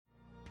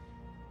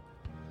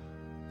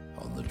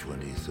On the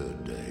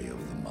 23rd day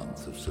of the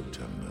month of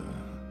September,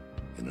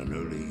 in an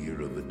early year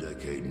of a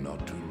decade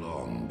not too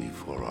long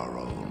before our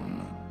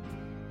own,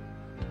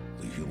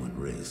 the human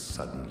race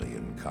suddenly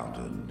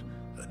encountered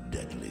a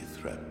deadly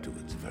threat to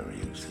its very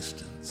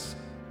existence.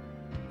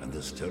 And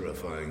this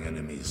terrifying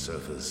enemy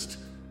surfaced,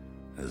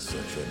 as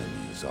such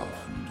enemies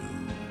often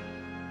do,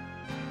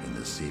 in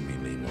the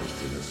seemingly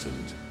most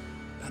innocent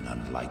and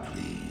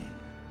unlikely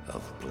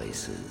of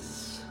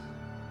places.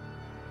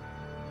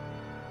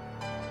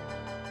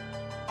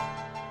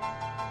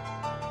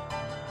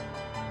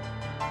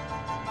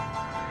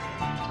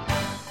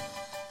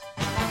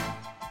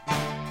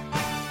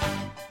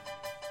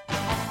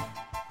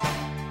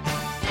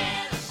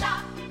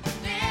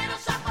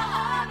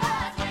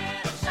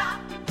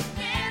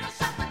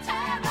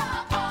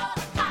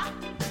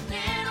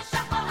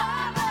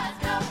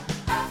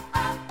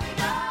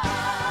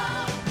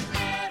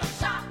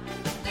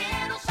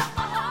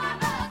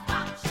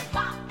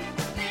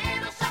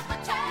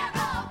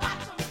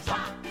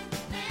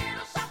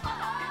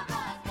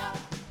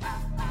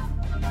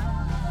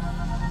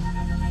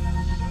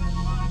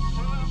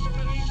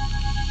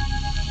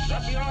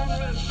 The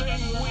only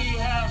thing we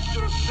have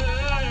to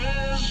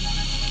fear is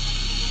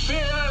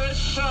fear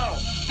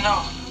itself.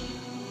 No.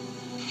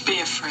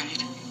 Be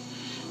afraid.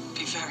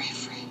 Be very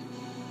afraid.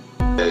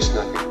 There is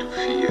nothing to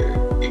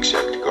fear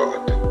except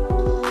God.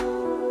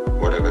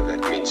 Whatever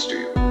that means to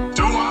you.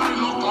 Do I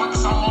look like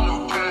someone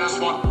who cares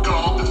what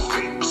God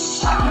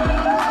thinks? Why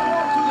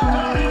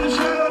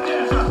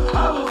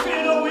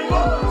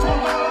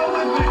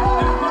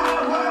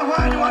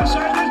do I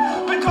say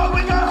this? Because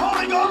we got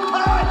Holy Ghost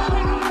power!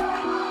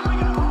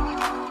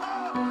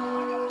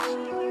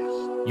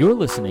 You're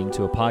listening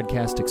to a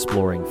podcast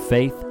exploring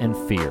faith and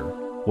fear,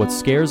 what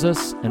scares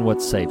us and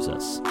what saves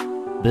us.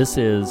 This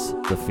is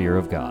The Fear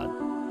of God.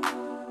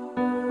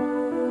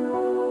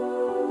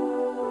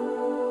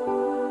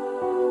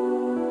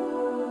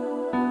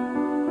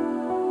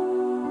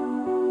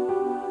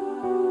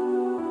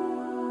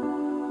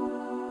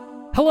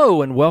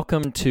 Hello and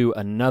welcome to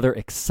another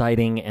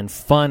exciting and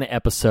fun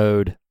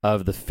episode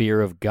of The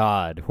Fear of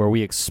God, where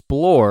we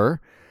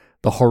explore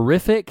the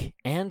horrific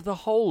and the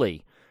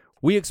holy.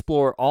 We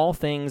explore all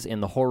things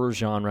in the horror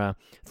genre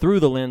through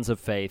the lens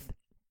of faith,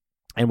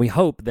 and we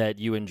hope that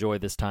you enjoy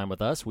this time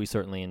with us. We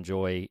certainly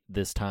enjoy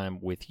this time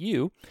with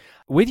you.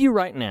 With you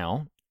right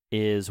now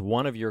is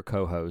one of your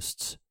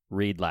co-hosts,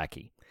 Reed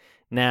Lackey.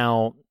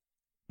 Now,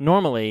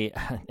 normally,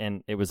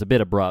 and it was a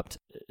bit abrupt,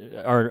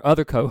 our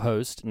other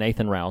co-host,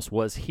 Nathan Rouse,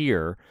 was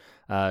here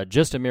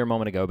just a mere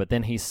moment ago, but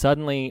then he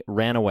suddenly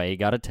ran away. He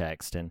got a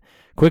text and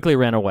quickly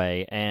ran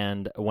away.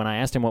 And when I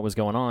asked him what was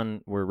going on,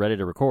 we're ready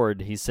to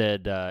record, he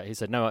said,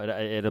 no,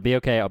 it'll be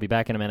okay. I'll be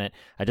back in a minute.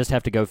 I just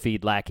have to go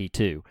feed Lackey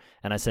too.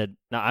 And I said,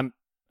 no, I'm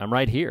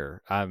right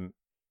here. I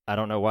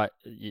don't know what,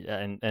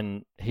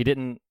 and he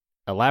didn't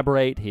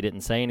elaborate. He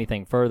didn't say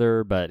anything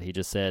further, but he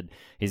just said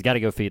he's got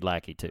to go feed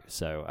Lackey too.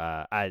 So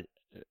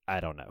I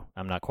don't know.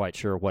 I'm not quite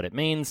sure what it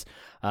means,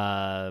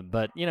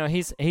 but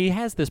he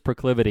has this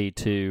proclivity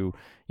to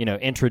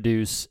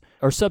introduce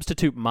or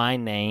substitute my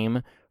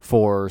name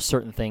for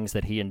certain things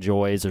that he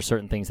enjoys or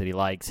certain things that he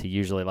likes. He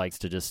usually likes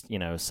to just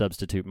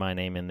substitute my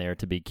name in there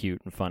to be cute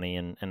and funny,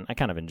 and I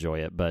kind of enjoy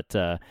it. But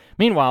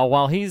meanwhile,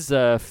 while he's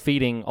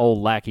feeding old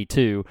Lackey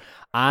too,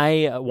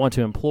 I want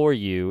to implore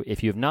you,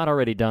 if you have not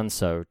already done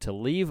so, to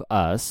leave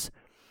us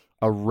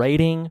a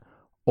rating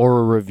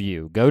or a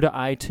review. Go to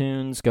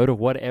iTunes, go to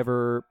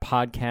whatever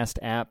podcast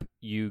app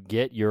you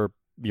get your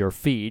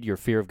feed, your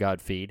Fear of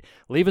God feed.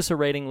 Leave us a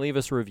rating, leave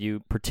us a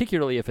review,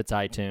 particularly if it's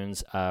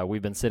iTunes.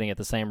 We've been sitting at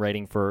the same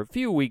rating for a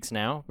few weeks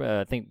now,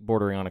 I think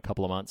bordering on a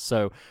couple of months.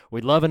 So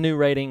we'd love a new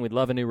rating, we'd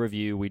love a new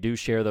review. We do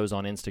share those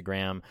on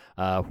Instagram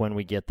when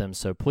we get them.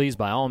 So please,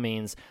 by all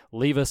means,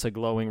 leave us a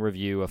glowing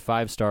review. A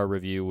 5-star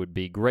review would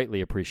be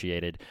greatly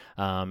appreciated.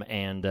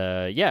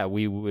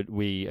 We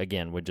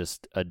would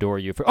just adore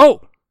you for... Oh!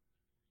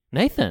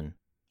 Nathan,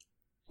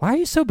 why are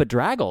you so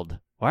bedraggled?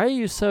 Why are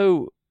you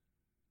so...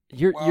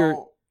 You're...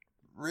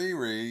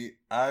 Riri,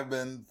 I've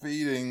been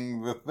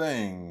feeding the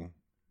thing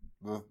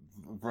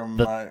from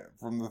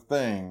the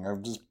thing.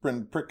 I've just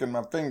been pricking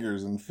my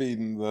fingers and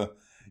feeding the...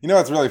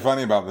 what's really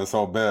funny about this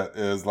whole bit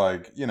is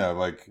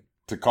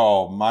to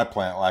call my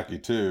plant Lackey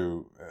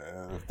too,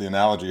 if the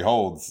analogy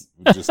holds,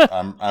 just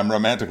I'm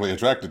romantically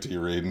attracted to you,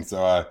 Reed, and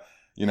so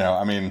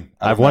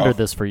I've wondered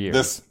this for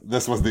years.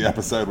 This was the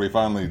episode we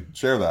finally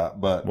share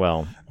that, but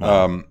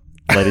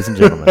ladies and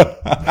gentlemen,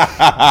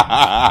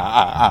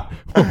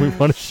 what we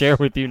want to share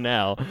with you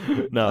now.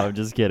 No, I'm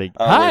just kidding.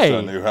 I wish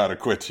I knew how to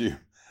quit you.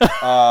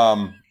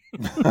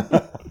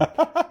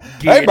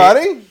 Hey,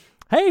 buddy.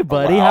 Hey,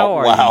 buddy. How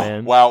are you,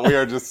 man? Wow, we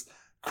are just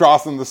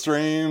crossing the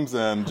streams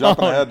and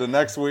jumping ahead to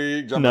next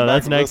week. No,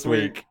 that's next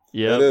week.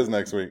 Yeah, it is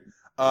next week.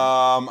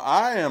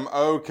 I am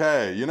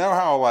okay. You know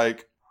how I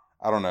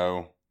don't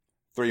know.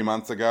 3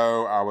 months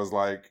ago, I was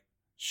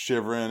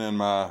shivering in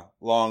my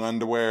long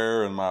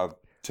underwear and my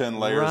 10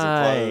 layers of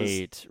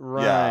clothes.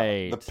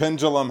 Right. Yeah, the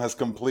pendulum has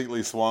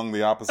completely swung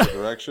the opposite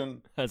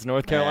direction. That's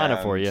North Carolina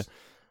for you.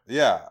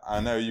 Yeah, I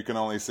know you can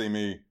only see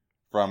me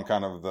from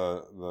kind of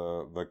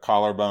the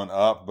collarbone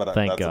up, but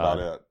Thank that's God.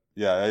 about it.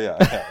 Yeah.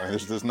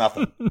 There's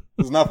nothing.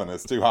 There's nothing.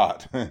 It's too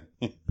hot.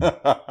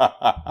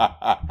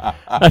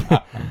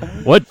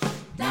 What?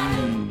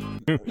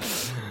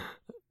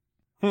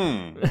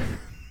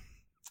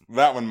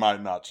 That one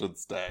might not should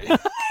stay.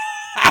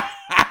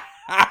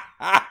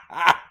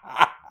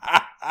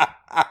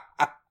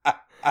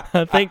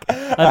 I think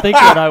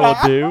what I will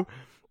do,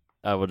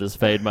 I will just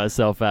fade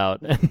myself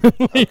out and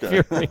leave Okay.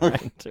 your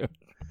rewind to it.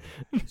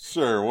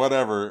 Sure,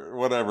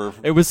 whatever.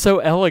 It was so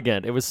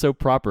elegant. It was so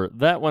proper.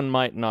 That one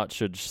might not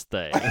should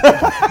stay.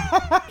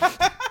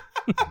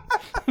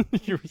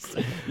 You were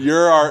saying-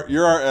 You're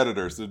our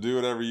editor, so do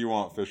whatever you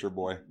want, Fisher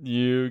boy.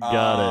 You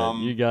got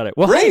it. You got it.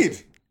 Well,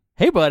 Reed,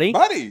 hey, buddy.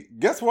 buddy,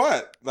 guess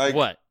what? Like,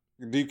 What?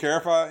 Do you care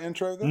if I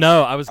intro this?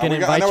 No, I was going to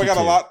invite I know you we got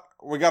to. a lot.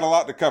 We got a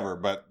lot to cover,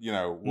 but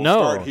we'll No.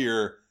 start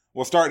here.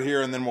 We'll start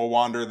here, and then we'll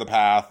wander the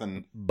path,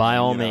 and By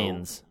all you know,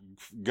 means.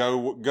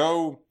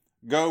 go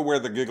where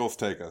the giggles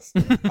take us.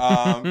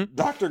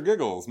 Dr.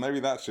 Giggles, maybe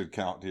that should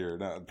count here.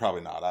 No,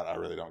 probably not. I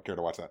really don't care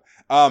to watch that.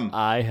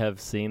 I have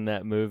seen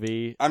that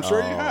movie. I'm sure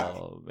you have.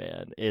 Oh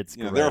man, it's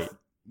You know, great.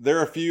 there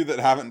are a few that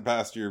haven't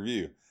passed your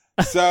view.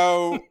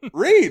 So,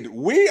 Reed,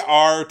 we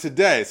are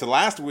today. So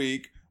last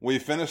week we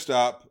finished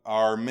up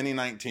our mini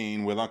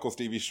 19 with Uncle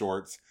Stevie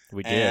Shorts.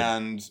 We did.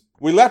 And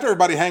we left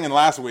everybody hanging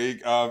last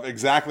week of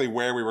exactly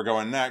where we were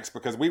going next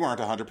because we weren't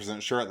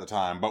 100% sure at the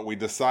time, but we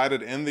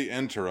decided in the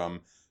interim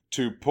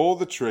to pull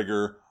the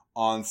trigger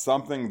on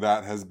something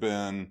that has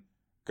been,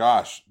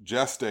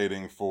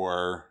 gestating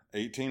for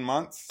 18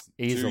 months,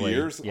 Easily, 2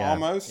 years yeah.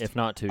 almost. If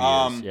not 2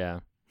 years, yeah.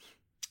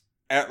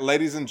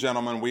 Ladies and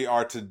gentlemen, we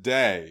are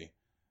today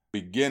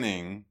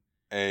beginning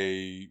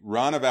a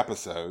run of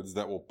episodes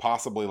that will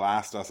possibly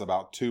last us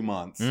about 2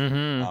 months,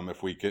 Mm-hmm.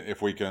 if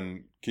we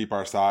can keep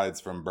our sides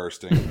from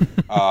bursting.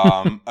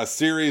 A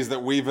series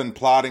that we've been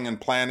plotting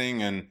and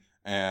planning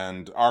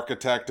and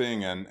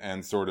architecting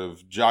and sort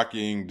of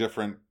jockeying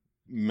different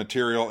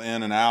material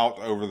in and out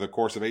over the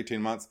course of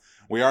 18 months.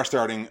 We are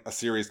starting a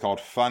series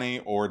called Funny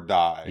or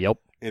Die. Yep.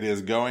 It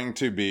is going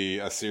to be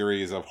a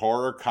series of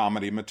horror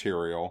comedy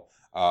material,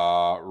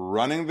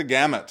 running the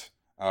gamut.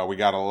 We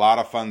got a lot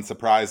of fun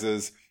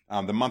surprises.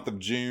 The month of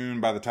June,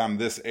 by the time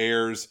this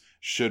airs,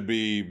 should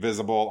be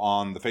visible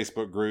on the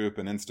Facebook group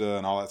and Insta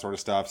and all that sort of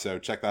stuff. So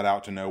check that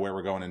out to know where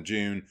we're going in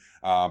June.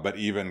 But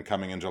even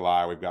coming in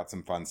July, we've got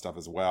some fun stuff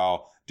as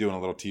well, doing a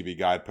little TV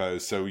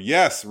guidepost. So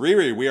yes,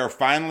 Riri, we are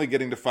finally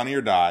getting to Funny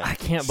or Die. I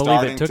can't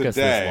believe it took us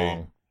this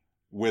long.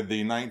 With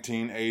the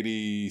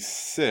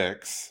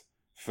 1986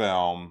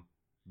 film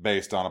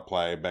based on a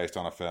play, based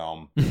on a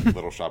film,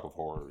 Little Shop of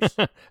Horrors.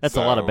 That's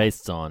a lot of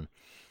bases on.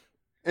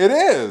 It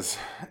is.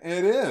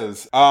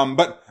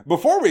 But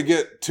before we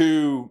get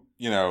to,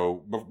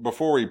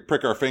 before we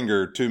prick our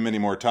finger too many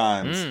more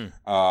times,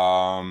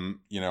 on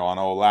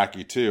old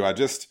Lackey 2, I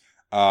just,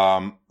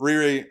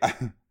 Riri,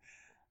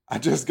 I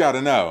just got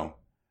to know.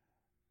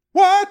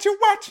 What you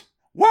watching,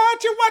 Riri?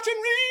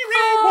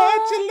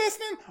 What you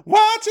listening,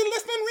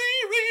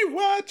 Riri?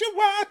 What you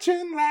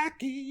watching,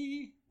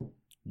 Lackey?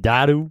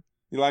 Dadu.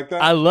 You like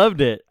that? I loved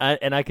it.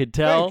 And I could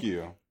tell. Thank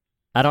you.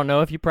 I don't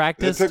know if you It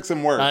practiced. took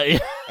some work. I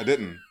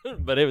didn't.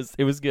 But it was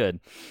good.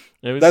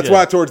 It was That's good.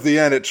 why towards the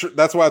end it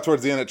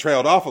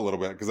trailed off a little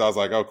bit because I was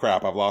like, oh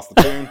crap, I've lost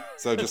the tune.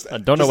 So just I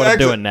don't know just what I'm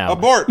exit. doing now.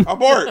 Abort.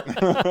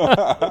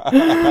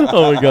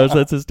 Oh my gosh,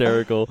 that's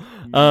hysterical.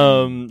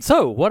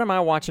 So what am I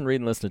watching,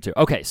 reading, listening to?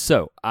 Okay,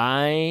 so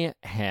I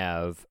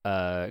have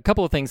a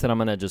couple of things that I'm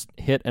going to just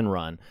hit and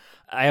run.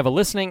 I have a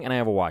listening and I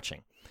have a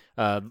watching.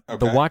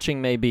 The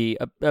watching may be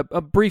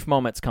a brief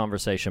moment's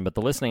conversation, but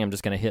the listening I'm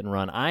just going to hit and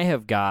run.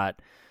 I've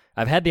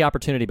had the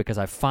opportunity because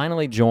I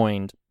finally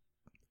joined,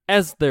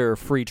 as their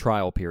free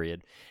trial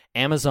period,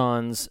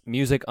 Amazon's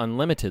Music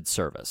Unlimited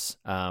service.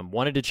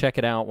 Wanted to check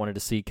it out, wanted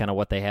to see kind of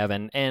what they have,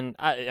 and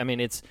I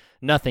mean,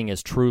 nothing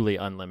is truly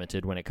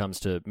unlimited when it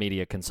comes to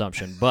media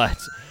consumption, but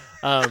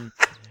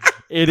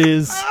it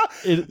is.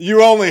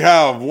 You only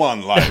have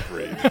one life,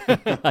 Reed.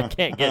 I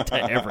can't get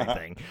to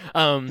everything.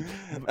 And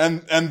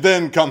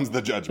then comes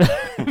the judgment.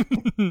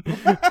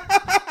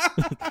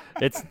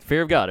 It's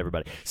fear of God,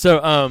 everybody.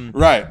 So,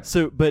 Right.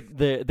 So, but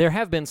there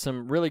have been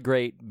some really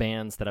great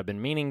bands that I've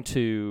been meaning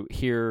to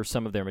hear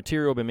some of their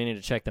material, been meaning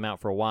to check them out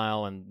for a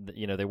while, and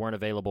they weren't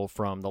available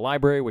from the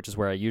library, which is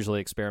where I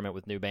usually experiment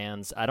with new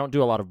bands. I don't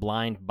do a lot of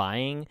blind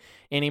buying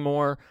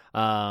anymore,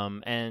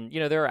 and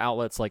there are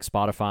outlets like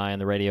Spotify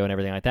and the radio and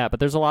everything like that,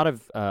 but there's a lot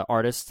of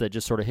artists that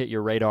just sort of hit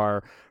your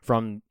radar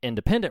from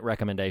independent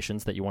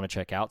recommendations that you want to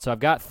check out. So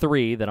I've got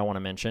 3 that I want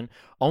to mention.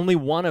 Only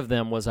one of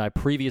them was I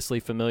previously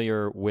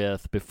familiar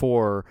with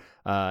before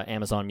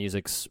Amazon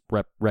Music's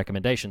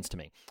recommendations to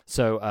me.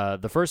 So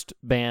the first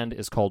band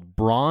is called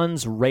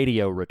Bronze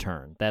Radio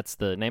Return. That's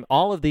the name.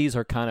 All of these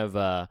are kind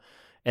of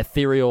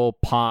ethereal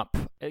pop,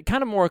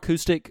 kind of more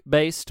acoustic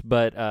based,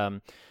 but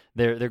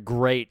they're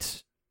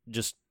great,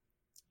 just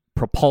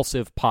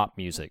propulsive pop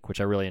music,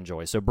 which I really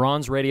enjoy. So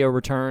Bronze Radio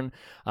Return,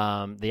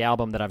 the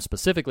album that I've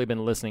specifically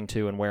been listening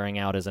to and wearing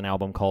out is an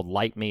album called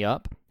Light Me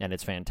Up, and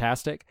it's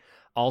fantastic.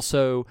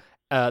 Also,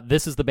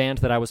 this is the band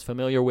that I was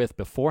familiar with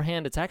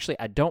beforehand. It's actually,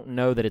 I don't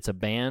know that it's a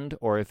band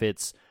or if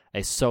it's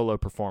a solo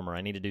performer.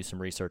 I need to do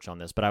some research on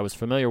this, but I was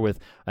familiar with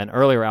an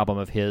earlier album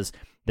of his.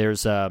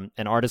 There's an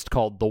artist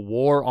called The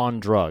War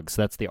on Drugs.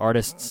 That's the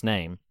artist's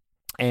name.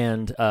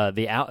 And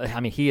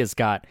he has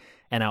got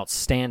an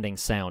outstanding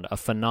sound, a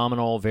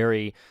phenomenal,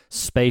 very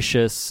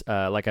spacious,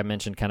 like I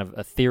mentioned, kind of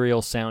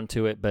ethereal sound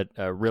to it, but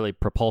really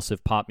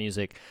propulsive pop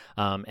music.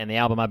 And the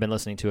album I've been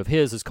listening to of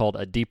his is called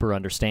A Deeper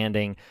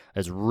Understanding.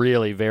 It's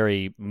really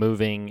very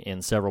moving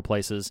in several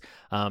places.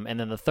 And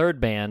then the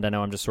third band, I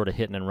know I'm just sort of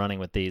hitting and running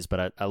with these,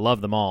 but I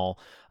love them all.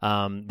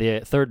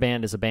 The third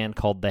band is a band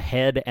called The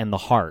Head and the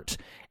Heart.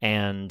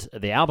 And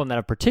the album that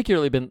I've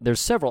particularly there's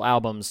several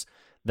albums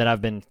that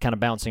I've been kind of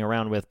bouncing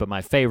around with, but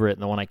my favorite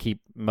and the one I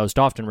keep most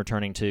often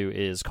returning to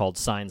is called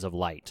Signs of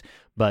Light.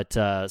 But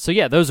so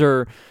yeah, those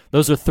are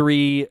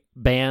three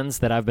bands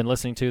that I've been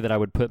listening to that I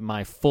would put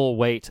my full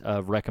weight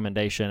of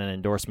recommendation and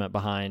endorsement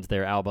behind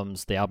their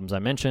albums. The albums I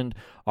mentioned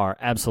are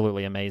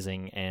absolutely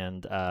amazing,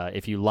 and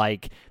if you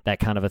like that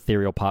kind of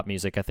ethereal pop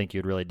music, I think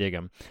you'd really dig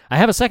them. I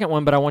have a second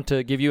one, but I want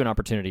to give you an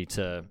opportunity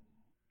to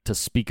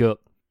speak up.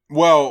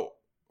 Well,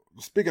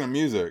 speaking of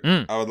music,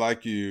 I would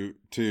like you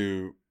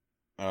to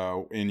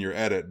in your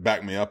edit,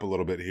 back me up a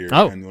little bit here,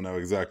 and you'll know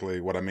exactly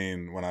what I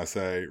mean when I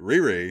say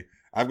Riri.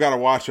 I've got a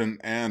watching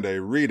and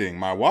a reading.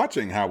 My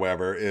watching,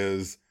 however,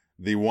 is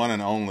the one and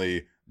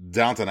only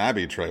Downton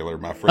Abbey trailer,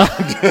 my friend.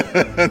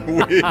 And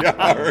we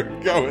are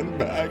going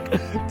back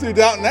to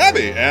Downton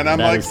Abbey, and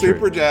I'm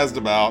super jazzed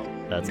about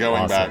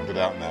going back to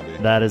Downton Abbey.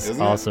 That is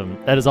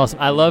awesome. That is awesome.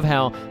 I love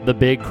how the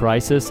big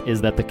crisis is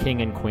that the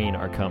king and queen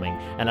are coming,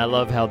 and I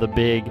love how the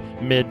big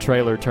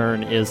mid-trailer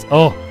turn is,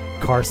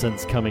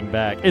 Carson's coming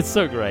back. It's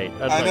so great.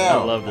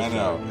 I love this. I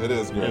know. It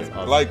is great.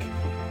 Awesome. Like,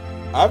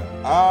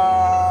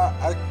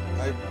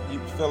 you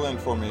fill in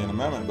for me in a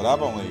moment, but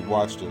I've only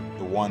watched it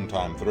the one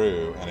time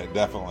through, and it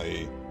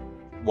definitely,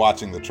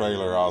 watching the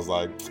trailer, I was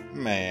like,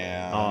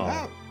 man,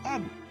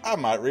 I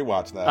might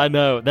rewatch that. I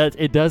know.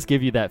 It does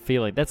give you that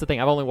feeling. That's the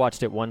thing. I've only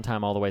watched it one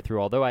time all the way through,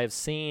 although I have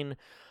seen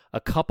a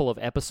couple of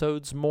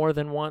episodes more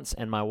than once,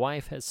 and my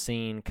wife has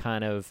seen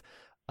kind of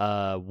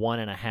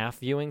 1.5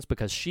 viewings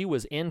because she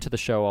was into the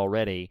show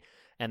already,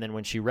 and then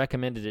when she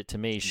recommended it to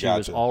me, she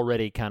was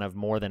already kind of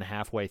more than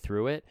halfway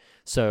through it,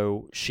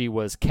 so she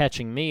was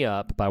catching me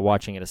up by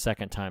watching it a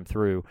second time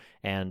through,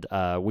 and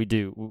we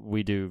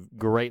do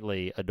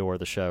greatly adore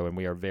the show, and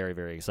we are very,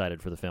 very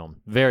excited for the film.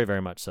 Very,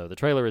 very much so. The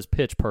trailer is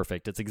pitch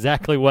perfect. It's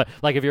exactly what,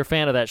 like, if you're a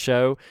fan of that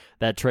show,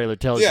 that trailer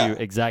tells you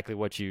exactly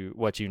what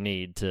you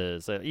need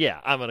to say,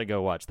 yeah, I'm going to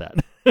go watch that.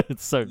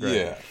 It's so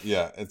great.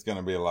 Yeah, it's going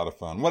to be a lot of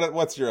fun.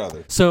 What's your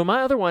other? So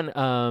my other one,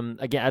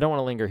 again, I don't want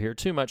to linger here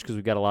too much because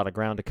we've got a lot of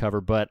ground to cover,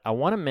 but I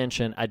want to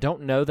mention, I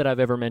don't know that I've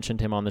ever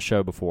mentioned him on the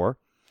show before.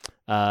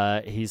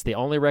 He's the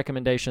only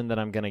recommendation that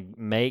I'm going to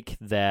make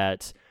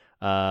that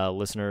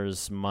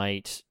listeners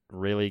might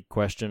really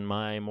question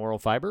my moral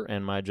fiber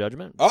and my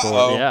judgment.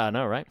 Yeah, I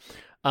know, right?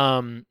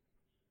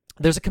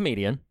 There's a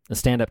comedian, a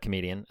stand-up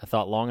comedian. I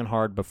thought long and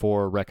hard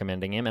before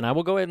recommending him, and I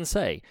will go ahead and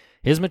say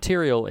his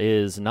material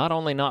is not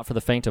only not for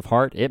the faint of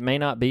heart, it may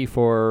not be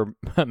for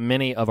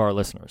many of our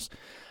listeners.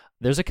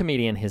 There's a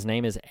comedian. His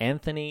name is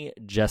Anthony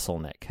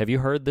Jeselnik. Have you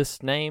heard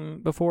this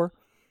name before?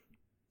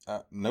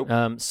 Nope,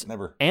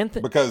 never.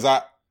 Because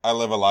I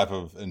live a life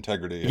of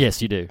integrity.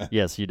 Yes, you do.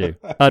 Yes, you do.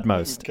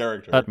 Utmost.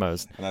 Character.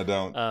 Utmost. And I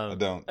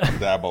don't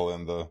dabble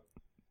in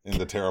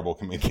the terrible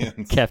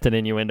comedians. Captain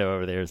Innuendo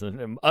over there is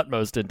an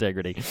utmost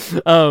integrity.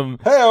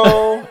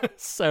 Hey-o!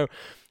 So,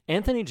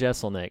 Anthony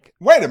Jeselnik.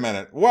 Wait a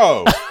minute.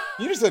 Whoa.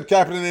 You just said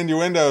Captain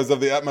Innuendo is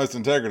of the utmost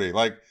integrity.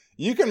 Like,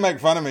 you can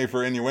make fun of me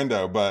for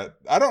innuendo, but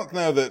I don't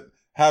know that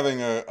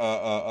having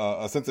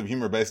a sense of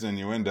humor based in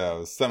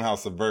innuendo somehow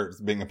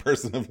subverts being a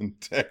person of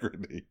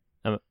integrity.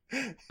 I'm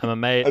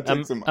amazed.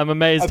 I'm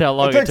amazed how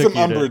long it took you to. I take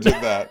some umbrage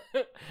at that.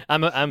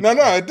 No,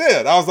 I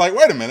did. I was like,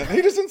 wait a minute,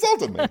 he just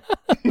insulted me.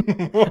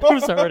 I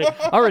was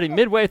already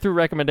midway through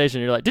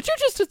recommendation. You're like, did you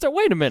just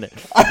wait a minute?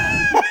 What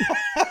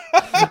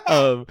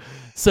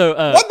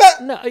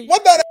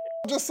that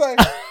just say?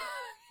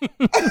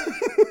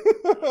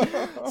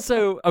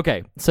 So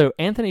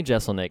Anthony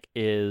Jeselnik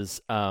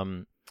is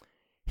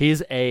he's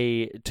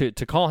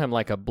to call him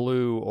like a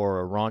blue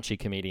or a raunchy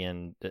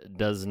comedian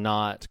does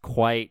not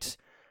quite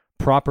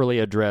properly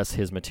address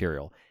his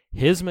material.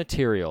 His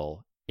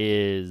material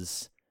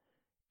is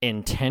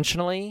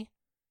intentionally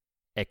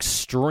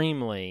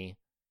extremely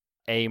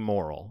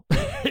amoral.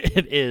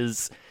 It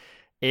is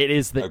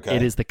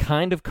the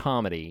kind of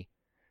comedy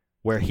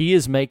where he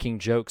is making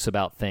jokes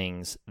about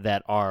things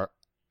that are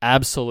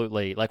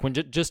absolutely, like, when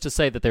just to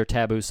say that they're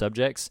taboo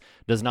subjects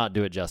does not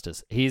do it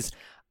justice.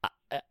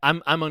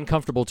 I'm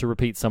uncomfortable to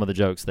repeat some of the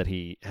jokes that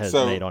he has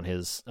made on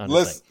his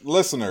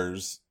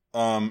listeners.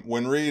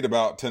 When Reed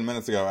about 10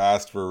 minutes ago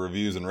asked for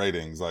reviews and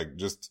ratings, like,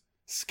 just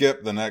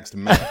skip the next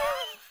minute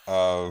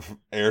of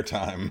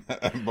airtime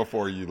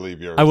before you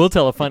leave yours. I will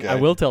tell a fun. Okay? I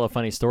will tell a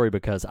funny story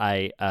because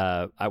I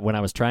when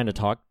I was trying to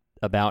talk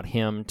about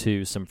him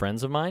to some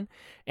friends of mine,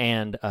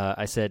 and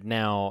I said,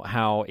 "Now,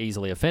 how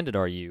easily offended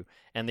are you?"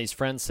 And these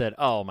friends said,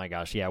 "Oh my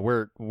gosh, yeah,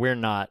 we're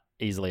not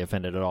easily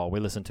offended at all. We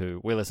listen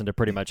to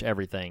pretty much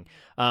everything."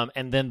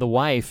 And then the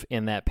wife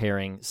in that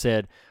pairing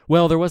said,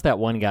 "Well, there was that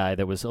one guy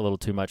that was a little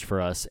too much for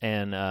us,"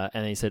 and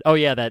he said, "Oh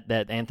yeah,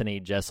 that Anthony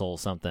Jessel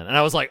something." And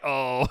I was like,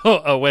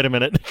 "Oh, wait a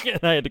minute!"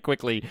 And I had to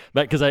quickly,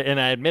 because I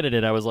admitted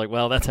it. I was like,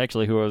 "Well, that's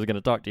actually who I was going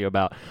to talk to you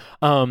about."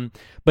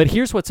 But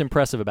here's what's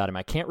impressive about him.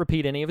 I can't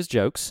repeat any of his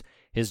jokes.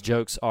 His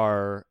jokes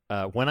are,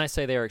 when I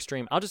say they are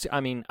extreme,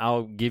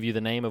 I'll give you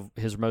the name of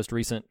his most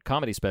recent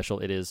comedy special.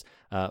 It is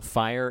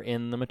Fire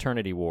in the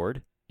Maternity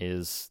Ward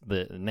is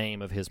the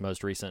name of his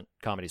most recent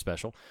comedy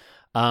special.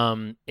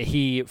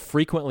 He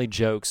frequently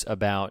jokes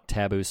about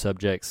taboo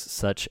subjects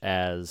such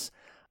as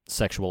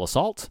sexual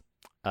assault.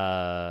 He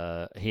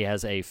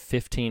has a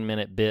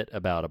 15-minute bit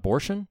about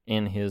abortion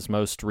in his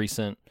most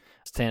recent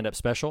stand-up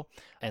special.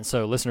 And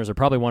so listeners are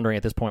probably wondering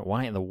at this point,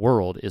 why in the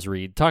world is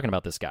Reed talking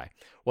about this guy?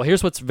 Well,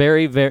 here's what's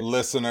very, very...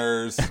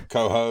 Listeners,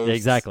 co-hosts.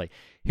 Exactly.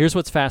 Here's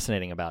what's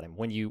fascinating about him.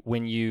 When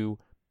you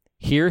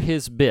hear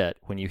his bit,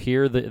 when you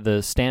hear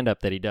the stand-up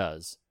that he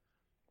does,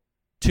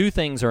 two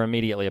things are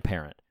immediately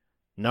apparent.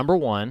 Number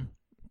one,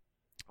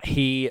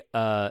 it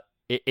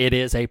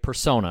is a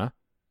persona.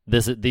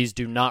 These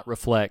do not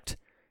reflect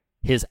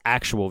his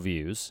actual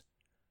views.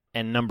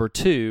 And number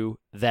two,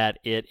 that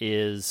it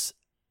is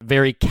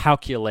very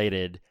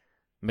calculated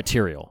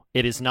material.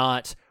 It is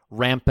not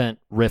rampant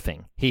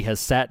riffing. He has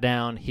sat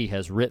down, he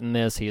has written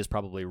this, he has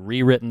probably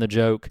rewritten the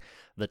joke.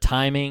 The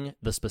timing,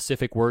 the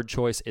specific word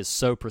choice is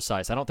so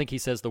precise. I don't think he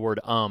says the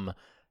word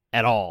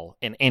at all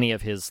in any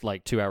of his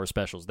 2-hour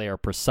specials. They are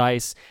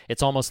precise.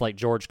 It's almost like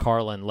George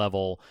Carlin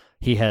level.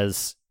 He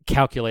has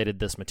calculated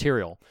this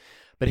material.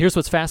 But here's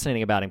what's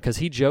fascinating about him, because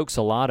he jokes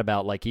a lot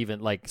about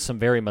even some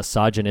very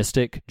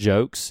misogynistic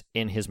jokes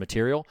in his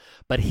material,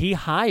 but he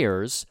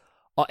hires...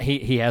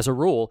 He has a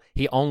rule.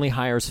 He only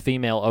hires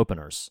female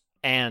openers,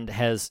 and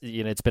has,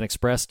 it's been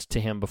expressed to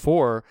him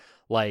before,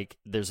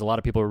 there's a lot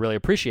of people who really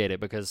appreciate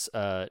it because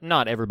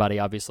not everybody,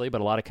 obviously,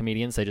 but a lot of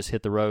comedians, they just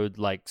hit the road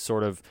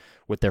sort of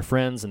with their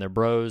friends and their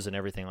bros and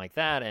everything like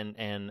that.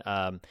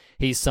 And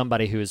he's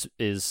somebody who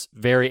is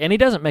very, and he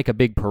doesn't make a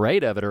big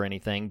parade of it or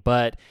anything,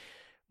 but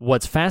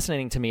what's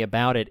fascinating to me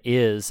about it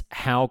is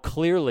how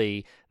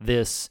clearly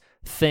this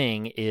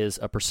thing is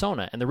a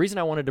persona. And the reason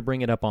I wanted to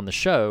bring it up on the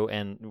show,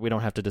 and we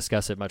don't have to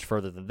discuss it much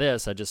further than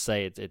this, I just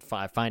say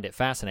I find it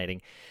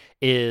fascinating,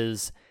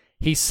 is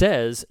he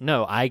says,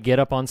 no, I get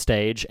up on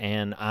stage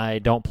and I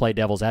don't play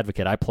devil's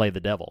advocate, I play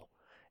the devil.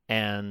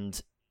 And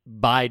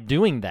by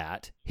doing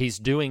that, he's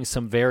doing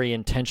some very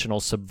intentional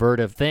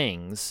subvertive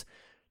things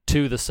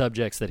to the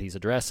subjects that he's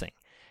addressing.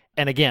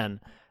 And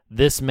again,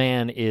 this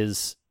man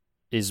is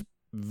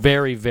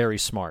very, very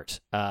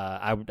smart.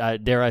 I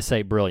dare I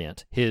say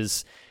brilliant.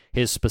 His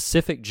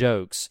specific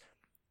jokes,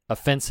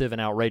 offensive and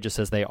outrageous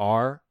as they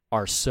are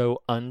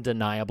so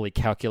undeniably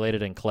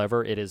calculated and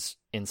clever. It is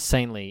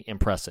insanely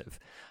impressive.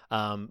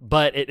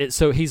 But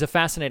so he's a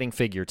fascinating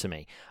figure to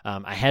me.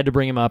 I had to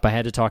bring him up. I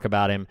had to talk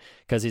about him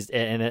because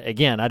and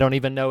again, I don't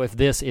even know if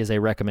this is a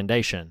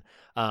recommendation.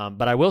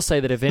 But I will say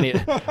that if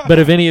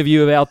any of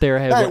you out there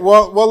have... Hey,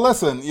 well,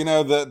 listen,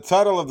 the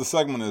title of the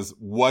segment is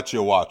What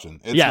You Watching.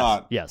 It's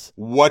not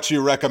what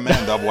you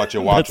recommend of what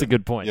you're watching. That's a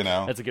good point.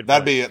 That's a good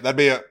point.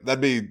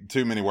 That'd be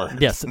too many words.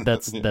 Yes,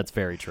 that's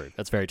very true.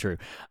 That's very true.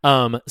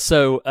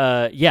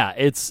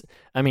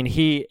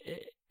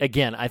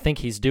 Again, I think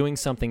he's doing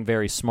something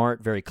very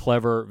smart, very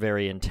clever,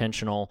 very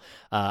intentional.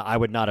 I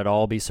would not at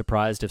all be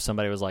surprised if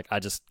somebody was like,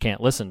 I just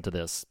can't listen to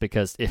this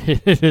because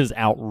it is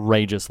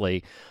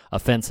outrageously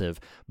offensive.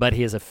 But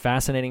he is a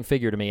fascinating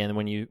figure to me. And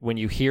when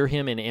you hear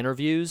him in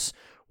interviews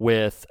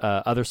with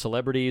other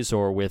celebrities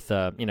or with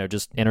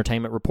just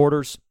entertainment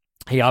reporters,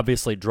 he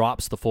obviously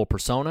drops the full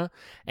persona,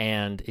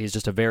 and he's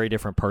just a very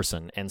different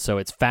person. And so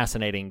it's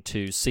fascinating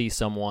to see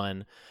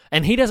someone,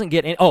 and he doesn't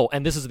get in. Oh,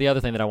 and this is the other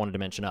thing that I wanted to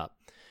mention up.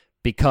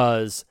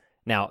 Because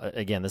now,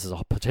 again, this is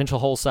a potential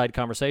whole side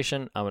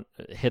conversation. I'm going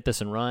to hit this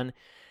and run.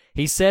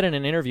 He said in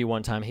an interview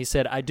one time, he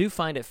said, I do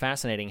find it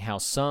fascinating how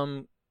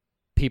some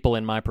people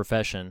in my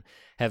profession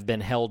have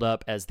been held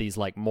up as these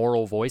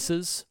moral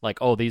voices,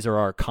 these are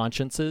our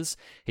consciences.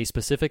 He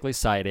specifically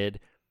cited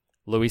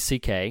Louis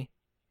C.K.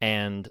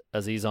 and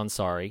Aziz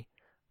Ansari.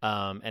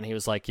 And he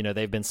was like,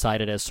 they've been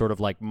cited as sort of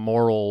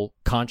moral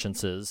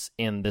consciences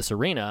in this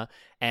arena,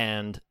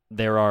 and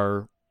there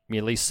are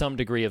at least some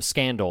degree of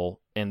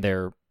scandal in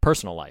their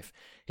personal life.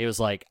 He was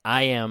like,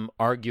 I am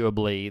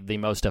arguably the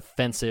most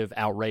offensive,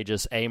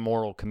 outrageous,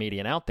 amoral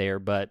comedian out there,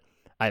 but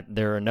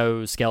there are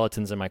no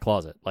skeletons in my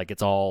closet.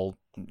 It's all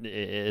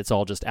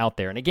just out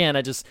there. And again,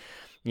 I just,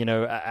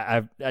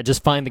 I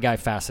just find the guy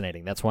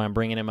fascinating. That's why I'm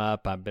bringing him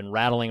up. I've been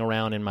rattling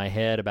around in my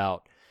head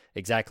about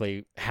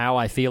exactly how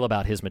I feel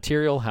about his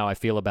material, how I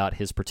feel about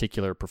his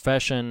particular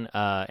profession,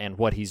 and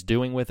what he's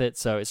doing with it.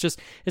 So it's just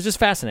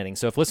fascinating.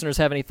 So if listeners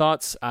have any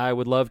thoughts, I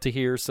would love to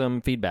hear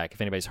some feedback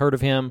if anybody's heard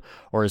of him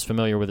or is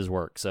familiar with his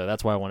work. So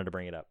that's why I wanted to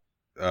bring it up.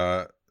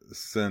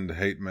 Send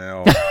hate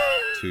mail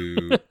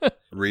to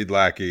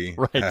readlackey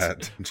Right.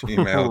 at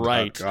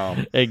gmail.com.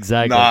 Right.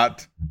 Exactly.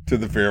 Not to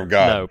the Fear of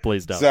God. No,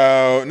 please don't.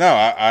 So, no,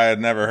 I had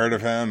never heard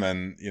of him,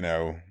 and,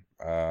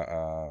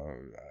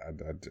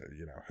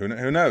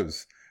 who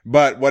knows?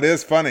 But what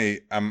is funny,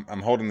 I'm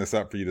holding this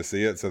up for you to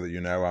see it so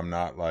that I'm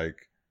not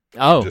like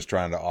just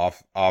trying to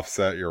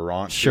offset your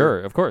raunch. Sure,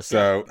 here. of course.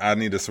 So I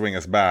need to swing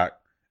us back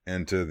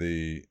into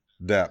the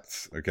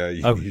depths. Okay,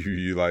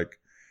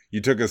 you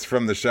took us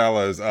from the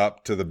shallows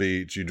up to the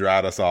beach. You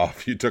dried us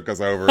off. You took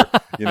us over,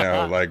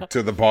 like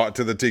to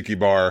the tiki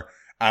bar.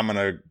 I'm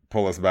gonna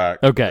pull us back.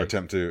 Okay. Or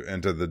attempt to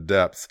into the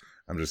depths.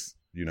 I'm just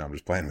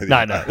playing with you.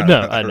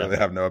 I really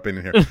have no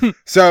opinion here.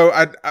 So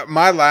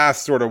my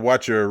last sort of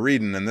what you're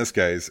reading in this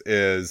case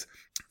is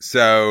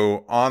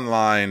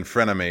online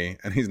frenemy,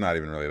 and he's not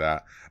even really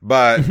that,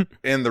 but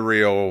in the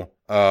real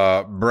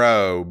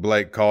bro,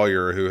 Blake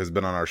Collier, who has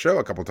been on our show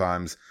a couple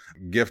times,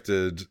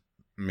 gifted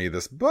me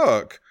this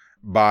book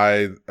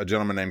by a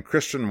gentleman named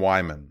Christian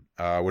Wyman,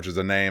 which is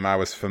a name I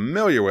was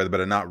familiar with, but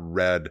had not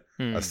read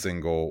a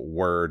single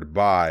word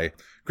by.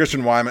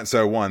 Christian Wyman,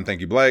 so one, thank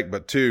you, Blake,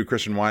 but two,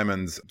 Christian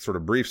Wyman's sort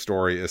of brief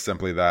story is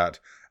simply that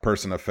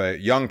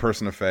young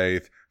person of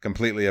faith,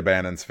 completely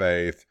abandons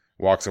faith,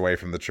 walks away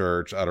from the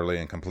church utterly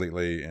and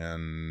completely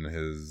in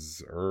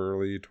his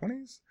early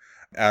 20s.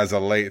 As a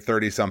late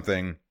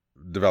 30-something,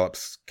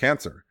 develops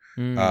cancer,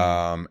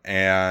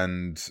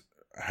 and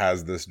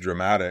has this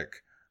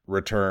dramatic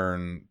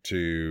return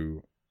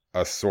to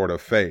a sort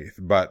of faith,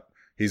 but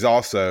he's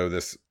also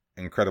this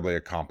incredibly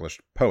accomplished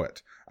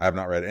poet. I have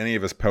not read any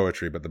of his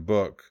poetry, but the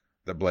book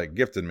that Blake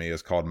gifted me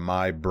is called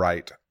My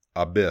Bright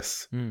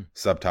Abyss,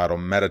 subtitle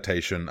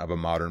Meditation of a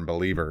Modern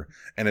Believer.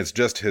 And it's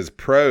just his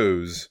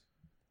prose.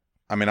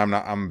 I mean,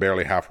 I'm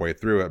barely halfway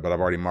through it, but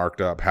I've already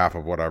marked up half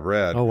of what I've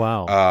read. Oh,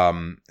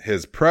 wow.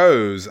 His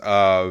prose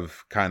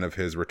of kind of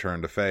his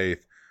return to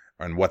faith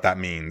and what that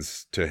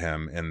means to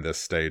him in this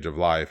stage of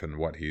life and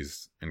what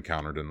he's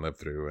encountered and lived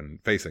through and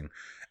facing.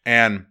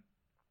 And,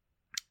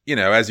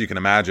 as you can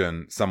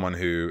imagine, someone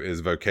who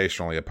is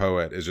vocationally a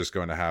poet is just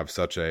going to have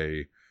such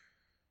a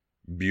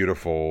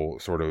beautiful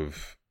sort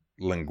of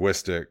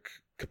linguistic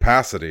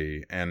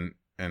capacity. And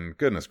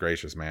goodness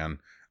gracious, man,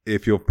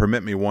 if you'll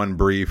permit me one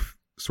brief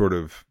sort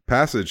of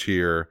passage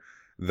here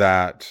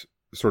that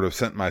sort of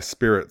sent my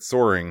spirit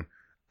soaring,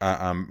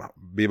 I'm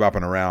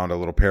bebopping around a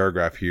little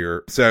paragraph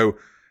here. So,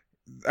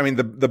 I mean,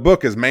 the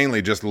book is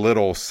mainly just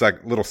little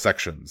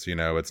sections,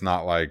 it's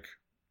not like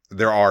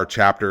there are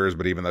chapters,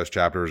 but even those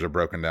chapters are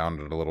broken down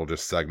into little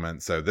just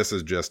segments. So this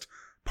is just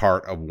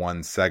part of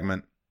one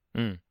segment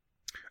that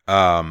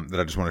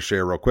I just want to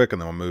share real quick,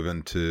 and then we'll move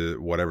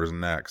into whatever's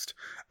next.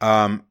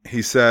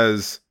 He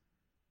says,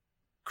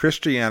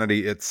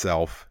 Christianity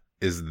itself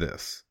is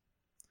this: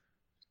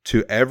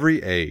 to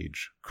every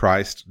age,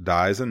 Christ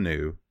dies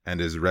anew and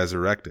is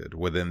resurrected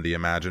within the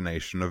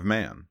imagination of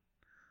man.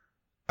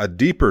 A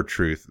deeper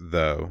truth,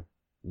 though,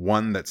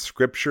 one that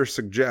Scripture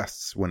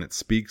suggests when it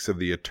speaks of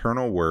the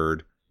eternal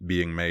Word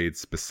being made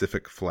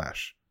specific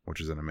flesh,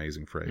 which is an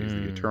amazing phrase,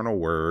 the eternal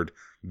Word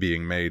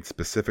being made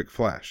specific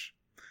flesh,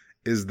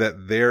 is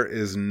that there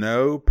is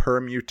no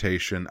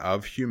permutation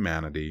of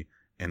humanity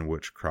in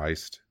which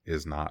Christ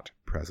is not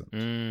present.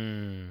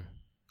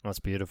 That's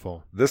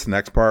beautiful. This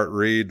next part,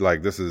 Reed,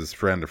 like this is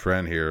friend to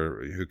friend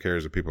here. Who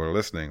cares if people are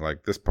listening?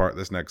 Like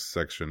this next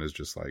section is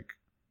just like,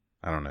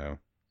 I don't know,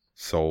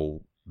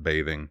 soul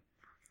bathing.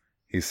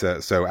 He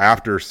says, so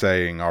after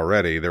saying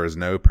already there is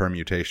no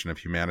permutation of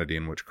humanity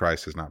in which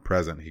Christ is not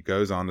present, he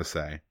goes on to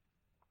say,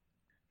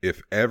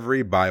 if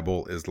every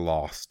Bible is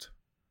lost,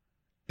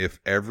 if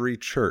every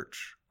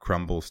church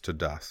crumbles to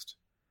dust,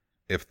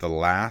 if the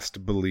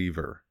last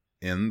believer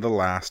in the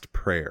last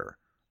prayer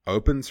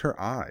opens her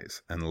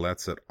eyes and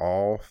lets it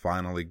all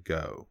finally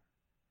go,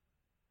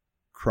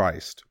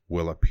 Christ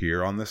will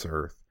appear on this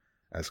earth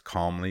as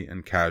calmly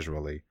and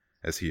casually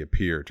as he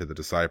appeared to the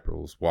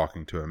disciples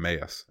walking to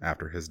Emmaus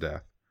after his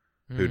death,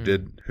 who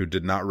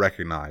did not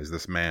recognize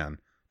this man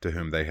to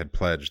whom they had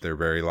pledged their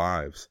very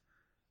lives,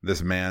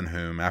 this man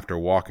whom, after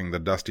walking the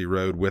dusty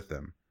road with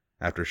them,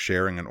 after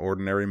sharing an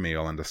ordinary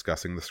meal and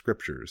discussing the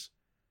Scriptures,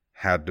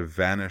 had to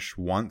vanish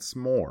once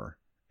more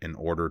in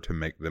order to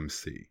make them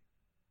see.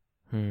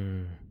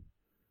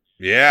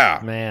 Yeah.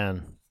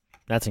 Man,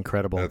 that's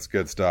incredible. That's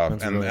good stuff.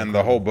 That's and really and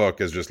the whole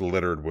book is just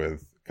littered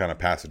with kind of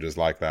passages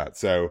like that.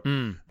 So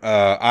it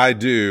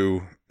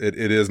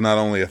is not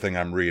only a thing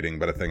I'm reading,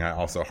 but a thing I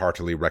also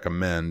heartily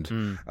recommend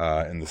in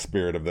the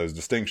spirit of those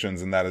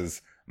distinctions. And that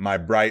is My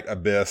Bright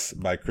Abyss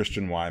by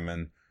Christian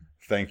Wyman.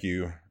 Thank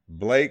you,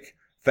 Blake.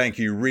 Thank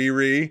you,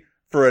 Riri,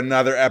 for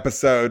another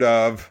episode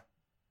of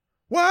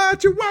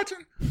What You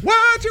Watching?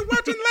 What You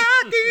Watching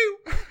Like You?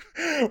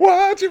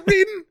 What You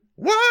Reading?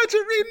 What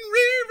You Reading,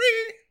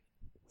 Riri?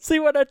 See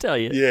what I tell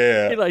you?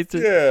 Yeah. He likes to.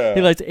 Yeah.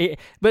 He likes to.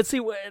 But see,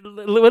 what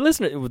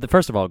listeners.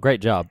 First of all,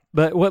 great job.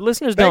 But what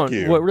listeners Thank don't,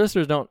 you. what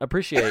listeners don't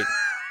appreciate,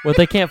 what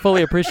they can't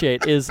fully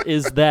appreciate is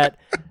that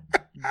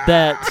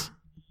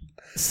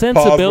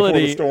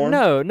sensibility. storm?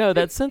 No,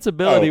 that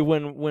sensibility Oh.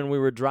 when we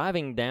were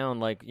driving down,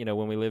 like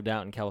when we lived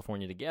out in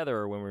California together,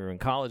 or when we were in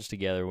college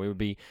together, we'd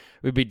be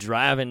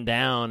driving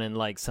down and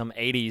like some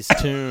 '80s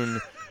tune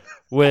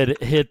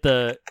would hit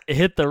the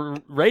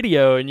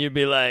radio, and you'd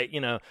be like,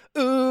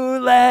 ooh,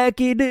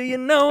 Lackey, do you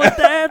know what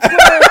that's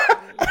worth?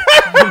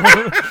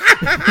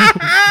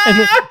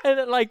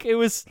 and like it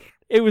was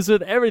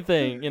with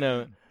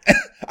everything,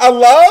 I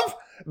love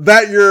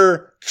that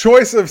your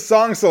choice of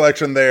song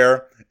selection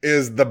there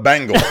is the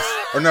Bangles.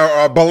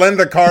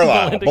 Belinda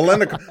Carlisle.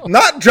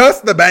 Not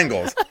just the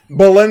Bangles.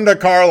 Belinda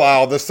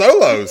Carlisle, the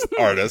solos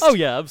artist. Oh,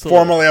 yeah, absolutely.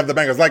 Formerly of the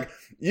Bangles. Like,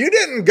 you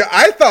didn't go,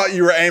 I thought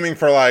you were aiming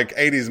for like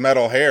 80s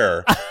metal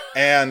hair,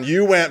 and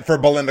you went for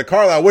Belinda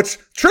Carlisle, which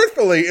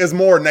truthfully is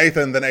more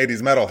Nathan than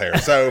 80s metal hair.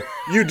 So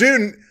you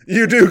do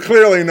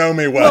clearly know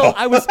me well. Well,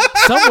 I was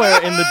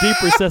somewhere in the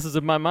deep recesses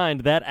of my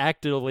mind that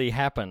actively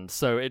happened.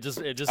 So it just.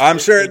 I'm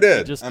sure it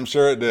did. Just I'm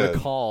sure it did.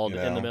 Recalled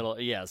in the middle.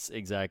 Yes,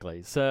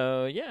 exactly.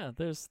 So yeah,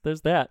 there's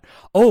that.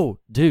 Oh,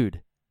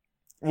 dude.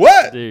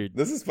 What? Dude.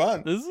 This is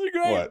fun. This is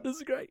great. What? This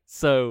is great.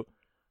 So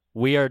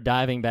we are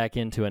diving back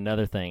into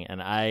another thing,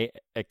 and I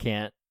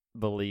can't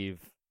believe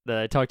that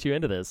I talked you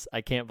into this.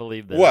 I can't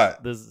believe this.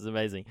 What? This is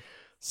amazing.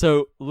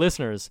 So,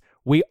 listeners,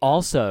 we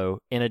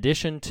also, in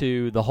addition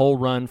to the whole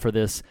run for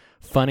this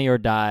Funny or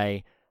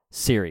Die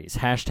series,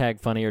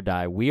 #Funny or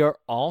Die, we are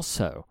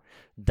also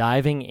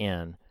diving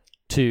in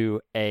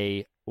to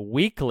a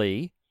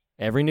weekly,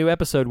 every new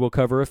episode will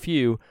cover a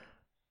few,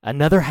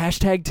 another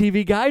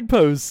 #TV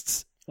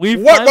guideposts. We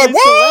finally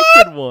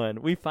selected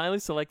one. We finally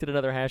selected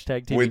another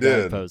 #TV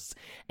guideposts.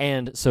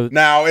 And so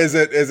now is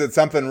it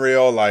something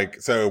real?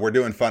 Like, so we're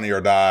doing Funny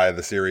or Die,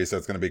 the series, so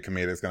it's going to be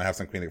comedic. It's going to have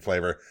some comedic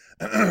flavor.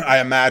 I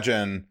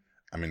imagine,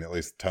 at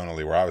least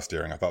tonally where I was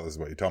steering, I thought this is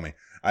what you told me.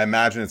 I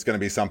imagine it's going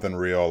to be something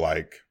real,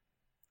 like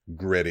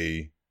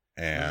gritty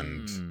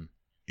and,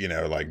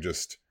 like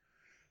just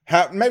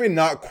maybe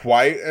not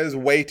quite as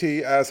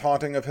weighty as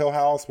Haunting of Hill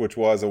House, which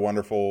was a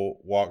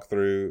wonderful walk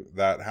through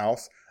that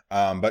house.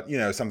 But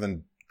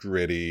something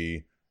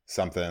gritty,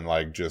 something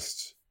like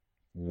just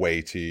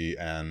weighty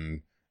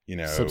and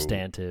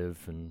substantive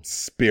and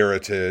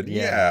spirited.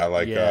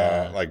 Like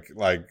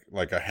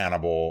a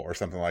Hannibal or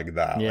something like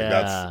that.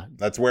 Yeah. Like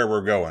that's where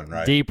we're going,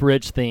 right? Deep,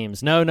 rich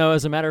themes. No,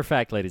 as a matter of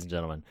fact, ladies and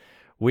gentlemen,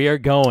 we are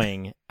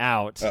going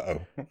out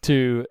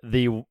to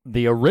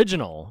the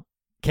original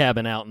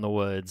Cabin Out in the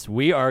Woods.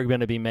 We are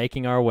going to be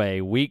making our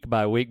way week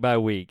by week by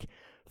week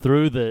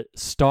through the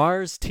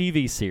Starz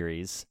TV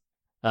series.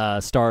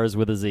 Starz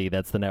with a Z,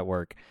 that's the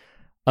network,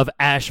 of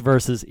Ash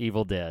versus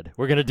Evil Dead.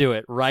 We're going to do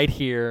it right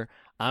here.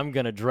 I'm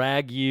going to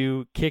drag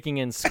you kicking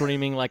and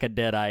screaming like a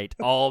deadite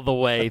all the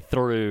way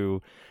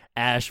through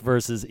Ash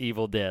versus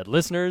Evil Dead.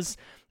 Listeners,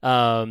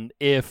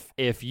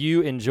 if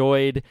you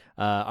enjoyed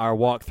our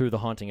walk through The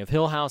Haunting of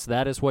Hill House,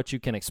 that is what you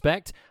can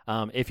expect.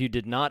 If you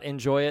did not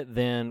enjoy it,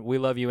 then we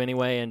love you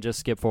anyway, and just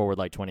skip forward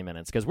like 20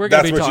 minutes because we're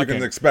going to be talking. That's what you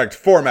can expect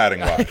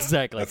formatting-wise.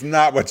 Exactly. That's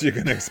not what you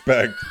can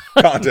expect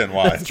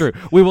content-wise. That's true.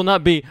 We will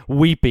not be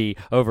weepy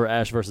over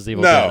Ash versus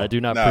Evil Dead. I do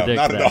not predict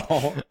not that.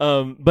 At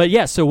all. But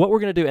yeah, so what we're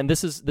going to do, and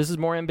this is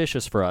more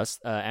ambitious for us.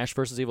 Ash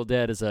versus Evil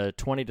Dead is a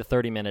 20 to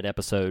 30 minute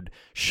episode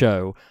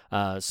show,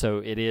 so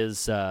it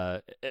is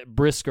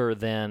brisker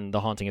than The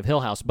Haunting of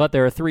Hill House, but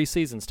there are 3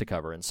 seasons to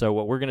cover, and so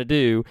what we're going to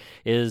do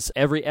is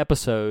every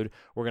episode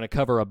we're going to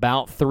cover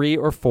about 3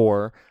 or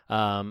 4,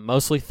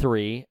 mostly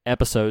 3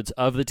 episodes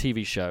of the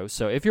TV show.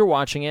 So if you're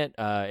watching it,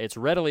 it's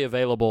readily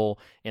available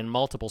in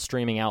multiple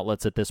streaming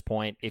outlets at this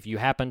point. If you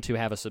happen to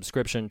have a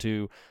subscription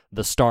to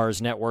the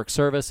Starz network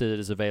service, it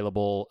is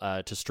available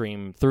to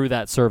stream through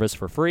that service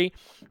for free,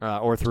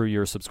 or through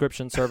your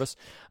subscription service.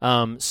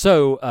 We're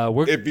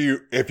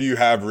if you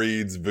have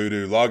Reed's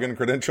Voodoo login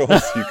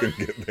credentials, you can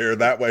get there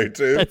that way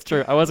too. That's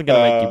true. I wasn't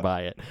going to make you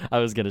buy it. I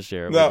was going to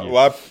share it with you.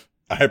 Well,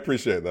 I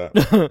appreciate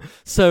that.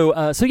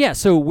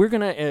 So we're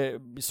going to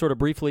sort of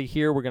briefly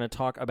here, we're going to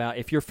talk about,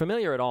 if you're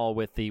familiar at all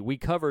with we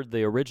covered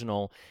the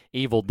original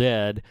Evil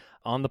Dead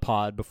on the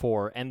pod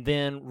before, and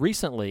then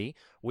recently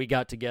we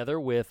got together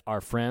with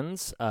our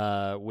friends,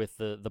 with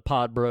the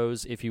pod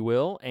bros, if you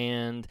will,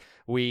 and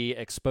we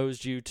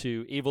exposed you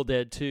to Evil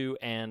Dead 2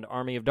 and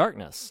Army of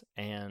Darkness.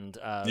 And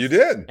you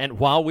did. And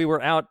while we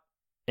were out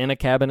in a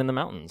cabin in the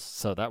mountains,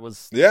 so that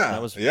was really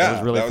that was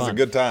fun. A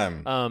good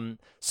time.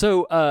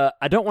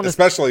 I don't want to.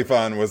 Especially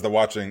fun was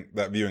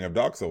that viewing of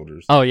Dog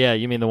Soldiers. Oh yeah,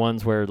 you mean the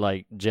ones where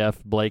like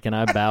Jeff, Blake, and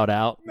I bowed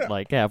out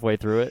like halfway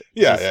through it?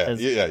 Yeah.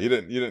 You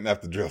didn't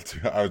have to drill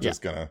too. I was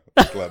just gonna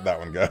let that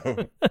one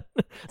go.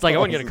 It's like I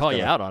wasn't gonna call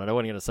you out on it. I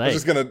wasn't gonna say. I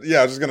was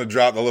just gonna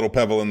drop the little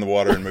pebble in the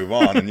water and move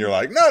on. And you're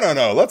like,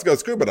 no, let's go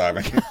scuba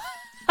diving.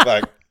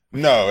 Like.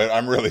 No,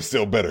 I'm really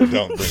still bitter.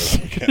 Don't bring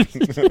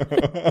it up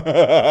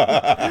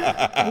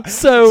again.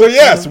 So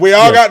yes, we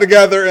all got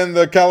together in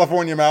the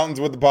California mountains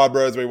with the Pod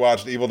Bros. We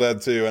watched Evil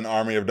Dead 2 and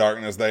Army of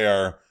Darkness. They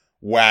are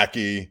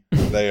wacky.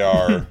 They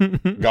are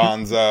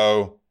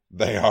gonzo.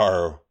 They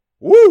are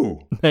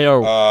woo. They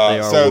are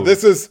so woo.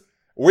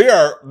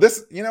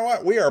 you know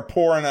what? We are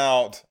pouring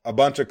out a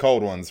bunch of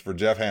cold ones for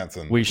Jeff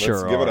Hansen. Let's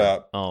give it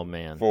up. Oh,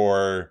 man.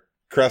 For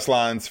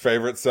Crestline's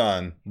favorite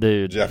son,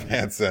 dude, Jeff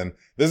Hansen.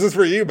 This is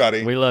for you,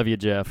 buddy. We love you,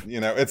 Jeff. You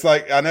know, it's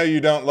like, I know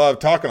you don't love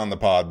talking on the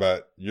pod,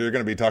 but you're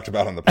going to be talked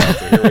about on the pod.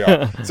 So here we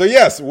are. So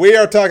yes, we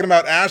are talking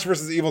about Ash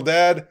versus Evil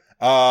Dead.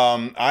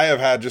 I have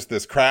had just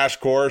this crash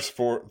course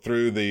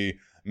through the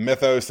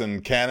mythos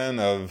and canon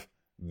of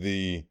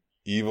the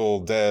Evil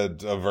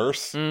Dead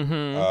verse.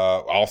 Mm-hmm.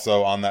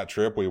 Also on that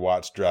trip, we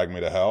watched Drag Me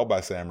to Hell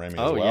by Sam Raimi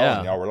as well. Yeah.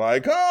 And y'all were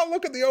like, oh,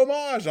 look at the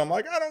homage. I'm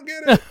like, I don't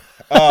get it.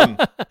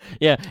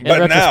 Yeah, in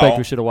retrospect,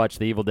 we should have watched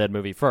the Evil Dead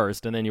movie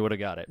first, and then you would have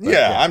got it. But,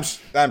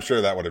 I'm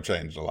sure that would have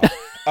changed a lot.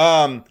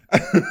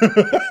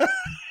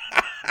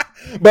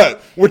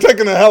 But we're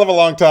taking a hell of a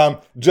long time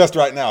just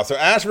right now. So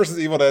Ash versus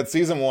Evil Dead,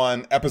 Season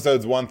 1,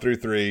 Episodes 1 through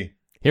 3.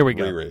 Here we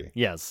go. Riri.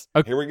 Yes.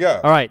 Okay. Here we go.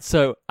 All right.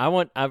 So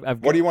what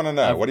do you want to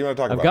know? What do you want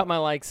to talk about? I've got my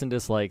likes and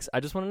dislikes. I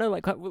just want to know,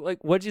 like,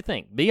 what'd you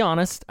think? Be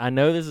honest. I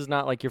know this is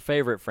not like your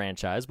favorite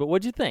franchise, but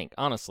what'd you think?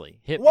 Honestly,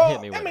 hit me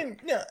with it.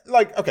 Yeah,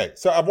 like, okay.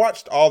 So I've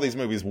watched all these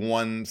movies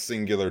one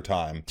singular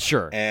time.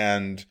 Sure.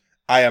 And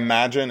I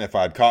imagine if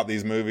I'd caught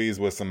these movies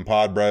with some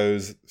Pod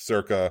Bros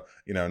circa,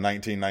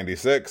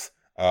 1996,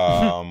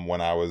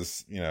 when I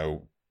was,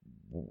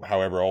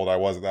 however old I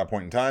was at that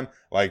point in time,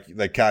 like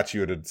they catch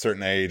you at a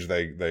certain age,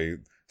 they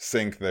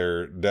sink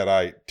their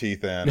deadite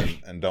teeth in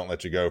and don't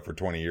let you go for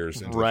 20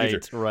 years into the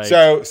future. Right.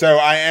 So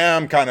I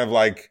am kind of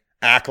like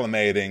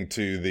acclimating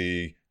to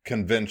the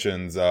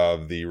conventions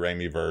of the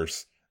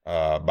Raimi-verse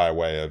by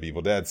way of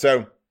Evil Dead.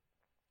 So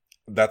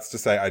that's to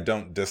say I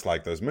don't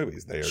dislike those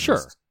movies. They are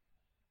just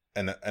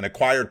an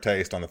acquired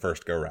taste on the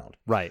first go round.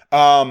 Right.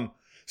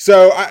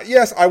 So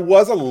yes, I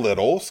was a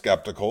little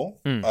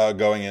skeptical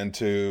going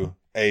into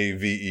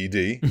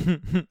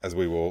AVED, as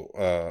we will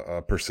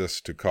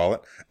persist to call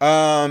it.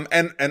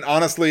 And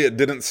honestly, it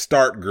didn't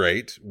start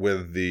great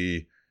with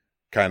the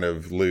kind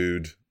of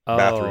lewd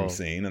bathroom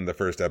scene in the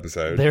first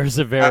episode. There's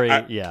a very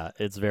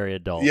it's very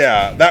adult.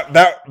 Yeah,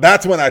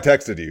 that's when I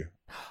texted you.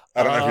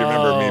 I don't know if you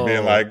remember me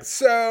being like,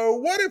 so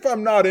what if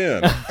I'm not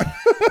in?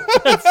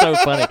 That's so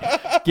funny.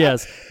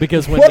 Yes,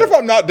 because what if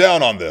I'm not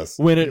down on this?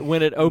 When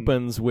it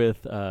opens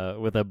with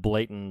a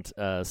blatant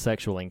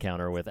sexual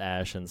encounter with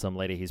Ash and some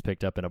lady he's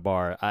picked up in a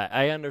bar,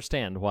 I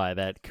understand why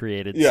that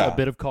created a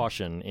bit of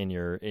caution in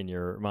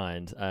your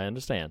mind. I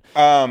understand.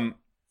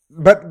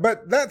 But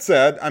that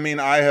said, I'm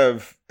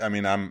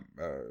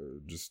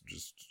just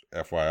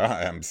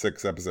FYI, I'm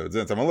 6 episodes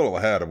in, so I'm a little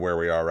ahead of where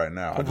we are right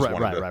now. I just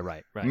wanted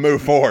to move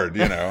forward.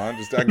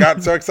 I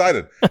got so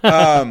excited,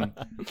 and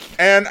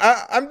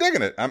I'm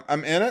digging it.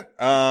 I'm in it.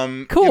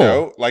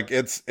 Cool.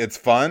 It's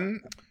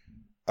fun.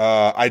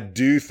 I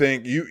do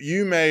think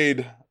you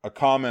made a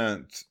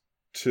comment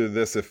to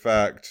this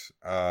effect,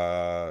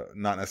 not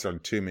necessarily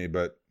to me,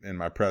 but in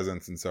my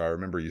presence, and so I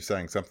remember you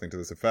saying something to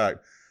this effect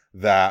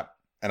that,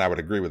 and I would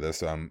agree with this.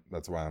 So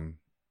that's why I'm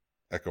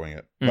echoing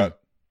it, but.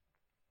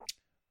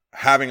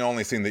 Having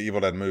only seen the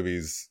Evil Dead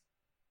movies,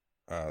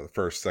 the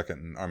first, second,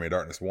 and Army of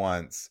Darkness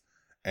once,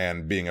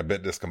 and being a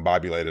bit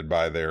discombobulated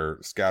by their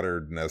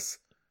scatteredness,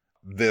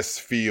 this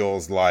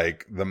feels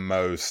like the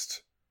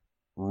most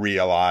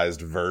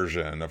realized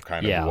version of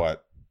kind of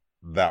what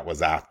that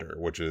was after,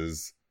 which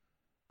is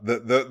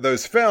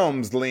those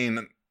films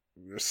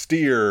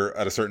steer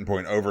at a certain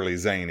point overly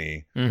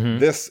zany. Mm-hmm.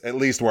 This, at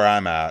least where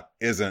I'm at,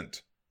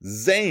 isn't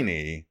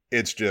zany.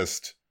 It's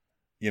just,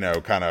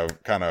 kind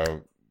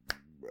of.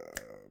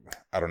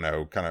 I don't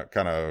know, kind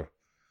of.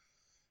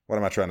 What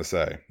am I trying to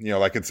say?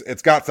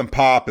 It's got some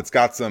pop, it's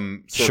got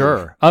some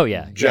sort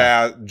of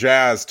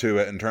jazz to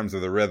it in terms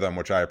of the rhythm,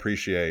 which I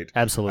appreciate.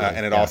 Absolutely,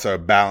 and it also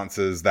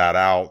balances that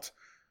out.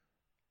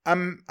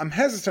 I'm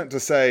hesitant to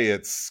say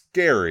it's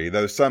scary,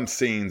 though some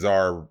scenes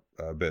are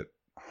a bit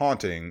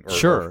haunting.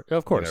 Or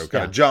of course,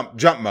 kind of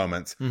jump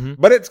moments. Mm-hmm.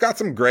 But it's got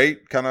some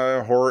great kind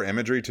of horror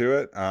imagery to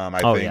it.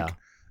 I think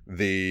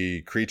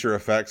the creature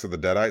effects of the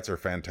Deadites are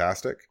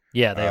fantastic.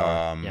 Yeah, they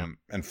are.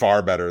 And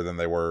far better than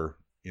they were,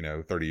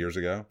 30 years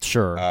ago.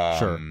 Sure.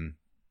 So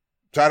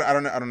I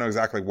don't know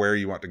exactly where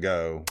you want to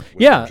go with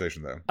the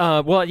conversation,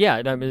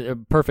 though.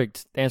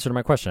 Perfect answer to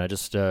my question. I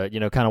just, kind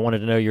of wanted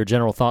to know your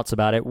general thoughts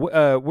about it.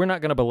 We're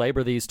not going to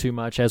belabor these too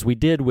much, as we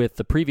did with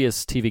the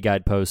previous TV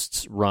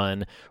Guideposts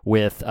run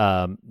with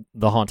The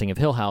Haunting of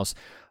Hill House.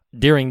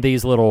 During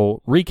these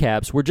little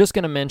recaps, we're just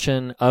going to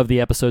mention of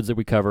the episodes that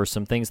we cover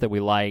some things that we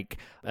like,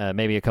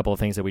 maybe a couple of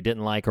things that we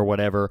didn't like or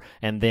whatever,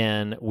 and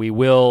then we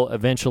will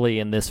eventually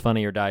in this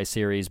Funny or Die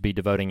series be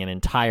devoting an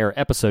entire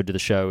episode to the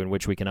show in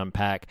which we can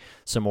unpack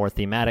some more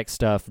thematic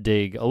stuff,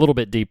 dig a little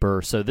bit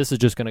deeper. So this is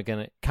just going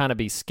to kind of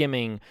be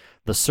skimming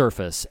the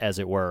surface, as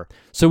it were.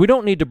 So we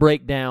don't need to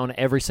break down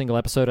every single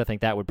episode. I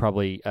think that would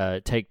probably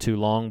take too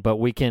long, but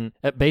we can.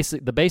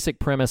 The basic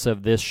premise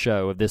of this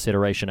show, of this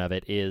iteration of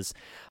it, is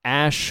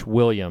Ash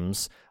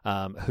Williams,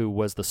 who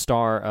was the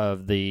star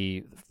of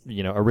the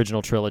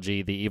original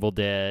trilogy, The Evil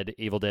Dead,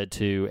 Evil Dead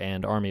 2,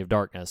 and Army of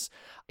Darkness,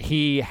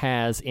 he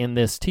has in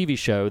this TV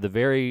show, the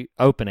very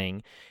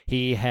opening,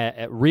 he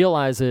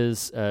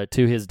realizes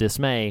to his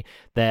dismay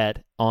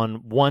that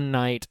on one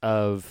night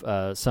of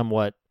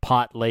somewhat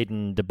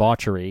pot-laden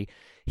debauchery,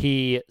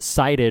 he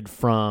cited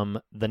from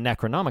the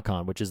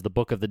Necronomicon, which is the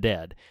Book of the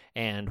Dead.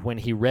 And when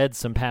he read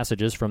some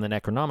passages from the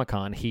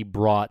Necronomicon, he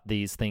brought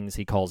these things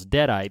he calls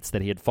Deadites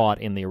that he had fought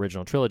in the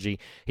original trilogy.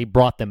 He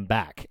brought them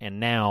back,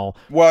 and now...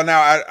 Well,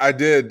 now I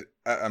did...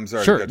 I'm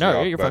sorry sure, to cut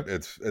no, you you're off,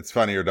 but fine. it's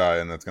Funny or Die,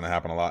 and that's going to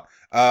happen a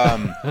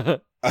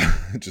lot.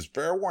 Just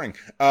fair warning.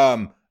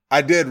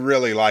 I did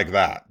really like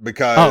that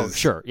because... Oh,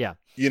 sure, yeah.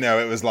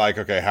 It was like,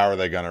 okay, how are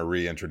they going to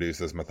reintroduce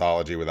this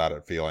mythology without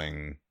it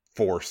feeling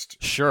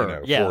forced?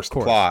 Sure, yeah, forced of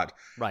course. plot.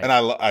 Right. And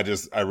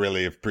I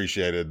really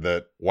appreciated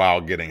that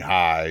while getting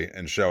high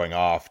and showing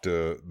off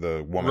to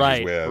the woman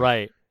he's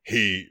with,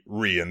 he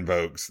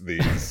re-invokes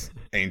these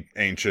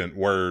ancient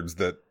words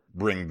that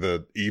bring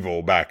the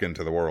evil back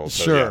into the world.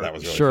 So yeah, that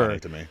was really funny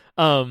to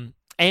me.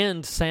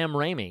 And Sam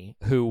Raimi,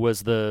 who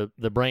was the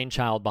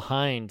brainchild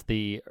behind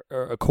the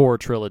core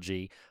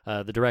trilogy,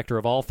 the director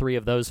of all three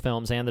of those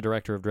films and the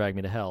director of Drag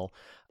Me to Hell,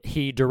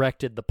 he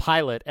directed the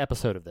pilot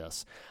episode of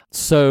this.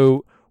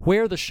 So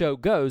where the show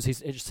goes,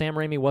 Sam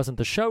Raimi wasn't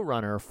the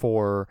showrunner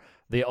for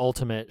the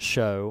ultimate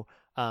show.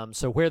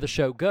 So where the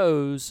show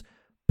goes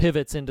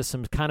pivots into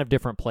some kind of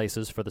different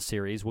places for the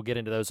series. We'll get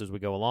into those as we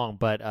go along,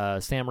 but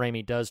Sam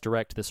Raimi does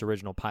direct this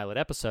original pilot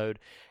episode,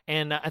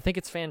 and I think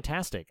it's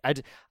fantastic. I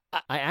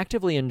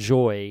actively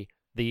enjoy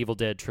the Evil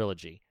Dead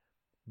trilogy,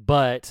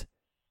 but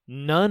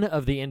none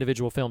of the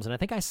individual films, and I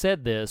think I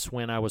said this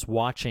when I was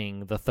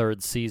watching the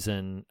third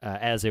season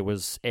as it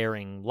was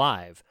airing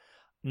live,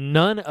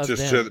 none of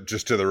them...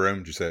 Just to the room?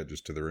 Did you say it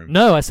just to the room?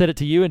 No, I said it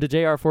to you and to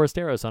J.R.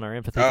 Forasteros on our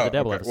Empathy for the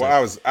Devil episode.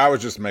 Well, I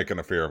was just making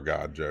a Fear of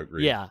God joke.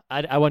 Really. Yeah,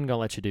 I wasn't going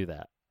to let you do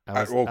that.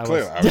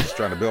 Clearly, I was just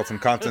trying to build some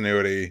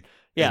continuity.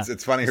 Yeah,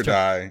 it's Funny or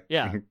Die.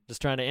 Yeah,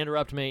 just trying to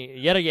interrupt me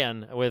yet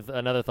again with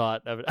another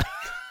thought of it.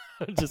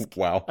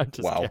 Wow.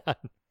 Yeah, I'm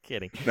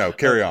kidding. No,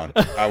 carry on.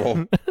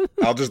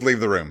 I'll just leave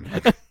the room.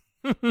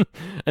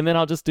 And then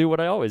I'll just do what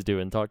I always do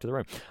and talk to the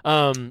room.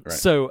 Right.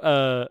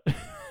 So,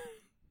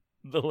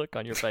 the look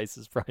on your face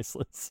is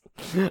priceless.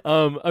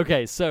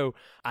 Okay, so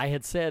I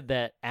had said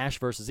that Ash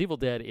vs. Evil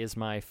Dead is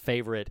my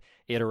favorite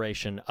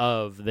iteration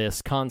of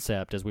this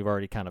concept, as we've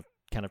already kind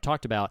of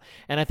talked about.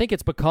 And I think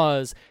it's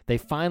because they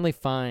finally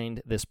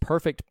find this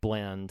perfect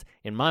blend,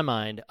 in my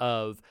mind,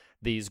 of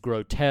these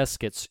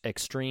grotesque,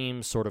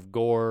 extreme sort of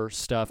gore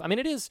stuff. I mean,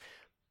 it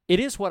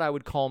is what I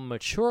would call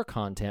mature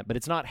content, but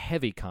it's not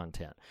heavy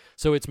content.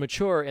 So it's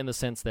mature in the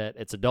sense that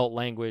it's adult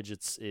language,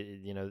 it's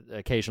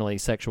occasionally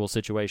sexual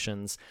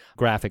situations,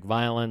 graphic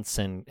violence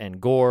and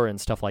gore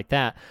and stuff like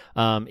that,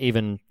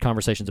 even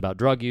conversations about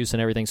drug use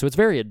and everything. So it's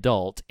very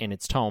adult in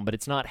its tone, but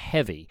it's not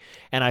heavy.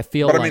 And I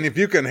feel I mean, if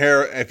you can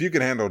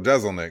handle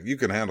Jeselnik, you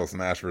can handle some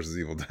Ash vs.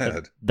 Evil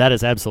Dead. That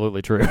is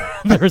absolutely true.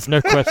 There's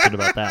no question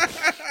about that.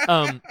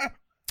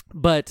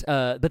 But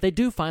they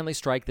do finally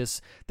strike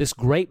this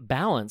great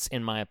balance,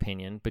 in my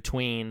opinion,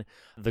 between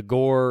the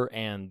gore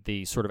and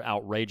the sort of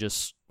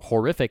outrageous,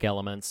 horrific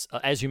elements.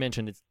 As you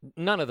mentioned,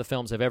 none of the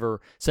films have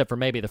ever, except for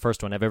maybe the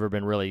first one, have ever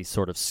been really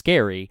sort of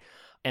scary.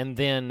 And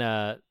then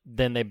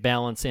they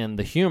balance in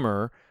the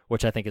humor,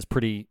 which I think is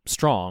pretty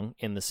strong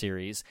in the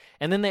series.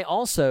 And then they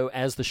also,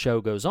 as the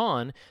show goes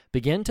on,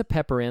 begin to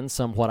pepper in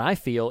some what I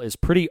feel is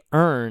pretty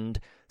earned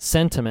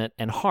sentiment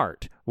and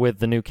heart with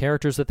the new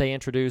characters that they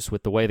introduce,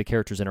 with the way the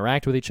characters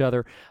interact with each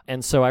other.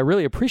 And so I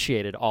really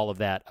appreciated all of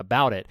that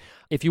about it.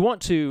 If you want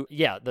to,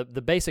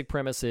 the basic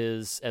premise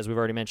is, as we've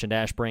already mentioned,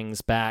 Ash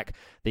brings back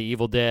the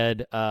Evil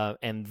Dead,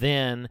 and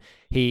then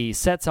he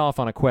sets off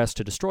on a quest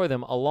to destroy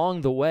them.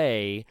 Along the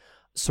way,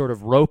 sort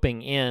of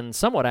roping in,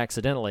 somewhat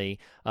accidentally,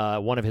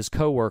 one of his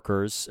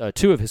co-workers,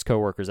 two of his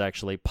co-workers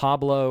actually,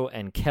 Pablo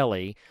and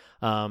Kelly,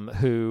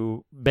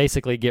 who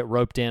basically get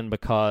roped in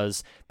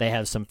because they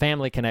have some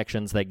family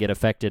connections that get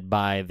affected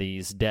by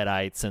these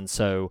Deadites, and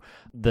so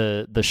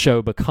the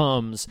show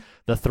becomes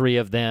the three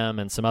of them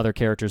and some other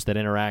characters that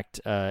interact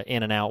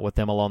in and out with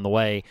them along the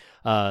way.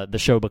 The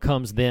show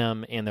becomes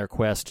them in their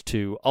quest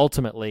to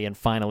ultimately and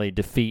finally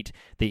defeat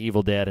the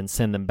Evil Dead and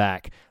send them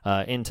back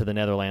into the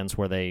Netherlands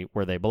where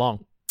they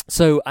belong.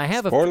 So I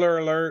have spoiler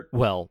alert.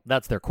 Well,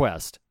 that's their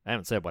quest. I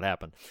haven't said what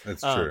happened.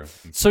 That's true.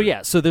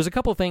 So there's a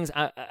couple of things.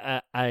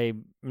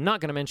 I'm not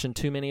going to mention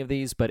too many of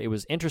these, but it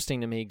was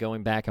interesting to me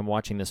going back and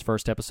watching this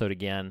first episode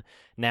again,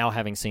 now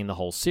having seen the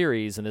whole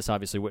series, and this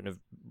obviously wouldn't have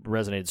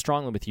resonated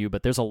strongly with you,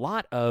 but there's a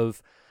lot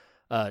of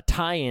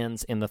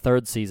tie-ins in the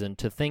third season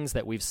to things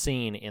that we've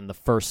seen in the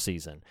first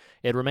season.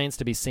 It remains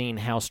to be seen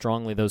how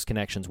strongly those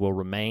connections will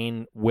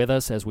remain with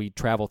us as we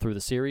travel through the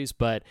series,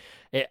 but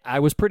I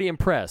was pretty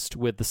impressed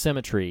with the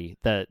symmetry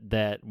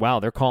that wow,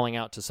 they're calling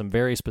out to some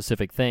very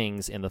specific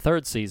things in the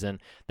third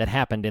season that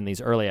happened in these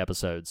early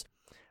episodes.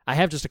 I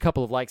have just a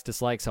couple of likes,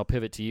 dislikes. I'll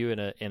pivot to you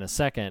in a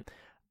second.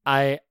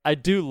 I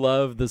do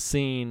love the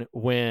scene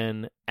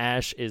when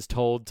Ash is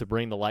told to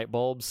bring the light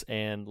bulbs,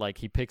 and like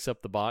he picks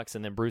up the box,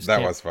 and then was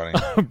funny.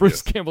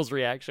 Bruce Campbell's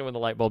reaction when the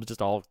light bulbs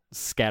just all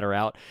scatter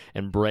out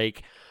and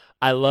break.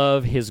 I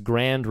love his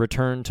grand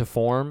return to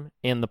form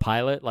in the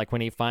pilot, like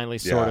when he finally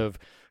sort of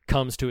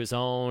comes to his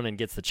own and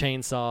gets the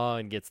chainsaw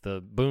and gets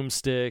the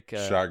boomstick.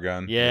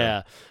 Shotgun.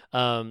 Yeah.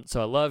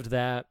 So I loved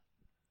that.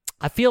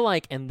 I feel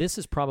like, and this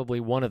is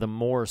probably one of the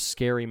more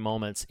scary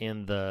moments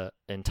in the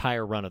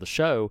entire run of the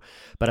show,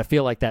 but I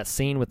feel like that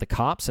scene with the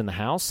cops in the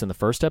house in the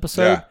first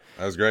episode. Yeah,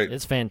 that was great.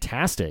 It's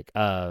fantastic.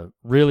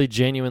 Really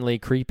genuinely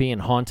creepy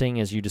and haunting,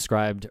 as you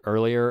described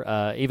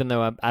earlier, even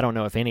though I don't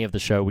know if any of the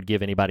show would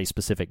give anybody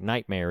specific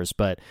nightmares,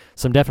 but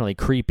some definitely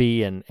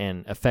creepy and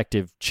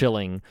effective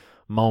chilling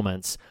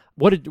moments.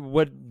 What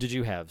did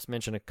you have?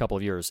 Mention a couple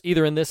of yours,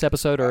 either in this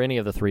episode or any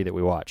of the three that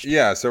we watched.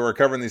 Yeah, so we're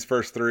covering these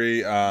first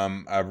three.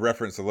 I've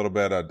referenced a little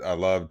bit. I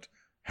loved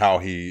how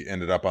he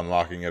ended up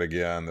unlocking it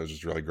again. That was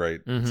just really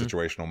great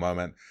situational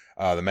moment.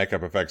 The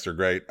makeup effects are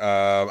great.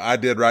 I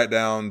did write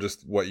down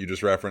just what you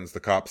just referenced. The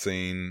cop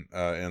scene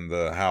in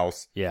the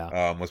house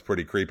was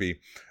pretty creepy.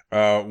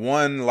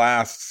 One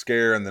last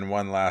scare and then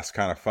one last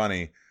kind of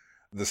funny.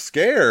 The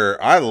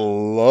scare, I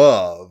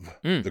love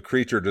the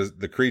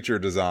creature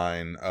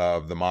design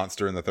of the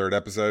monster in the third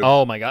episode.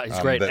 Oh my God, he's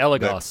great.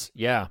 Elagos,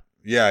 Yeah,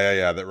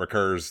 that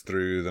recurs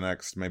through the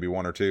next maybe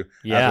one or two.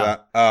 Yeah.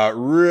 After that.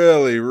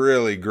 Really,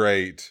 really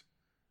great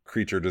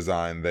creature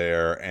design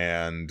there,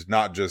 and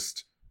not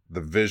just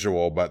the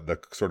visual, but the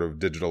sort of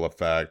digital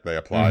effect they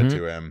applied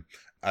to him.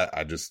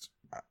 I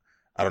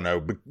don't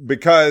know,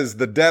 because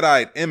the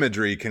Deadite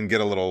imagery can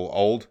get a little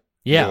old.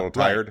 Yeah, a little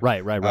tired.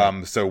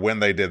 Right. So when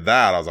they did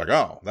that, I was like,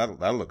 oh,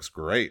 that looks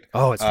great.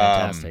 Oh, it's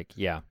fantastic.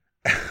 Yeah.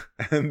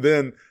 And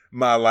then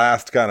my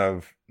last kind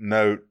of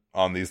note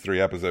on these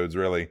three episodes,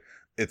 really,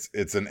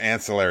 it's an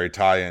ancillary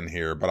tie-in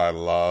here, but I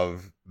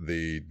love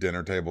the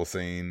dinner table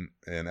scene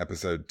in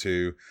episode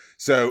 2.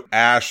 So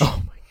Ash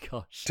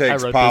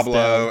takes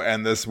Pablo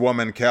and this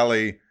woman,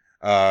 Kelly,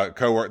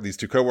 these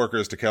two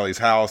coworkers to Kelly's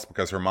house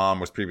because her mom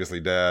was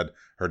previously dead.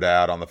 Her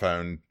dad on the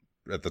phone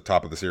at the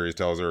top of the series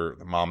tells her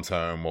mom's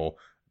home. Well,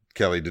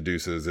 Kelly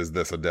deduces, is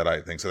this a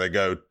Deadite thing? So they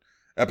go,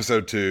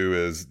 episode 2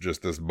 is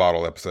just this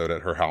bottle episode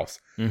at her house.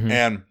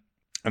 And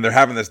they're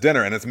having this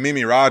dinner, and it's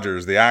Mimi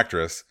Rogers, the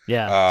actress.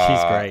 Yeah,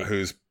 she's great.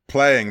 Who's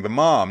playing the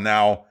mom.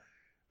 Now,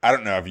 I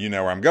don't know if you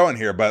know where I'm going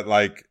here, but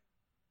like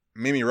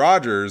Mimi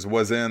Rogers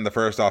was in the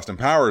first Austin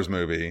Powers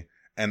movie,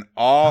 and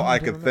all I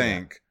could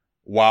think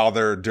while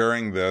they're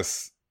during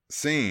this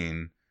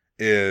scene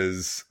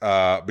is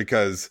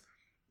because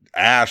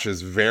Ash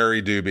is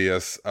very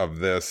dubious of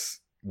this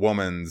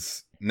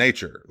woman's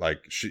nature.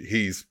 Like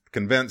he's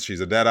convinced she's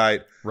a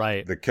Deadite.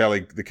 Right. The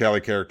Kelly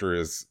character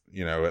is,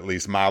 at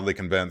least mildly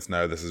convinced,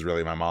 no, this is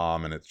really my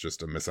mom and it's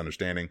just a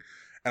misunderstanding.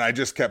 And I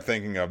just kept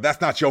thinking of, that's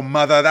not your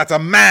mother, that's a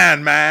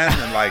man.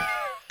 And like,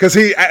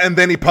 and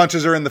then he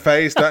punches her in the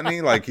face, doesn't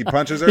he? Like he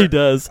punches her. He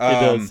does.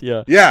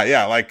 Yeah.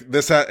 Yeah. Like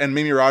this, and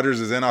Mimi Rogers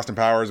is in Austin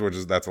Powers,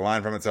 that's a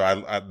line from it.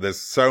 So there's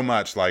so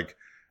much like,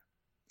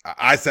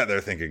 I sat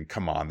there thinking,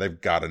 come on, they've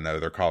got to know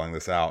they're calling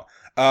this out.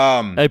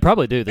 They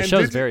probably do. The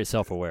show's very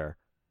self-aware.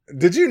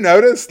 Did you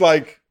notice,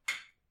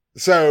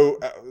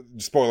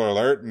 spoiler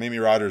alert, Mimi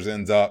Rogers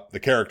ends up, her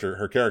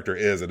character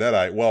is a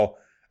Deadite. Well,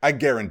 I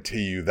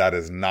guarantee you that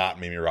is not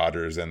Mimi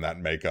Rogers in that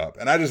makeup.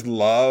 And I just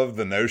love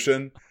the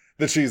notion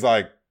that she's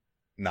like,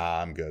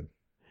 nah, I'm good.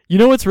 You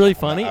know what's really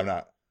funny? I'm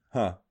not.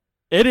 Huh.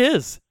 It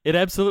is. It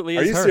absolutely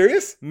is. Are you her.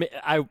 Serious?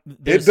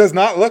 It does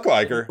not look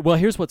like her. Well,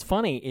 here's what's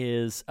funny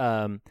is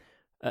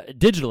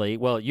digitally,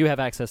 well, you have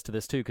access to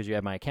this too because you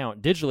have my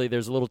account. Digitally,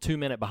 there's a little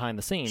 2-minute behind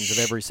the scenes of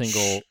every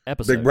single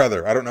episode. Big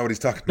brother, I don't know what he's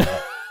talking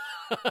about.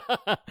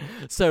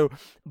 So,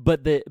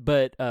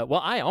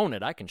 well, I own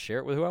it. I can share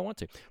it with who I want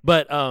to.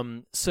 But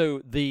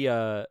so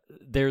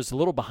there's a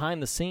little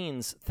behind the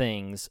scenes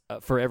things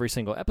for every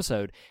single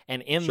episode,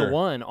 and in the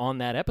one on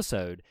that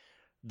episode,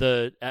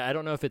 I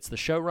don't know if it's the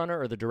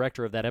showrunner or the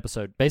director of that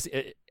episode,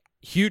 basically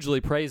hugely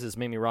praises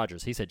Mimi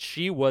Rogers. He said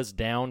she was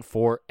down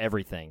for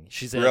everything.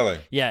 She said, really?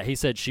 Yeah, he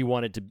said she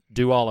wanted to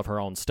do all of her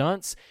own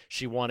stunts.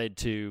 She wanted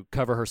to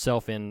cover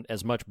herself in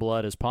as much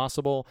blood as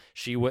possible.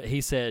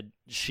 He said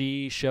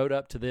she showed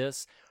up to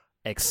this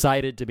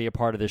excited to be a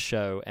part of this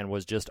show and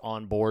was just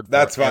on board.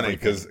 That's funny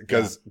because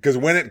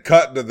when it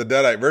cut to the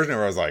Deadite version,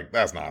 I was like,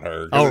 "That's not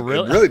her." Oh,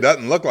 really? It really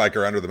doesn't look like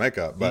her under the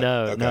makeup. But,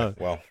 no.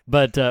 Well,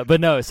 but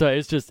no. So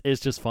it's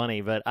just funny.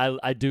 But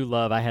I do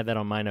love. I had that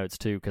on my notes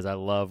too because I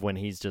love when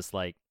he's just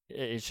like,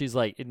 she's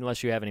like,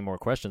 unless you have any more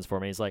questions for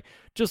me, he's like,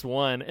 just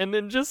one, and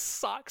then just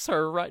socks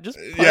her right, just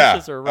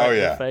punches her right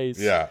in the face.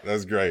 Yeah,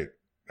 that's great.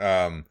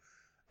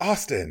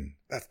 Austin.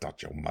 That's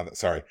not your mother.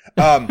 Sorry.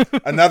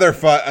 Another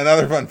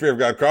fun Fear of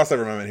God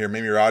crossover moment here.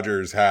 Mimi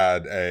Rogers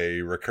had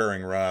a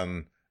recurring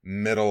run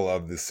middle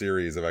of the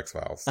series of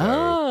X-Files.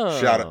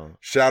 So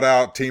shout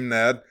out Team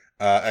Ned,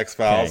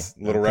 X-Files.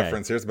 Little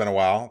reference here. It's been a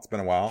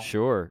while.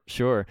 Sure.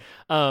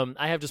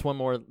 I have just one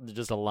more,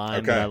 just a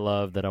line that I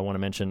love that I want to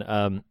mention.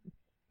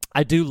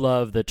 I do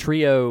love the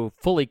trio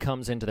fully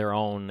comes into their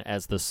own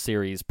as the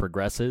series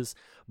progresses,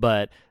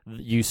 but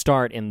you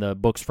start in the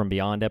Books from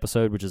Beyond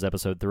episode, which is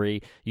episode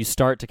 3. You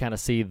start to kind of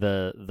see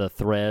the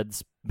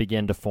threads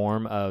begin to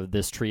form of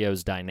this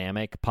trio's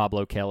dynamic,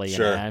 Pablo, Kelly,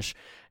 Sure. and Ash.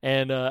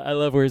 And I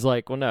love where he's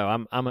like, "Well,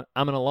 no, I'm an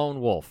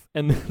lone wolf,"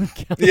 and then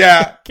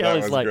Yeah, that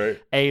Kelly's was like,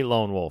 great. "A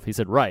lone wolf." He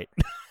said, "Right."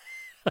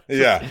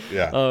 Yeah.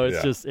 Oh, it's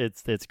yeah. just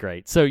it's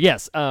great. So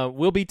yes,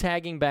 we'll be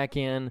tagging back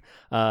in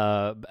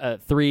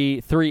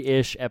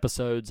three-ish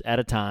episodes at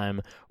a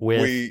time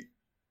with.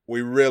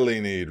 We really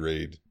need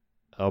Reed.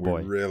 Oh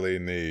boy, We really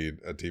need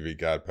a TV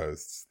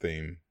Guideposts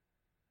theme.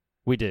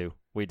 we do.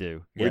 We We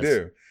Yes.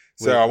 do.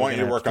 So We're I gonna want you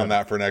to have work to on try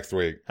that for next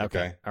week.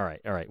 Okay. All right.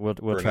 We'll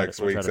For try next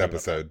to, we'll try week's to think about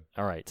episode.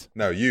 that. All right.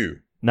 No, you.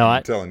 No,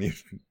 I'm telling you.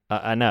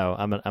 I know.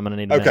 I'm gonna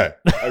need a Okay.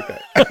 minute. Okay.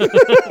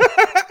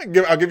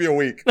 I'll give you a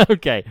week.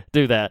 Okay,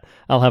 do that.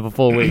 I'll have a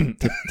full week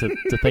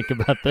to think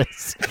about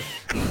this.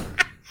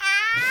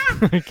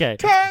 Okay.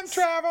 Time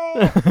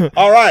travel.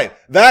 All right.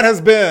 That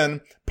has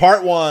been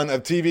part 1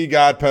 of TV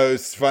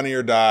Guideposts Funny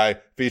or Die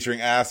featuring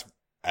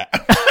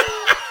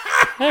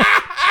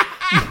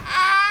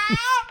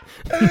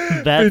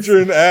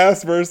featuring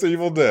Ass vs.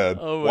 Evil Dead.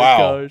 Oh my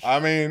wow. gosh. I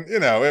mean,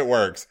 it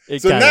works.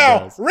 It so kinda now,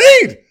 does.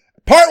 Reed,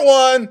 part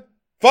 1,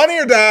 Funny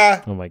or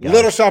Die, Oh my gosh.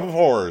 Little Shop of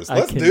Horrors. I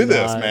Let's do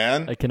this, cannot-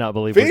 man. I cannot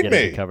believe Feed we're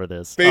getting me. to cover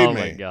this. Feed oh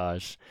my me.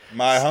 gosh.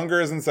 My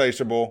hunger is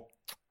insatiable.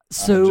 I'm a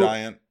So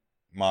giant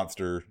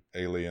monster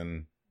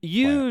alien.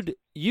 you'd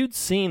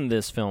seen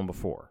this film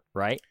before,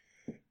 right?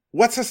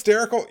 What's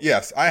hysterical?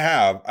 Yes, I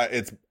have.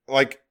 It's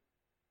like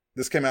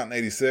this came out in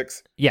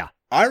 86. Yeah.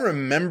 I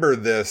remember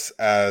this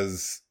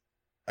as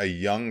a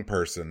young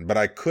person, but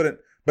I couldn't.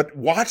 But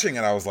watching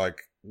it, I was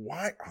like,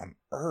 why on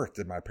earth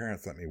did my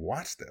parents let me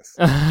watch this?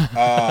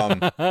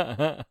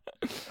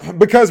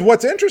 Because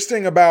what's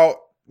interesting about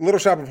Little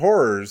Shop of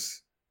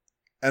Horrors,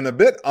 and a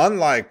bit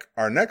unlike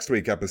our next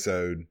week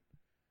episode,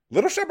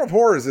 Little Shop of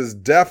Horrors has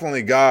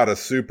definitely got a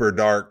super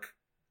dark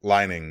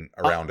lining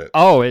around it.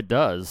 Oh, it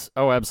does.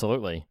 Oh,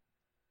 absolutely.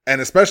 And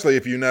especially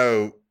if you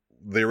know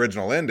the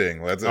original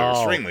ending, that's Oh.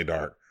 extremely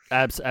dark.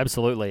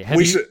 Absolutely.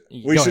 We Go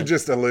should ahead.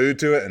 just allude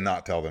to it and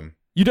not tell them.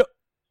 You don't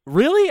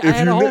really? I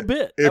had a whole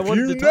bit. I If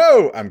wanted you to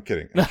know, I'm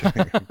kidding. I'm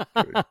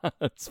kidding.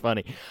 That's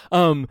funny.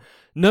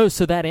 No,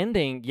 so that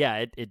ending,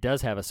 yeah, it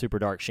does have a super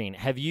dark sheen.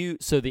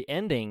 So the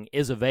ending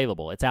is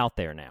available. It's out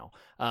there now.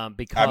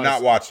 Because I've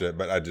not watched it,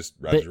 but I just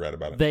read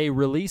about it. They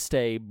released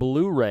a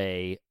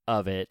Blu-ray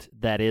of it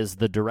that is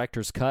the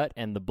director's cut,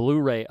 and the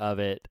Blu-ray of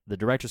it, the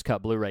director's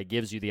cut Blu-ray,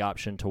 gives you the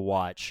option to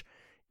watch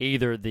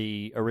either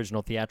the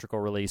original theatrical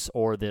release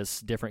or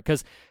this different.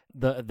 Because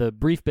the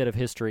brief bit of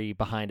history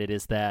behind it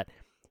is that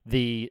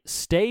the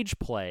stage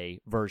play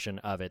version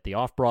of it, the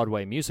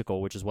off-Broadway musical,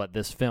 which is what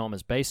this film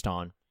is based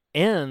on,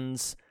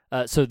 ends.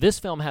 So this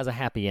film has a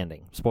happy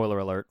ending. Spoiler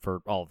alert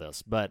for all of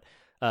this, but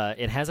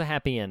it has a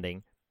happy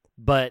ending.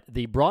 But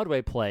the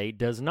Broadway play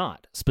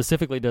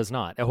specifically does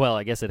not. Well,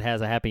 I guess it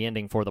has a happy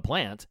ending for the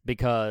plant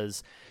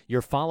because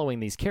you're following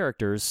these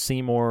characters,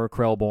 Seymour,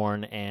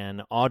 Krelborn,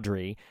 and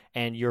Audrey,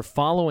 and you're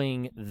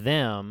following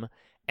them,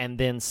 and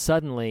then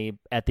suddenly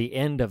at the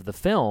end of the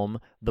film,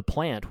 the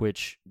plant,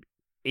 which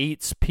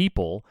eats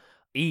people,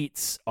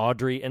 eats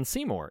Audrey and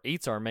Seymour,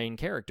 eats our main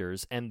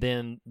characters, and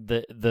then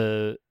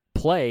the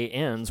play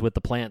ends with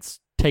the plants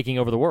taking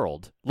over the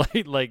world.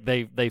 like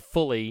they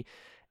fully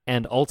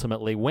and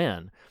ultimately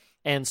win.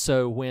 And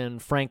so when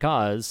Frank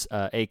Oz,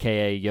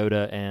 a.k.a.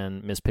 Yoda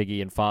and Miss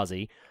Piggy and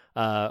Fozzie,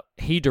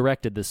 he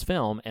directed this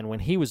film, and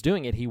when he was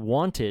doing it, he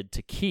wanted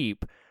to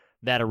keep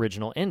that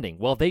original ending.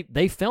 Well,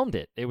 they filmed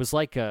it. It was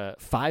like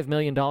 $5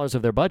 million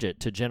of their budget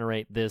to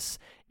generate this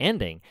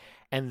ending.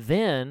 And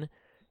then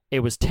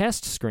it was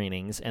test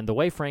screenings, and the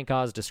way Frank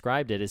Oz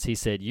described it is he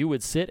said you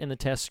would sit in the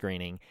test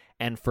screening,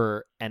 and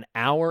for an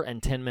hour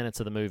and 10 minutes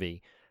of the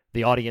movie,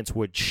 the audience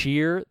would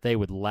cheer, they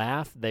would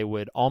laugh, they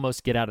would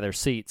almost get out of their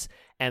seats,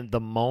 and the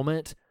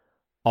moment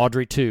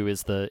Audrey 2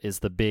 is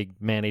the big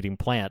man-eating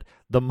plant,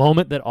 the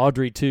moment that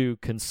Audrey 2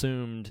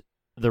 consumed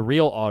the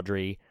real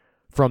Audrey,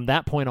 from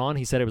that point on,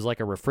 he said it was like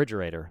a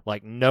refrigerator.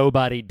 Like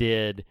nobody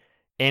did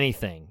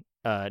anything.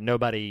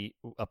 Nobody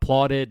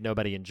applauded,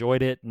 nobody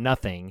enjoyed it,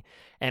 nothing.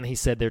 And he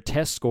said their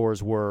test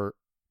scores were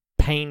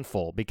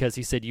painful because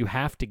he said you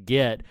have to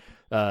get,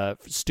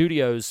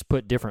 studios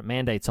put different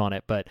mandates on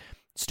it, but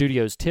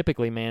studios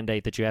typically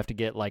mandate that you have to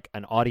get like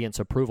an audience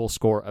approval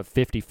score of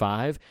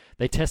 55.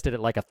 They tested it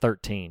like a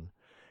 13.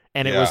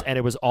 And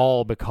it was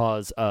all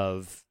because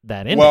of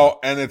that ending. Well,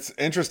 and it's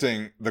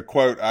interesting, the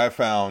quote I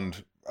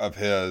found of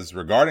his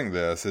regarding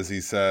this is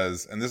he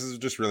says, and this is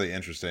just really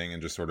interesting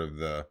and just sort of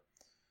the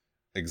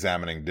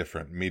examining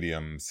different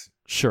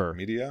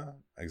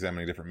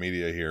examining different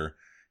media here.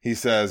 He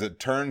says, it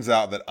turns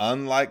out that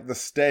unlike the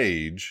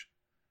stage,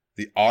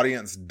 the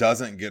audience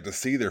doesn't get to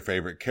see their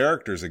favorite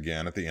characters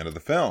again at the end of the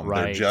film.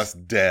 Right. They're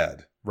just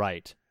dead.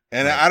 Right.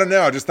 And right. I don't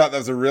know. I just thought that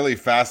was a really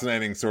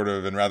fascinating sort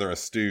of and rather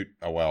astute,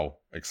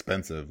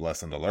 expensive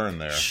lesson to learn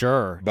there.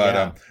 Sure. But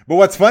yeah. but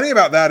what's funny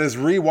about that is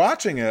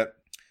rewatching it,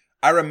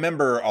 I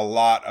remember a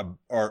lot of,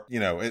 or,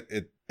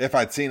 if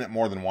I'd seen it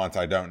more than once,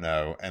 I don't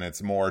know. And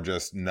it's more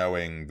just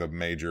knowing the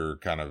major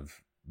kind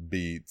of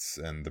beats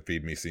and the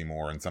Feed Me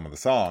Seymour and some of the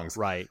songs.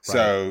 Right.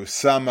 So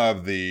some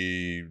of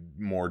the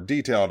more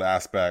detailed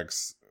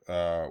aspects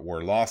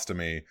were lost to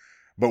me.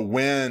 But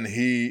when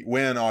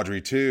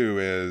Audrey 2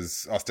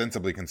 is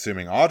ostensibly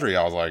consuming Audrey,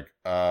 I was like,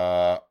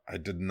 I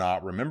did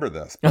not remember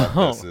this.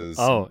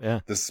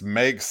 But this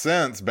makes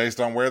sense based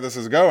on where this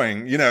is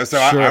going.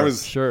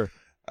 So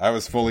I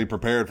was fully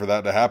prepared for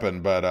that to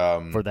happen. But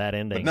for that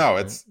ending. But no,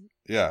 it's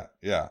yeah.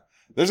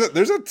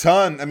 There's a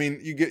ton. I mean,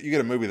 you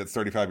get a movie that's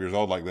 35 years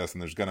old like this,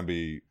 and there's going to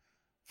be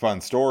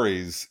fun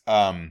stories.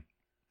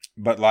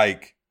 But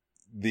like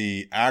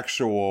the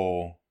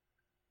actual,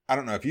 I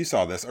don't know if you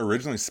saw this.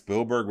 Originally,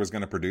 Spielberg was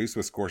going to produce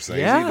with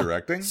Scorsese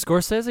directing.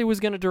 Scorsese was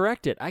going to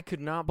direct it. I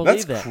could not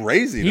believe That's that.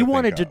 Crazy. He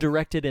wanted to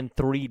direct it in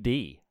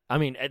 3D. I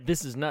mean,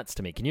 this is nuts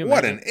to me. Can you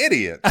imagine? What an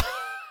idiot.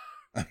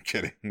 I'm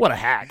kidding. What a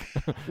hack.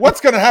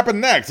 What's going to happen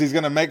next? He's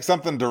going to make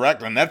something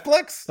direct on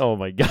Netflix? Oh,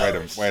 my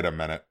God. Wait a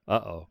minute.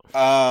 Uh-oh.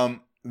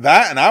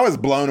 That, and I was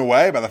blown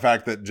away by the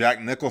fact that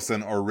Jack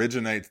Nicholson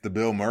originates the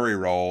Bill Murray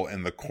role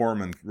in the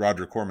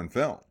Roger Corman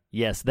film.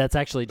 Yes, that's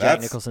actually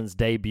Jack Nicholson's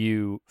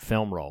debut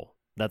film role.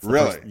 That's the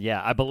really? First,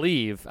 yeah, I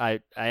believe.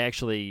 I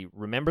actually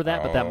remember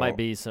that, but that might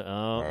be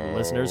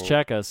listeners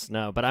check us.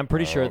 No, but I'm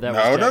pretty sure that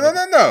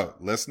was No.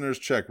 Listeners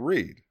check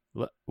Reed.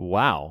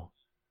 Wow.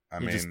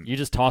 You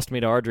just tossed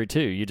me to Audrey too.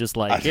 You just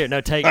take him.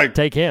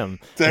 Take him.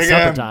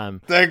 Supper time.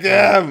 Take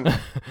him.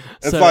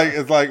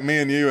 It's like me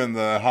and you in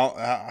the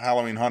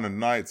Halloween Haunted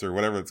Nights or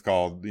whatever it's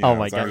called. Oh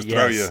my God!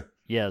 Throw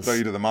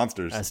you to the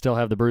monsters. I still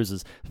have the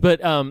bruises. But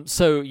I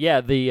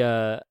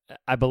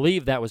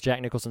believe that was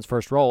Jack Nicholson's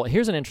first role.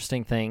 Here's an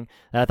interesting thing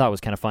that I thought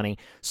was kind of funny.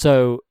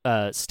 So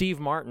Steve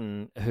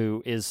Martin,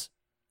 who is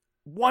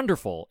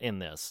wonderful in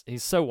this,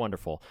 he's so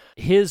wonderful.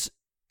 His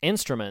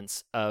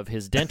instruments of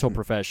his dental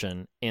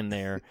profession in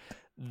there,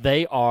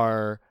 they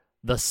are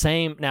the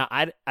same. Now,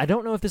 I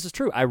don't know if this is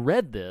true. I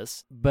read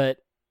this, but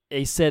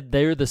they said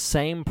they're the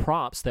same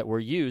props that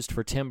were used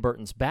for Tim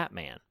Burton's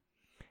Batman.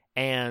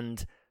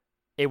 And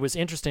it was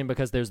interesting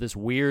because there's this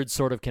weird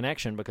sort of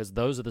connection because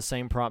those are the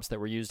same props that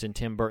were used in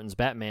Tim Burton's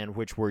Batman,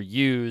 which were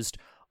used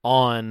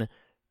on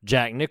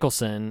Jack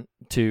Nicholson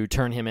to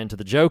turn him into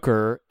the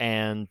Joker,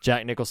 and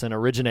Jack Nicholson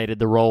originated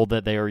the role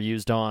that they are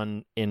used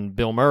on in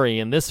Bill Murray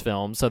in this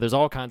film. So there's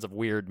all kinds of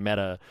weird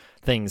meta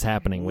things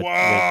happening with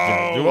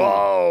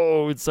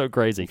Whoa, it's so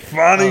crazy.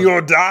 Funny or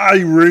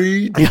die,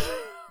 Reed.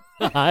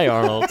 Hi,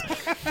 Arnold.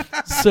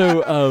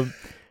 So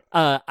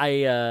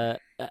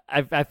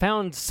I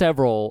found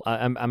several.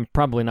 I'm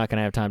probably not going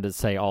to have time to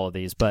say all of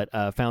these, but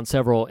found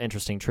several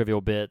interesting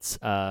trivial bits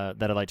that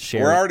I'd like to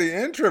share. We're already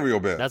in trivial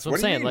bits. That's what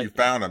I'm saying. You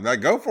found them?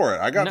 Go for it.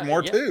 I got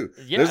more too.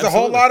 Yeah, there's absolutely. a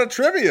whole lot of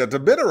trivia to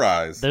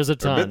bitterize. There's a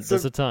ton.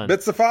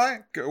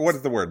 Bitsify? What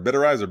is the word?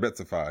 Bitterize or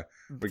bitsify?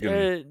 We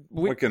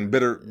can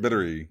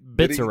bittery.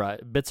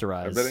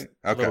 Bitserize.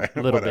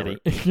 Okay. Little bitty.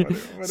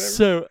 Whatever.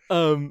 So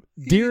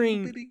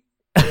during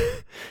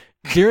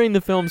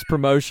the film's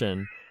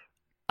promotion,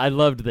 I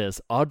loved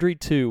this. Audrey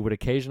 2 would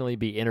occasionally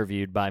be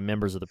interviewed by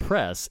members of the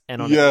press, and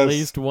on at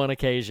least one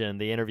occasion,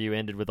 the interview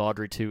ended with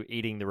Audrey 2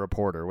 eating the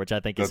reporter, which I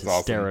think is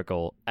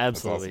hysterical. Awesome.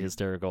 Absolutely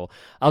hysterical.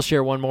 I'll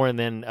share one more, and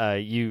then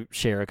you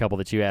share a couple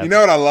that you have. You know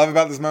what I love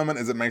about this moment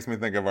is it makes me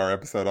think of our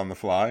episode on The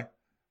Fly,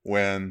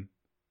 when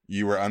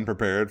you were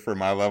unprepared for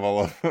my level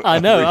of I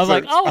know. research. I was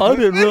like, I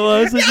didn't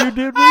realize that you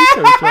did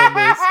research on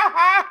this.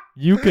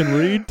 You can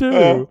read,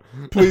 too.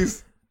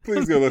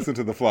 Please go listen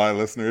to The Fly,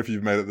 listener, if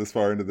you've made it this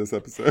far into this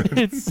episode.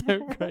 It's so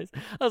crazy.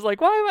 I was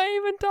like, why am I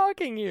even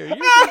talking here? You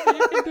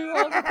can do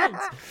all the things.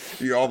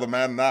 You're all the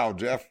man now,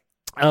 Jeff.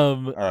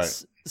 All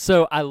right.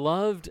 So I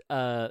loved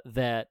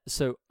that.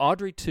 So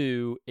Audrey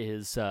 2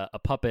 is a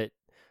puppet,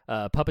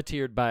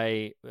 puppeteered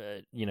by,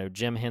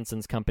 Jim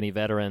Henson's company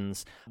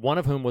veterans, one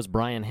of whom was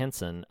Brian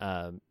Henson,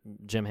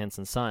 Jim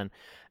Henson's son.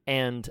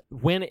 And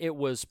when it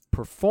was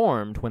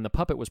performed, when the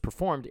puppet was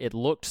performed, it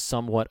looked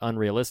somewhat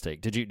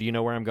unrealistic. Do you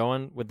know where I'm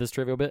going with this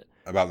trivial bit?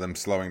 About them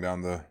slowing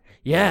down the...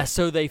 Yeah,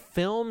 so they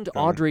filmed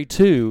Audrey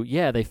 2.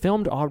 Yeah, they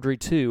filmed Audrey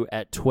 2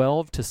 at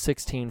 12 to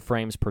 16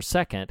 frames per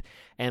second,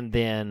 and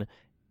then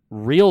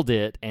reeled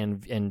it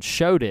and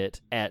showed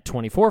it at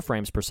 24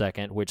 frames per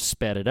second, which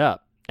sped it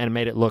up and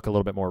made it look a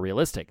little bit more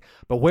realistic.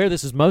 But where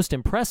this is most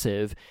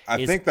impressive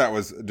I think that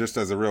was, just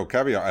as a real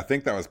caveat, I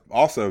think that was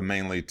also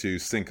mainly to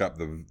sync up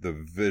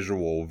the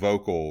visual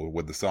vocal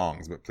with the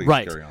songs, but please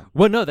carry on.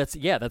 Well, no, that's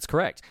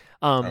correct.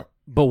 But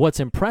what's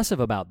impressive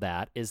about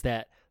that is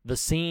that the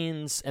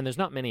scenes, and there's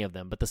not many of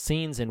them, but the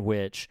scenes in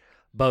which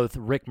both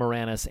Rick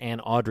Moranis and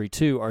Audrey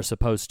 2 are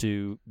supposed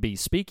to be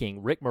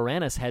speaking, Rick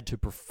Moranis had to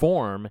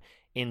perform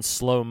in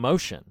slow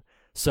motion,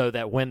 so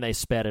that when they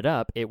sped it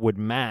up, it would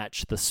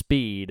match the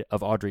speed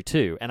of Audrey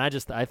 2. And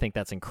I think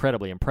that's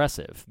incredibly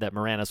impressive that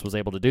Moranis was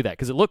able to do that,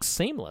 because it looks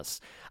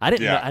seamless.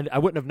 I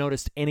wouldn't have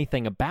noticed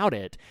anything about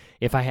it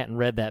if I hadn't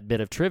read that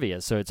bit of trivia.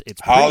 So it's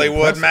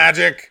Hollywood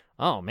magic.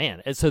 Oh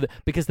man! And so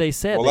because they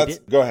said, Well,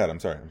 go ahead. I'm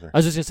sorry. I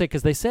was just gonna say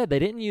because they said they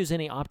didn't use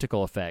any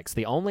optical effects.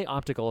 The only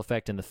optical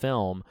effect in the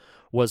film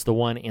was the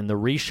one in the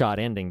reshot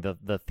ending,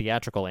 the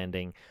theatrical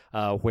ending,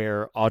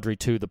 where Audrey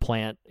 2, the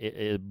plant,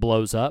 it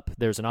blows up.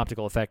 There's an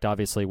optical effect,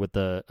 obviously, with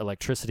the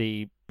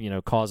electricity,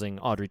 causing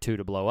Audrey 2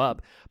 to blow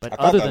up. But I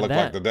thought that looked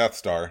like the Death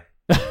Star.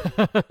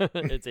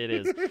 it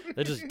is.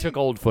 They just took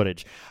old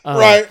footage,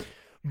 right?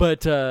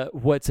 But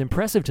what's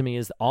impressive to me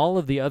is all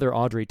of the other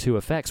Audrey 2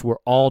 effects were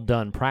all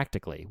done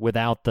practically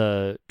without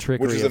the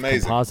trickery Which is of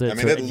amazing. composites. I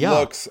mean, it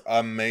looks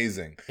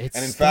amazing. It's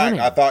and in stunning.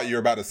 fact, I thought you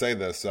were about to say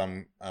this, so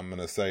I'm going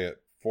to say it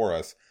for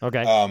us.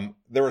 Okay.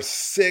 There were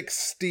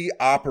 60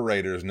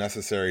 operators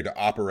necessary to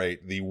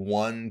operate the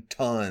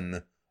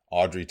 1-ton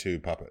Audrey 2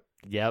 puppet.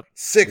 Yep.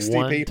 60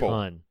 1 people.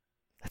 ton.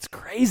 That's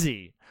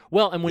crazy.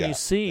 Well, and when you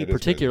see,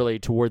 particularly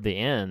toward the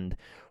end,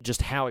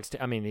 just how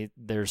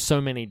there's so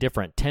many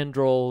different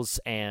tendrils,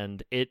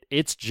 and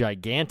it's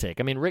gigantic.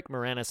 I mean, Rick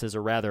Moranis is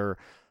a rather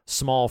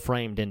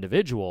small-framed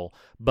individual,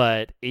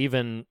 but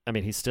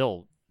he's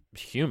still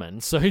human.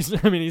 So he's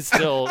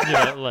still,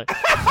 like.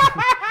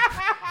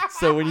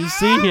 So when you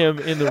see him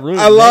in the room,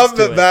 I love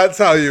that. That's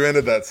how you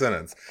ended that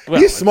sentence. Well,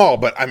 he's small,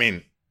 but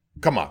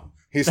come on,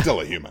 he's still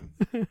a human,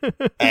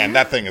 and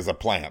that thing is a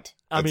plant.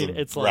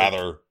 It's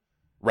like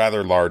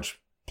rather large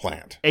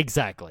plant.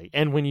 Exactly.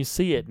 And when you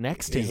see it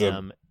next to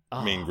him,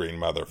 mean green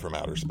mother from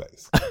outer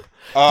space.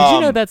 Did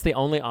you know that's the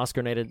only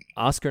Oscar-nominated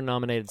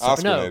song?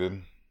 Oscar-nominated. No,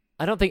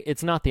 I don't think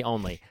it's not the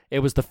only. It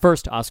was the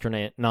first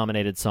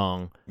Oscar-nominated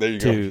song. There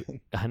you go.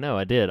 I know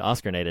I did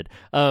Oscar-nominated.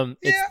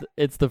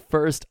 It's the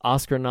first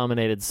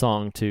Oscar-nominated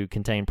song to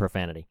contain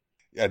profanity.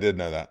 I did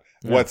know that.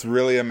 Yeah. What's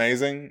really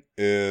amazing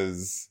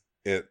is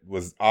it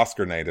was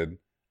Oscar-nominated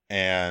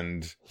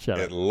and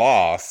it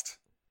lost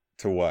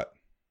to what?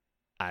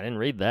 I didn't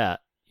read that.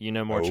 You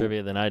know more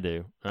trivia than I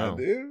do. Oh. I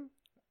do?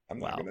 I'm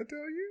not going to tell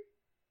you.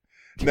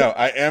 No,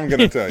 I am going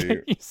to tell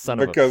you.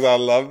 Because I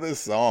love this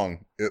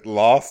song. It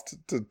lost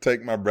to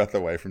Take My Breath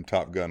Away from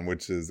Top Gun,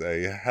 which is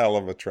a hell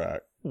of a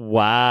track.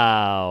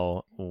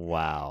 Wow.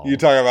 You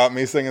talk about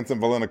me singing some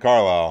Belinda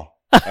Carlisle.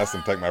 That's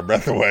some Take My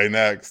Breath Away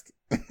next.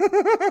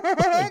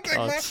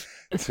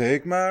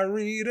 Take my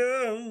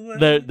Rita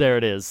away. There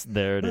it is.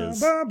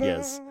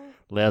 Yes.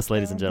 Yes,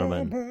 ladies and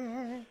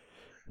gentlemen.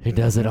 He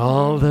does it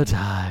all the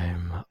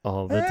time.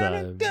 All the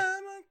time.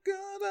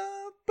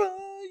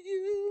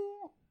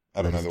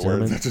 I don't know the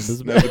words. I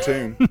just know the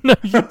tune. No,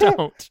 you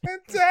don't.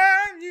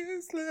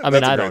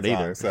 I don't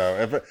either.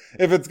 So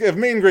if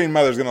Mean Green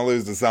Mother's going to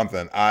lose to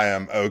something, I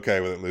am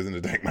okay with it losing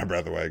to Take My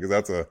Breath Away because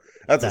that's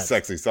a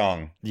sexy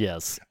song.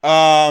 Yes.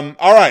 All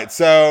right.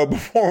 So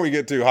before we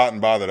get too hot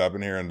and bothered up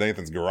in here in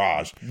Nathan's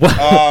garage,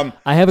 I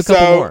have a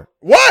couple more.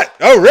 What?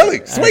 Oh,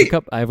 really? Sweet.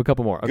 I have a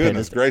couple more. Okay,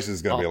 Goodness gracious,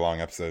 is going to be a long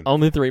episode.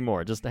 Only 3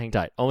 more. Just hang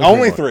tight.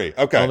 Only three.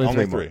 Okay.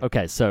 Only three.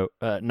 Okay. So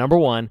number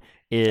 1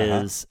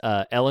 is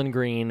Ellen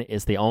Greene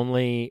is the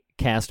only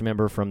cast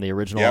member from the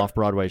original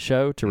off-Broadway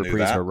show to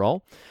reprise her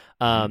role.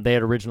 They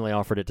had originally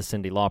offered it to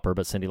Cyndi Lauper,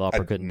 but Cyndi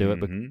Lauper couldn't do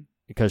it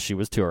because she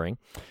was touring.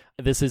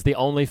 This is the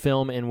only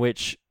film in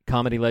which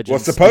comedy legend. Well,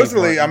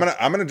 supposedly, I'm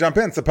gonna jump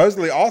in.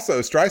 Supposedly, also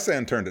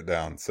Streisand turned it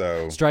down.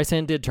 So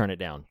Streisand did turn it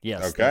down.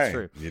 Yes, okay. That's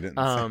true. You didn't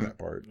say that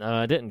part. No,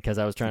 I didn't because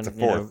I was trying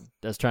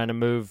to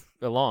move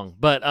along.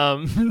 But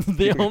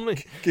the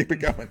only keep it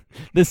going.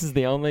 This is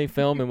the only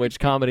film in which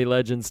comedy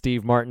legends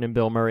Steve Martin and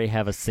Bill Murray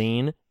have a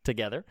scene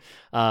together.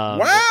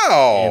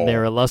 Wow! In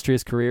their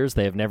illustrious careers,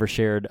 they have never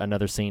shared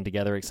another scene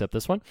together except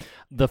this one.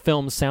 The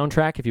film's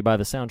soundtrack, if you buy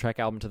the soundtrack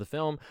album to the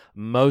film,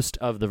 most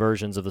of the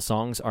versions of the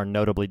songs are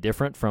notably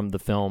different from the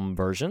film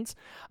versions.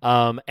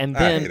 And then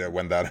I hate it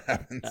when that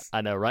happens.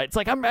 I know, right? It's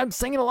like I'm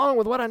singing along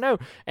with what I know.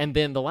 And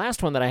then the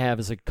last one that I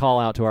have is a call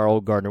out to our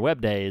old Gardner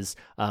Webb days.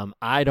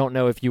 I don't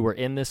know if you were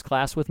in this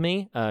class with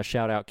me.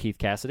 Shout out Keith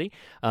Cassidy.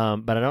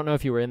 But I don't know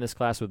if you were in this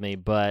class with me.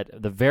 But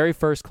the very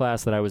first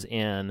class that I was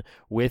in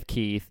with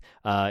Keith,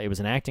 it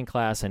was an acting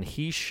class, and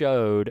he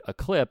showed a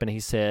clip, and he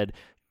said,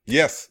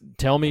 "Yes,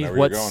 tell me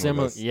what's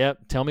similar."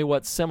 Yep, tell me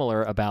what's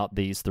similar about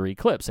these 3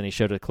 clips. And he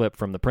showed a clip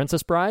from The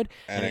Princess Bride,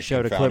 and he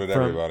showed a clip from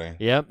everybody.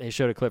 Yep, he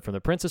showed a clip from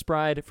The Princess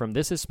Bride, from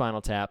This Is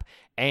Spinal Tap,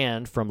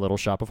 and from Little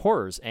Shop of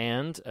Horrors.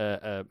 And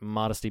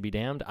modesty be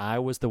damned, I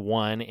was the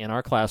one in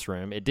our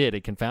classroom.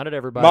 It confounded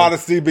everybody.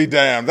 Modesty be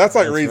damned. That's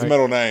like Reed's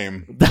middle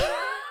name.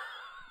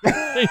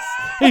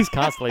 he's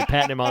constantly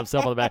patting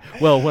himself on the back.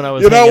 Well, when I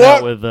was hanging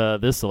out with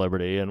this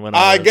celebrity, and when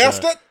I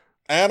guessed it,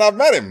 and I've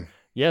met him.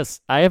 Yes,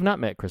 I have not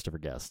met Christopher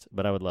Guest,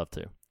 but I would love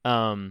to.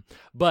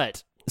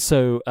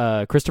 So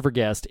Christopher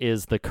Guest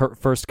is the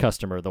first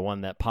customer, the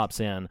one that pops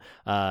in.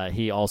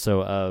 He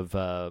also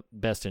of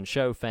Best in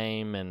Show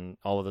fame and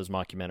all of those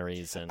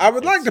mockumentaries. And I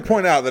would like to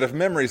point out that if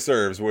memory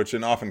serves, which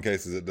in often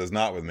cases it does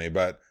not with me,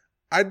 but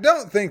I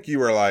don't think you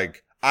were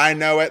like, I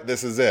know it,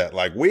 this is it.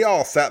 Like, we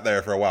all sat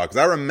there for a while, because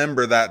I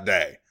remember that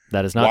day.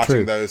 That is not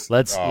true. Those,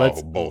 let's go.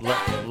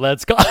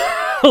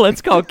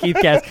 Let's call Keith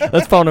Cass.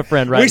 Let's phone a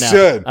friend right now. We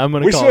should. I'm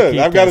going to call Keith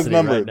I've got his Cassidy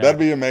number. Right That'd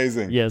be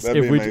amazing. Yes,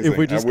 if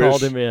we just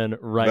called him in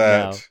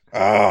right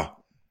now.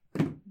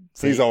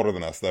 He's older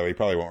than us, though. He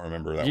probably won't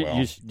remember that well.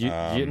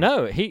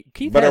 No,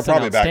 Keith but has he'll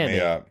probably an back outstanding.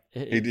 me up.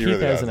 Keith really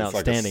has does. an It's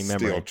outstanding like a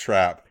memory. steel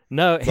trap.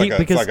 No,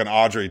 It's like an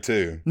Audrey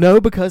too. No,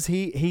 because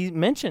he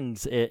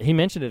mentions it. He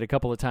mentioned it a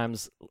couple of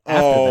times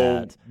after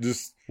that.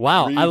 Just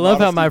wow, read I love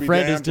how my Modesty Be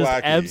friend is Damned, just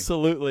Blackie.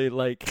 absolutely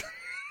like.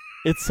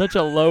 It's such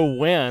a low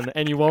win,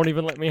 and you won't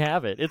even let me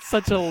have it. It's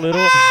such a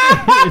little,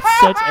 it's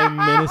such a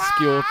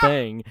minuscule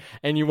thing,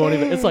 and you won't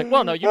even. It's like,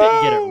 well, no, you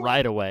didn't get it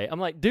right away. I'm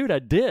like, dude, I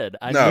did.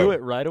 I knew it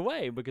right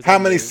away because. How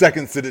many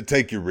seconds did it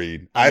take you,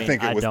 Reed? I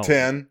think it was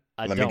 10.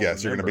 I Let me don't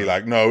guess. You're going to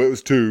remember. be like, no, it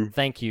was 2.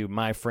 Thank you,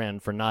 my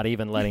friend, for not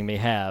even letting me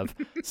have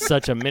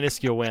such a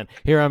minuscule win.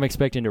 Here I'm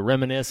expecting to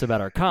reminisce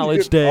about our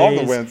college days. All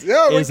the wins.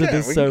 Yeah, we Isn't can.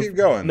 this We so, can keep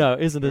going. No,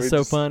 isn't this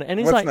so fun? And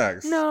he's what's like,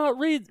 next? no,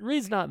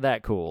 Reed's not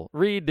that cool.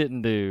 Reed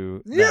didn't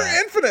do You're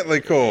that.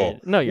 infinitely cool.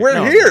 No, you're We're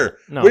no, here.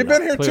 no, We've no,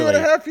 been here clearly-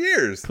 2.5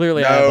 years.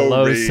 Clearly, no, I have a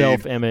low Reed.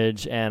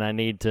 self-image, and I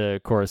need to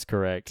course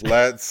correct.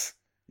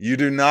 You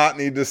do not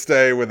need to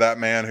stay with that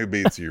man who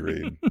beats you,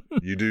 Reed.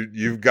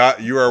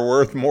 You are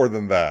worth more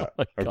than that.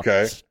 Oh my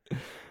Okay. gosh.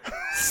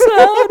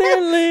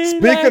 Suddenly,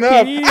 Speaking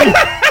lucky.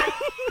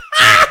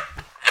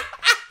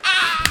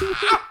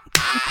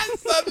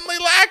 Suddenly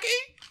Lackey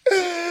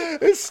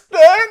is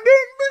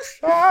standing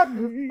beside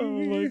me.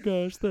 Oh my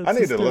gosh, that's I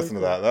need to listen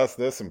to hysterical. that.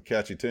 That's some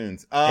catchy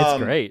tunes.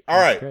 It's great. All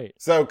It's right. great.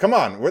 So come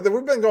on. We've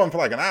been going for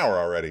like an hour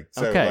already.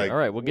 So Okay, all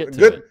right, we'll get to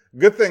good, it.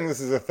 Good thing this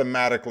is a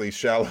thematically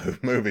shallow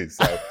movie,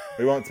 so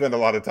we won't spend a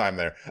lot of time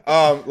there.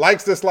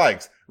 Likes,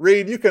 dislikes.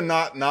 Reed, you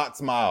cannot not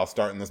smile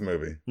starting this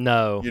movie.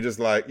 No. You just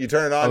like, you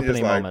turn it on, you Opening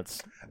just like.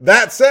 moments.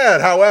 That said,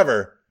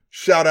 however,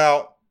 shout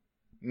out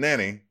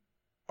Nanny,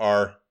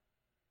 my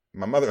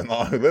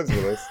mother-in-law who lives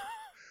with us,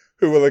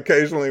 who will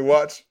occasionally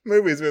watch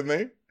movies with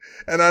me.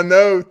 And I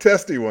know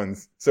testy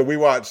ones. So we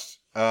watched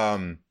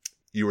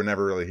You Were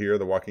Never Really Here,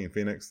 the Joaquin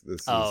Phoenix.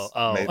 This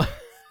is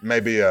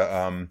maybe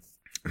a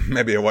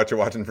what you're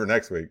watching for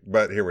next week,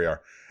 but here we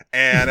are.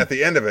 And at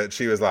the end of it,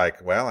 she was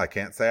like, well, I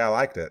can't say I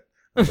liked it.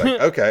 I was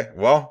like, okay,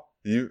 well,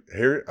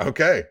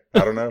 okay. I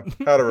don't know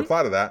how to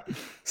reply to that.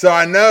 So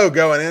I know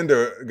going in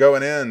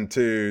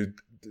to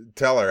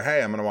tell her,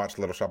 hey, I'm going to watch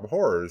Little Shop of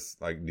Horrors.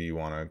 Like, do you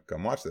want to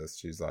come watch this?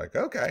 She's like,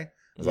 okay. I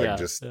was like,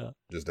 just a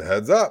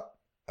heads up.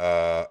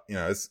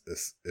 It's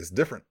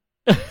different.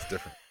 It's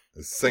different.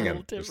 It's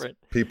singing. different.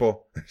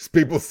 There's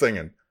people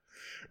singing.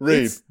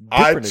 Reed, It's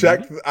I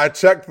different,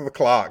 checked the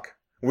clock.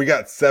 We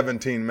got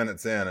 17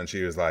 minutes in, and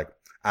she was like,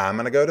 I'm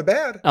going to go to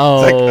bed.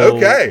 Oh, it's like,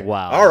 okay.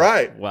 Wow. All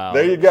right. Wow.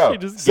 There you go. She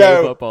just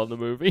gave up on the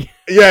movie.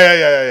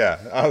 Yeah.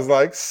 I was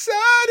like,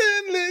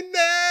 suddenly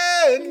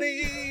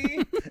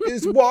Nanny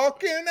is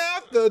walking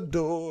out the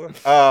door.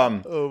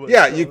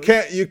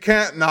 You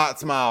can't not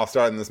smile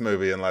starting this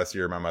movie unless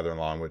you're my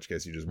mother-in-law, in which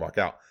case you just walk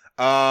out.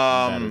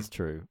 That is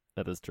true.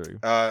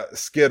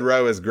 Skid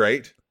Row is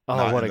great.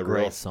 Oh, what a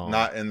great song.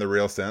 Not in the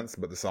real sense,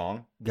 but the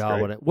song.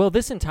 God, well,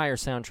 this entire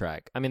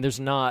soundtrack. I mean, there's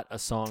not a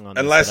song on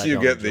this unless that I you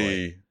don't get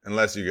enjoy.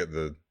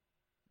 the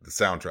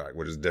soundtrack,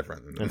 which is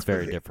different than It's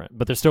very different,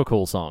 but they're still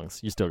cool songs.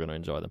 You're still going to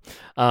enjoy them.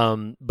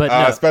 But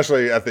no,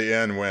 especially at the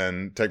end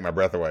when "Take My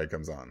Breath Away"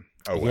 comes on.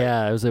 Oh wait,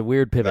 yeah, it was a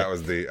weird pivot. that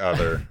was the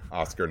other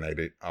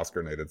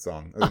Oscar-nated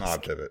song. It was an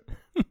odd pivot.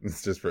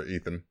 It's just for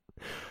Ethan.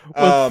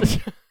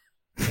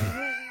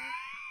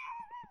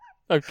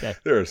 Okay.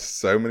 There are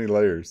so many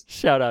layers.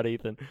 Shout out,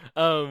 Ethan.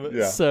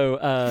 Yeah.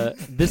 So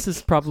this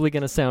is probably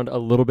going to sound a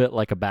little bit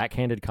like a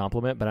backhanded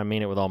compliment, but I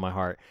mean it with all my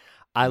heart.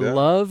 I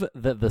love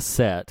that the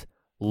set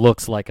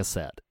looks like a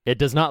set. It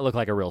does not look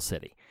like a real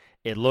city.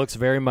 It looks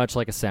very much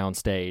like a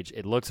soundstage.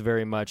 It looks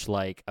very much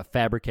like a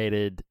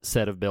fabricated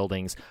set of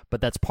buildings, but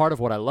that's part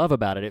of what I love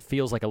about it. It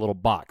feels like a little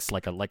box,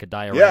 like a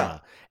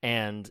diorama.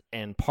 And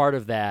part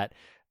of that,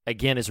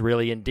 again, is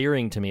really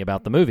endearing to me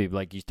about the movie.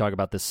 Like you talk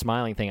about this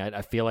smiling thing,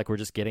 I feel like we're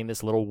just getting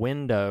this little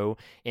window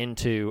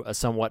into a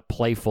somewhat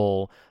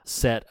playful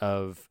set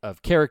of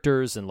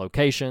characters and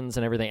locations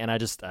and everything, and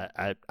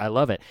I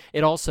love it.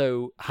 It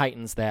also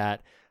heightens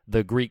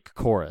the Greek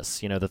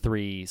chorus, the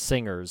three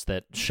singers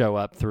that show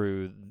up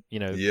through,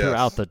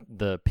 throughout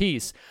the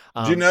piece.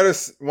 Did you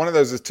notice one of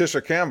those is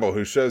Tisha Campbell,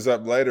 who shows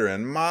up later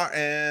in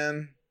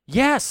Martin?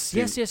 Yes.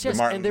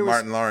 The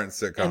Martin Lawrence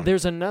sitcom. And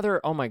there's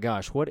another, oh my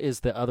gosh, what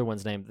is the other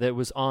one's name? That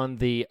was on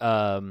the,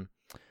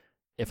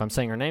 if I'm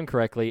saying her name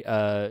correctly,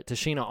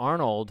 Tashina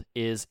Arnold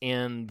is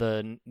in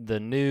the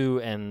new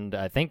and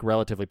I think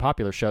relatively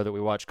popular show that we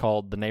watch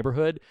called The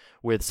Neighborhood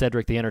with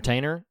Cedric the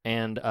Entertainer,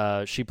 and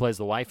she plays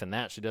the wife in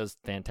that. She does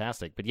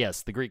fantastic. But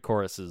yes, the Greek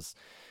chorus is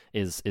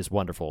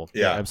wonderful.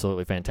 Yeah,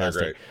 absolutely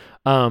fantastic.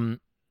 Great.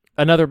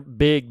 Another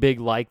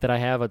big like that I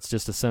have, it's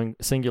just a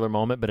singular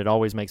moment, but it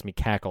always makes me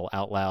cackle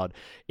out loud,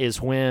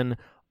 is when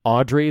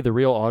Audrey, the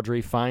real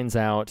Audrey, finds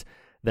out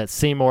that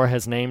Seymour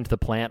has named the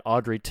plant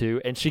Audrey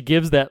 2, and she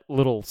gives that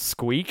little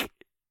squeak.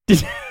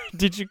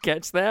 Did you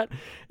catch that?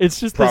 It's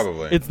just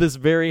probably it's this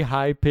very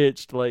high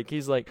pitched, like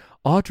he's like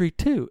Audrey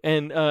 2,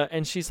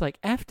 and she's like,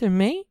 after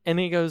me, and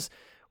he goes,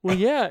 well,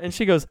 yeah, and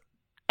she goes,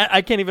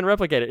 I can't even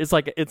replicate it. It's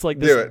like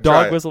this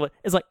dog whistle.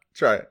 It's like,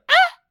 try it.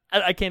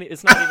 I can't.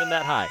 It's not even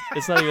that high.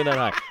 It's not even that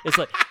high. It's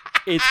like,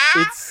 It's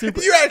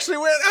super. You actually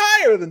went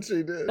higher than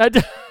she did.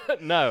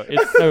 No,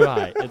 it's so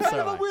high. It's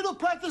so What high. weirdo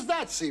prank is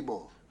that,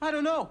 Seymour? I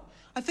don't know.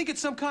 I think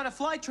it's some kind of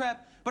fly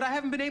trap, but I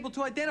haven't been able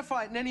to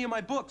identify it in any of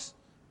my books.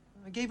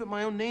 I gave it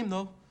my own name,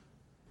 though.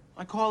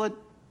 I call it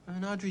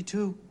an Audrey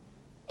 2.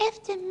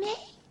 After me?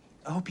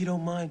 I hope you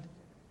don't mind.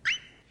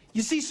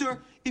 You see, sir,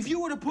 if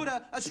you were to put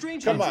a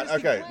strange... Come on,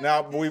 okay.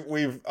 Now,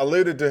 we've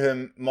alluded to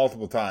him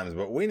multiple times,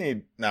 but we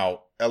need...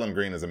 Now, Ellen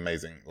Greene is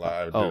amazing.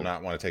 I do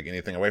not want to take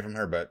anything away from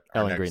her, but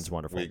Ellen Greene's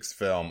wonderful. Week's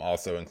film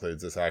also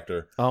includes this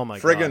actor. Oh, my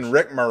Friggin' gosh.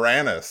 Rick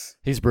Moranis.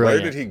 He's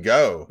brilliant. Where did he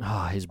go?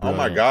 Oh, he's Oh, brilliant.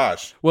 my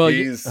gosh. Well,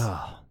 he's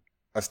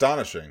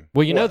astonishing.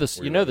 Well, you know What this.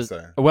 were You know about this. to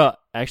say? Well,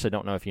 I actually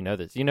don't know if you know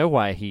this. You know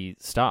why he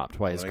stopped?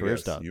 Why his Let me career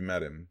guess. stopped? You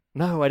met him.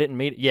 No, I didn't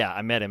meet. Yeah,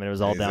 I met him, and it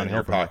was all He's in downhill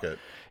your from there. pocket.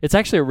 It's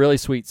actually a really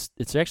sweet.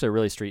 It's actually a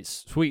really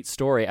sweet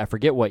story. I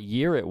forget what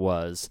year it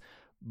was,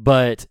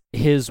 but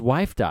his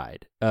wife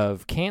died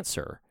of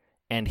cancer,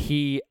 and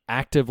he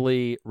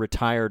actively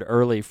retired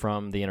early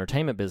from the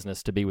entertainment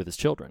business to be with his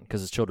children because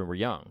his children were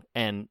young,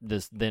 and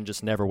then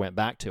just never went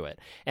back to it.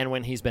 And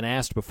when he's been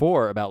asked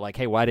before about like,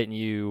 hey, why didn't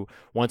you,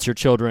 once your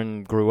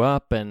children grew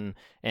up and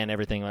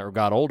everything or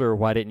got older,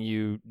 why didn't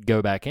you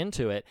go back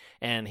into it?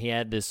 And he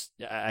had this,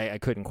 I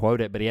couldn't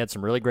quote it, but he had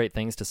some really great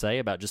things to say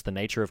about just the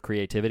nature of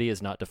creativity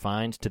is not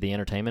defined to the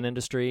entertainment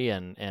industry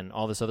and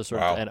all this other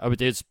sort of,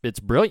 and it's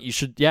brilliant. You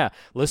should,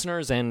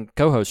 listeners and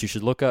co-hosts, you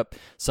should look up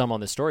some on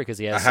this story because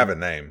he has. I have a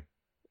name.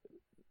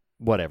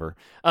 Whatever.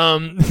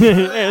 He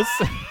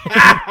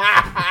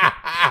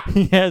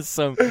has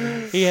some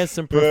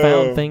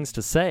profound things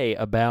to say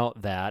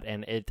about that,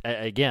 and it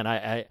again,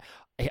 I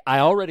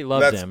already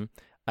loved him.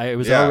 It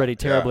was already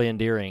terribly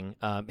endearing.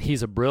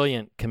 He's a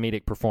brilliant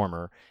comedic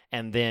performer,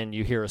 and then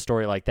you hear a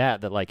story like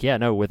that,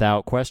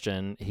 without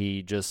question,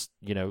 he just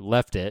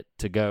left it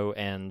to go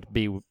and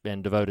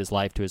devote his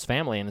life to his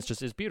family, and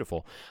it's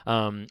beautiful.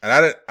 And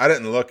I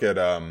didn't look at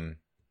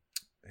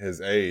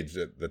his age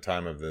at the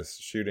time of this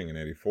shooting in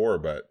 84,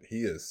 but he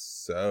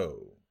is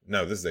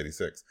this is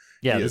 86.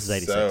 Yeah, he this is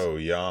 86. So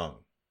young.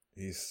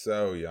 He's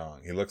so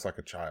young. He looks like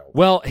a child.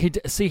 Well, he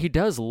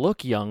does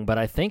look young, but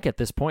I think at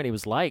this point he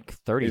was like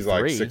 33. He's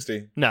like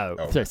 60? No,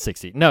 okay.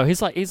 60. No,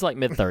 he's like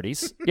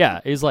mid-30s.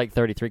 Yeah, he's like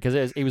 33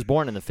 because he was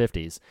born in the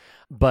 50s.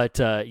 But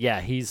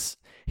he's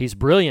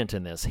brilliant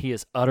in this. He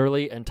is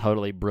utterly and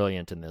totally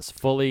brilliant in this.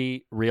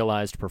 Fully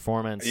realized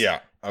performance. Yeah.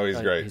 Oh,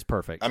 he's great. He's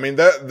perfect. I mean,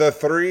 the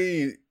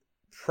three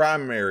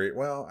primary,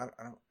 well,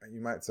 you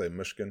might say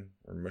Mushkin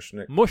or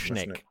Mushnick.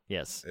 Mushnick,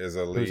 yes, is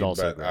a lead,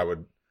 also but great.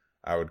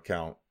 I would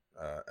count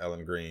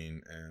Ellen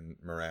Greene and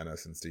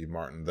Moranis and Steve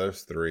Martin.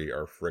 Those three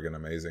are friggin'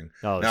 amazing.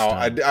 Oh,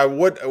 now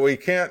we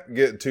can't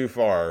get too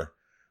far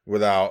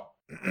without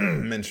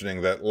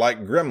mentioning that,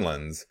 like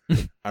Gremlins,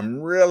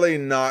 I'm really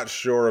not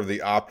sure of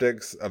the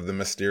optics of the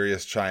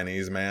mysterious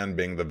Chinese man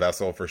being the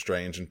vessel for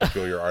strange and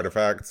peculiar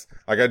artifacts.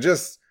 Like I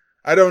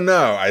don't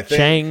know. I think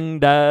Chang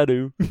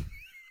Da-do.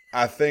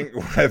 I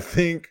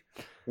think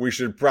we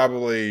should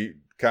probably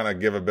kind of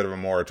give a bit of a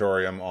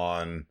moratorium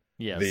on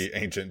the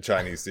ancient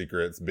Chinese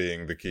secrets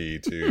being the key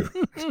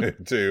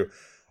to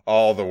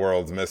all the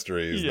world's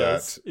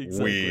mysteries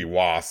we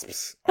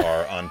wasps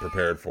are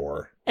unprepared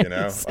for.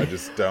 I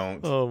just don't.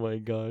 Oh my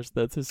gosh,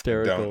 that's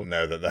hysterical. Don't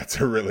know that that's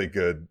a really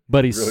good.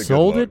 But he really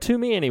sold it to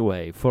me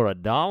anyway for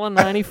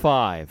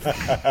 $1.95.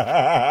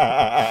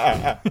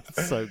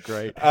 It's so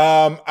great.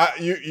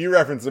 You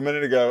referenced a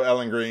minute ago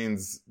Ellen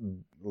Greene's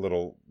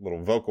little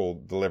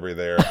vocal delivery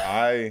there.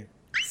 I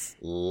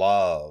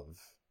love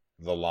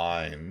the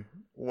line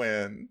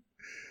when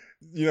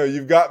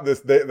you've got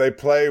this. They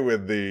play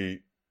with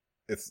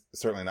it's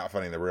certainly not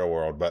funny in the real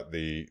world, but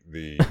they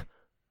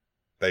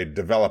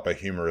develop a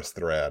humorous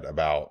thread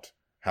about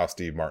how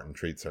Steve Martin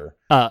treats her.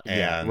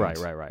 Yeah,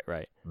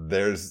 right.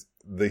 There's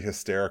the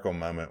hysterical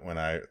moment when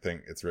I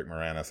think it's Rick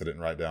Moranis. I didn't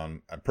write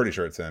down. I'm pretty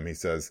sure it's him. He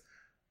says,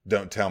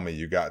 "Don't tell me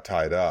you got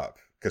tied up,"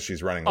 because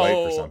she's running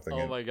late for something.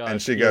 Oh my gosh.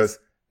 And she goes,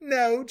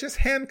 "No, just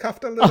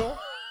handcuffed a little."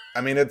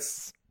 I mean,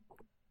 it's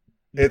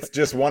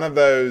just one of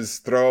those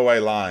throwaway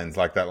lines,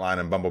 like that line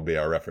in Bumblebee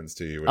I referenced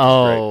to you, which is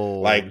great.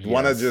 Like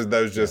one of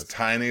those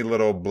tiny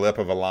little blip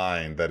of a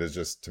line that is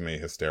just, to me,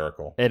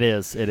 hysterical. It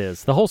is.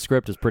 The whole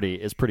script is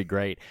pretty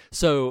great.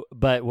 So,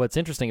 but what's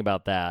interesting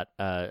about that,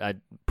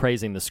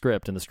 praising the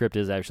script, and the script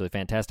is actually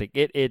fantastic.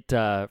 It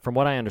from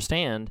what I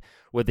understand,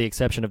 with the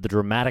exception of the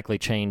dramatically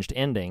changed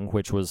ending,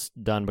 which was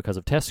done because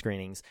of test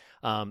screenings,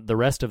 the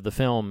rest of the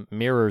film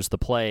mirrors the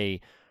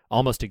play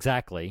almost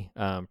exactly,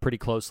 pretty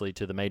closely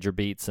to the major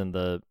beats and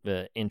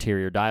the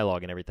interior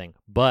dialogue and everything.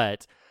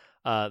 But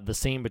the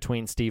scene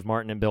between Steve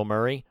Martin and Bill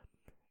Murray,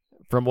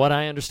 from what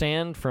I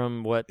understand,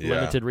 from what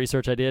limited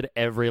research I did,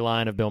 every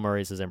line of Bill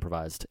Murray's is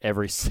improvised.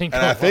 Every single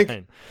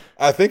line.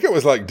 I think it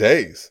was like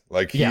days.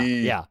 Like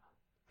yeah.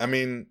 I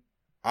mean,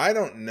 I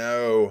don't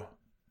know.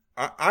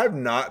 I've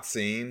not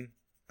seen,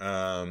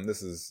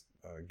 this is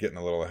getting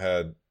a little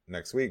ahead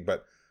next week,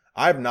 but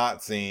I've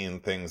not seen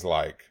things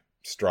like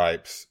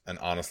Stripes, and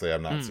honestly,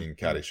 I've not seen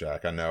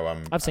Caddyshack.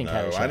 I've seen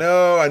Caddyshack.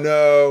 I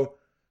know.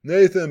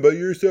 Nathan, but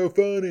you're so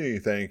funny.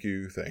 Thank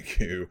you.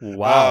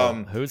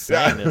 Wow. Who's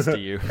saying this to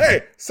you?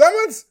 Hey,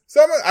 someone.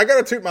 I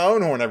gotta toot my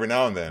own horn every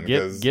now and then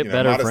because get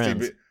better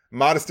friends.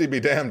 Modesty be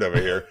damned over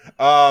here.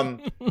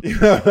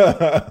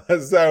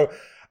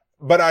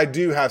 But I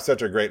do have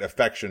such a great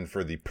affection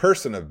for the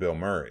person of Bill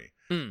Murray.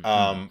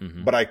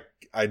 But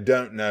I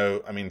don't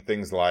know. I mean,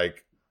 things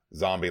like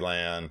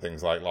Zombieland,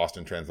 things like Lost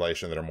in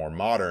Translation that are more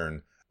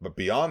modern. But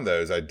beyond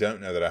those, I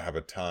don't know that I have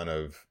a ton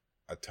of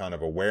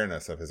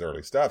awareness of his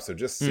early stuff. So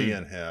just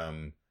seeing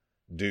him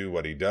do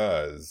what he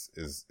does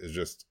is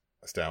just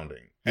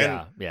astounding.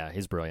 Yeah,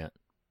 he's brilliant.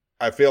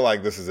 I feel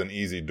like this is an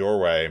easy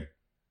doorway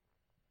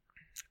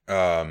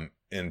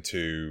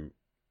into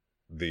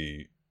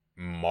the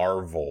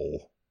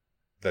marvel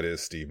that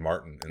is Steve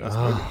Martin in this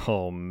movie.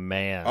 Oh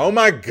man. Oh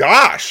my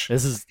gosh.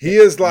 He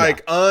is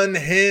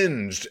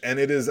unhinged, and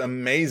it is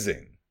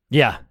amazing.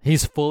 Yeah,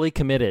 he's fully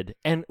committed.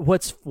 And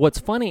what's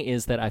funny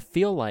is that I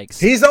feel like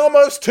he's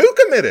almost too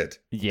committed.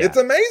 Yeah. It's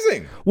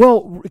amazing.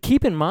 Well,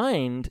 keep in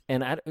mind,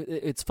 and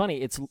it's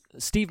funny,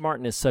 Steve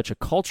Martin is such a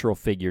cultural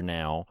figure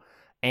now,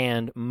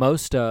 and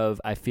most of,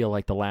 I feel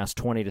like, the last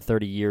 20 to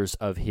 30 years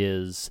of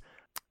his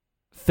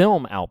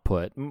film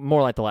output,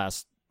 more like the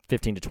last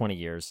 15 to 20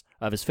 years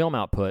of his film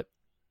output,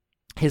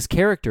 his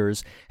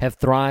characters have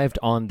thrived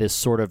on this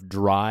sort of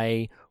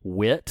dry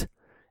wit.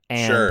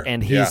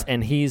 And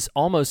he's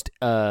almost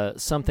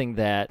something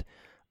that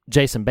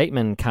Jason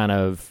Bateman kind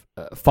of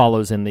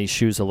follows in these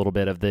shoes a little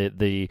bit of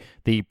the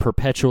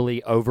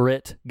perpetually over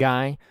it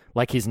guy.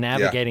 Like he's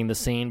navigating the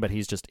scene, but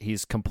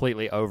he's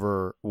completely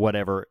over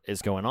whatever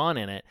is going on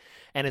in it.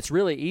 And it's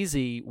really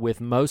easy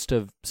with most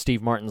of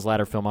Steve Martin's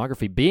latter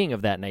filmography being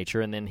of that nature.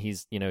 And then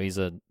he's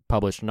a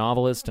published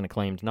novelist and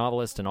acclaimed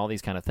novelist and all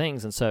these kind of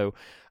things. And so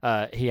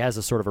he has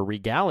a sort of a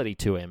regality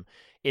to him.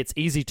 It's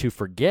easy to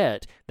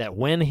forget that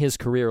when his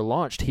career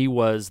launched, he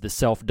was the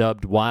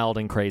self-dubbed wild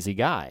and crazy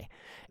guy.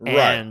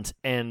 Right.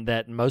 And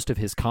that most of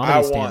his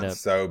comedy stand-up... I want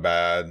so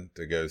bad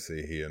to go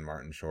see he and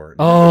Martin Short.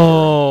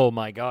 Oh,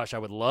 my gosh. I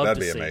would love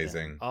to see That'd be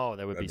amazing. Them. Oh,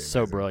 that would be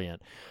so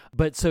brilliant.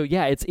 But so,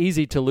 yeah, it's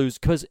easy to lose,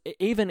 because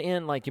even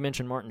in, like you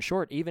mentioned, Martin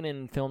Short, even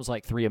in films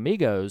like Three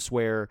Amigos,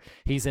 where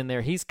he's in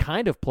there, he's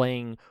kind of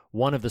playing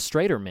one of the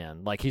straighter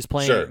men. Like, he's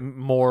playing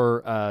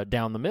more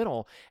down the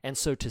middle. And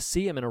so to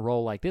see him in a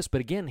role like this,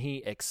 but again, he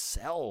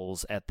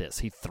excels at this.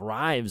 He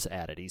thrives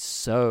at it. He's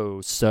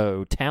so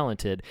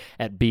talented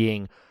at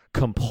being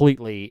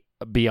completely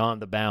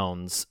beyond the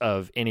bounds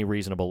of any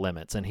reasonable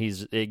limits. And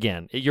he's,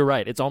 again, you're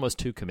right, it's almost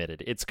too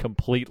committed. It's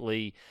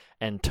completely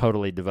and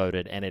totally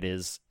devoted, and it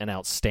is an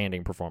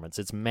outstanding performance.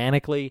 It's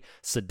manically,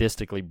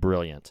 sadistically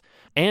brilliant.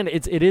 And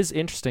it is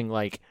interesting,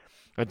 like,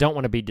 I don't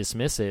want to be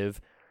dismissive.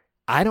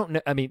 I don't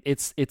know, I mean,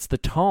 it's the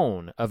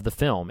tone of the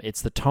film.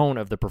 It's the tone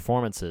of the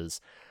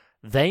performances.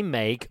 They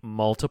make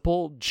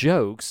multiple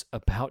jokes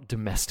about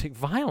domestic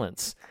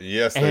violence.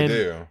 Yes, they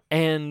do.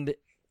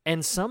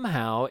 And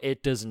somehow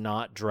it does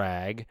not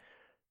drag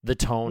the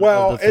tone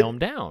of the film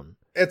down.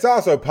 It's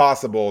also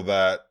possible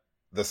that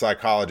the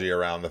psychology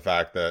around the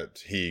fact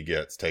that he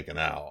gets taken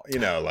out,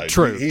 like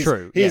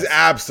true. He's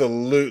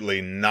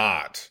absolutely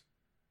not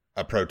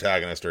a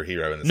protagonist or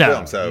hero in this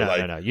film. So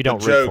no. You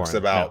don't the root jokes for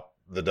him. about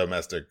the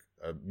domestic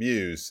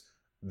abuse,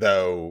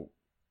 though,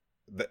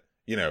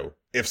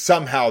 if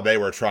somehow they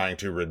were trying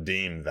to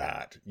redeem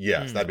that,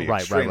 yes, that'd be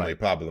extremely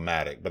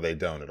problematic, but they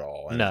don't at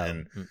all.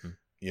 And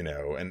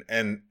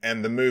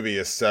the movie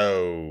is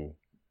so,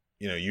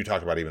 you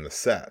talked about even the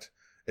set.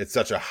 It's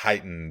such a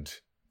heightened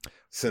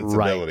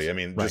sensibility. I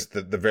mean, just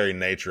the very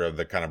nature of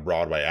the kind of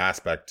Broadway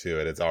aspect to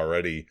it, it's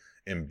already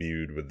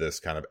imbued with this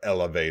kind of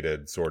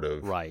elevated sort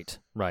of,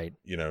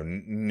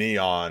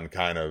 neon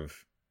kind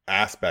of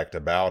aspect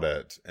about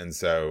it. And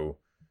so,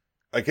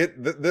 like,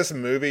 this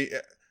movie,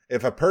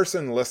 if a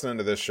person listening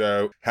to this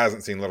show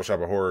hasn't seen Little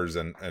Shop of Horrors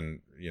and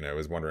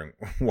is wondering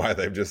why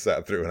they've just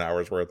sat through an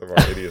hour's worth of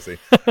our idiocy,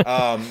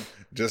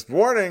 just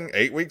warning,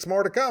 8 weeks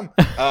more to come.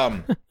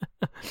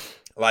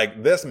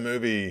 Like, this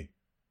movie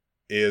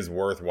is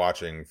worth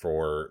watching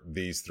for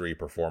these three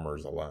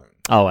performers alone.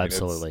 Oh,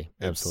 absolutely.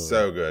 It's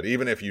so good.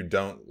 Even if you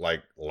don't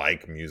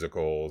like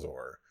musicals,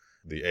 or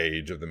the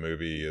age of the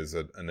movie is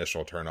an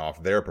initial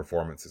turnoff, their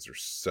performances are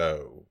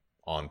so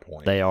on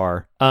point. They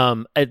are.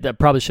 I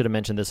probably should have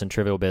mentioned this in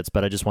Trivial Bits,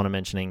 but I just want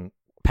to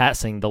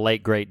passing the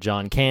late great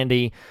John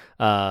Candy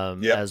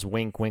as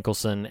Wink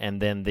Winkleson,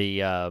 and then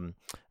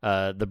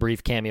the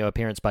brief cameo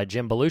appearance by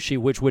Jim Belushi,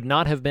 which would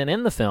not have been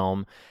in the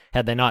film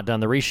had they not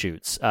done the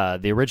reshoots.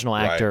 The original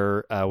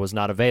actor was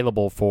not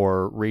available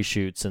for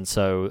reshoots, and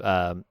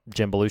so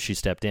Jim Belushi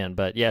stepped in.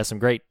 But yeah, some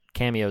great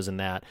cameos in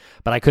that,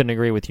 but I couldn't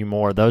agree with you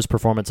more. Those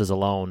performances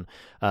alone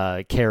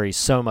carry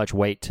so much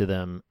weight to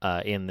them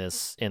in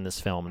this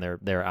film, and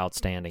they're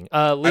outstanding.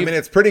 I mean,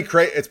 it's pretty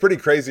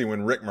crazy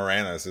when Rick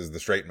Moranis is the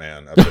straight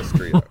man of this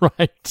trio.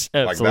 Right,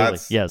 absolutely, like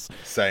that's yes,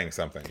 saying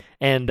something.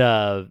 And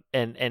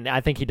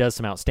I think he does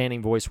some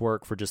outstanding voice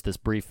work for just this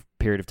brief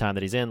period of time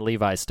that he's in.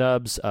 Levi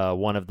Stubbs,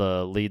 one of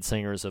the lead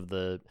singers of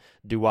the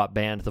doo-wop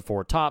band The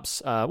Four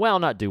Tops. Well,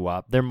 not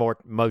doo-wop. They're more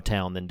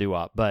Motown than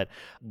doo-wop, but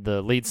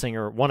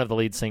one of the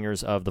lead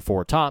singers of The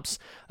Four Tops,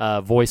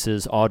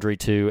 voices Audrey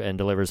II and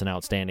delivers an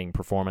outstanding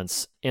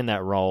performance in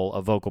that role,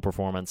 a vocal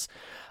performance.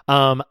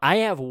 I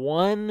have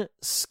one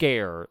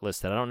scare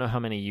listed. I don't know how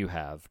many you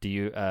have. Do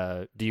you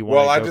want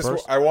to go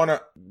first? I want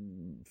to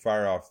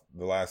fire off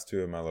the last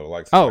two of my little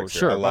likes. Oh,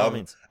 sure. I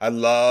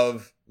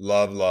love,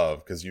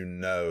 because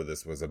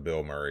this was a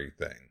Bill Murray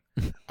thing.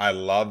 I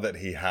love that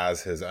he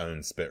has his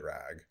own spit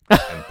rag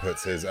and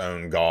puts his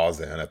own gauze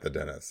in at the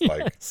dentist.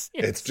 Like, yes.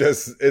 It's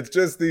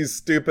just these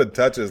stupid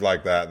touches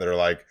like that are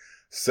like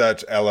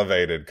such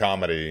elevated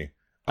comedy.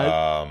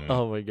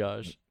 Oh my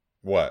gosh.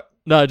 What?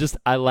 No,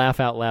 I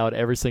laugh out loud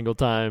every single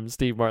time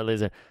Steve Martin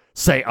is there.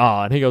 Say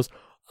 "ah," and he goes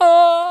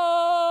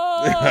 "ah."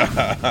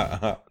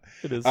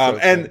 It is so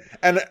and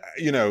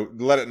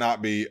let it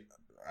not be.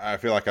 I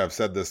feel like I've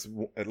said this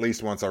at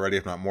least once already,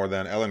 if not more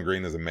than. Ellen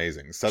Greene is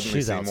amazing. Suddenly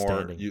She's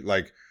Seymour,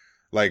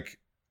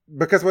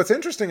 because what's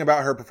interesting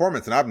about her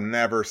performance, and I've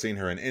never seen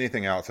her in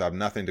anything else, so I have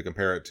nothing to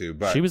compare it to.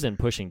 But she was in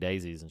Pushing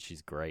Daisies, and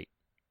she's great.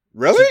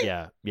 Really?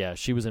 Yeah.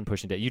 She was in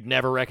Pushing Daisies. You'd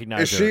never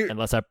recognize her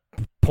unless I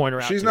point her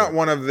out. She's not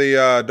one of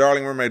the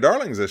Darling Mermaid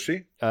Darlings, is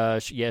she?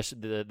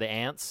 The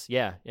ants.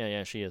 Yeah,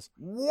 she is.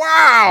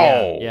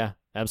 Wow. Yeah,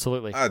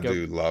 absolutely. I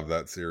do love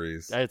that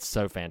series. It's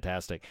so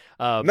fantastic.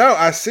 No,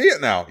 I see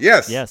it now.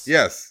 Yes.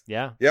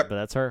 Yeah. Yep. But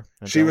that's her.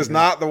 She was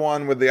not the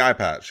one with the eye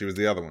patch. She was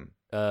the other one.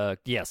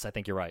 Yes, I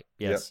think you're right.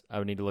 Yes, yep. I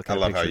would need to look at I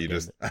love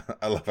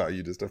how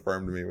you just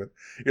affirmed me with.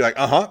 You're like,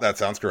 that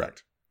sounds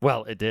correct.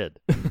 Well, it did.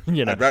 Thank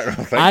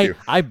you.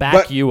 I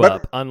back you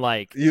up,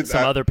 unlike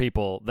some other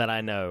people that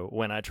I know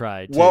when I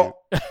try to. Well,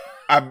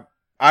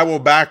 I will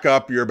back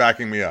up. You're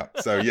backing me up.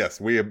 So yes,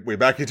 we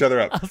back each other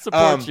up. I'll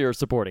support you're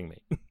supporting me.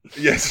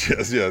 Yes.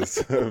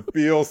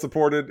 Feel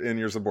supported in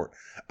your support.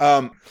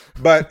 But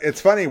it's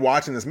funny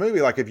watching this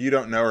movie. Like, if you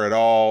don't know her at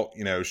all,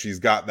 she's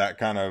got that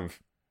kind of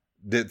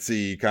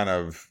ditzy kind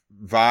of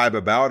vibe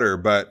about her,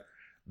 but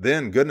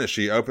then goodness,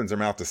 she opens her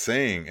mouth to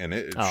sing, and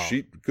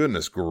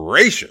goodness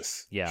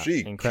gracious,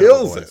 she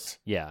kills it.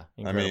 Yeah,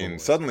 I mean,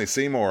 Suddenly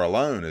Seymour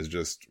alone is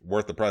just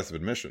worth the price of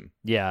admission.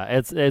 Yeah,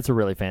 it's a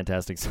really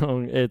fantastic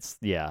song. It's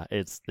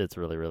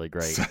really, really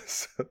great.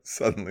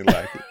 Suddenly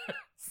Lackey.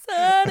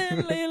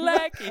 Suddenly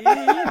Lackey.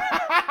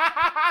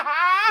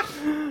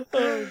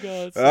 Oh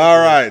God. All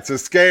right, so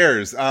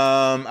scares.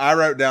 I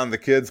wrote down the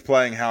kids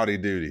playing Howdy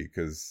Doody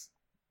because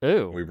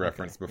we've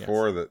referenced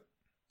before that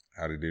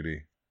Howdy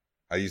Doody.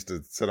 I used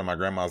to sit on my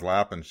grandma's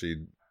lap and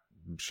she'd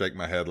shake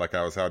my head like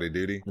I was Howdy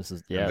Doody. And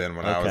then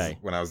when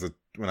I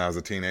was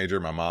a teenager,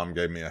 my mom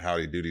gave me a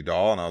Howdy Doody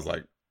doll, and I was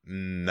like,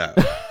 no,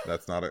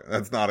 that's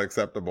not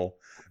acceptable.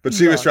 But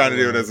she was trying to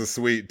do it as a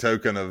sweet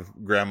token of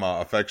grandma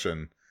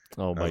affection.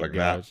 Oh my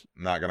gosh,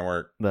 not gonna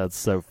work. That's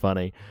so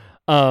funny.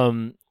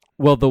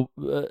 Well,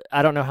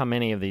 I don't know how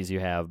many of these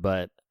you have,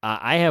 but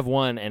I have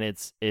one, and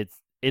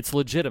it's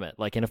legitimate.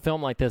 Like, in a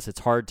film like this, it's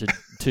hard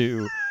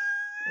to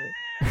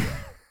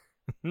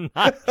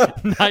I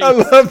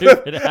love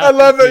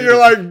that you're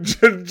like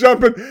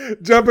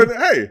jumping.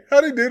 Hey,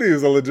 Howdy Doody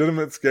is a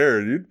legitimate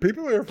scare.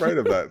 People are afraid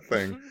of that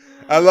thing.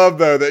 I love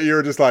though that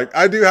you're just like,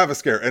 I do have a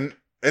scare, and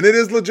it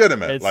is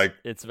legitimate.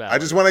 It's valid. I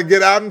just want to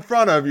get out in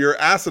front of your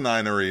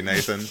asininery,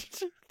 Nathan,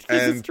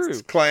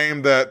 and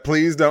claim that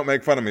please don't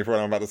make fun of me for what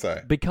I'm about to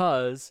say.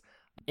 Because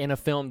in a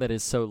film that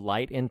is so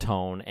light in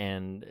tone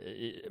and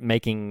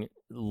making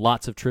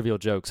lots of trivial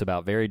jokes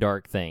about very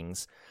dark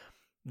things,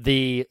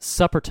 the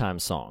supper time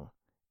song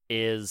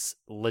is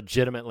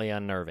legitimately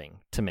unnerving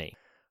to me.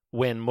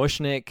 When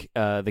Mushnick,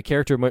 the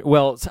character,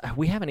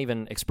 we haven't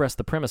even expressed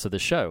the premise of the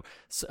show,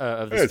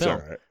 of this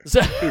film. It's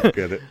all right. People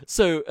get it.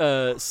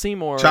 So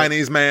Seymour,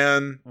 Chinese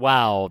man.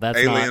 Wow, that's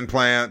alien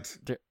plant.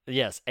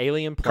 Yes,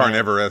 alien plant,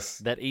 carnivorous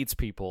that eats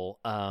people.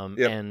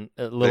 And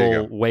a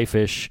little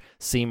wayfish,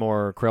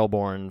 Seymour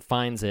Krelborn,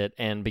 finds it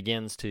and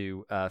begins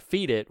to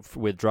feed it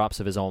with drops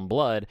of his own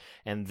blood,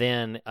 and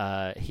then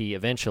he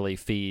eventually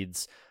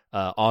feeds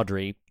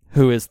Audrey,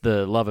 who is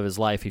the love of his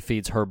life. He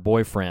feeds her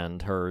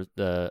boyfriend, her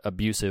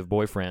abusive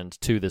boyfriend,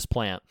 to this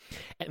plant.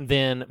 And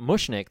then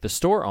Mushnick, the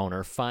store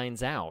owner,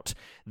 finds out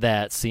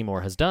that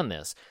Seymour has done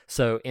this.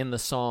 So in the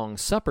song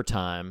Supper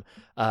Time,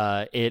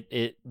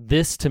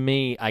 this to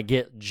me, I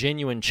get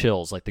genuine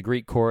chills. Like, the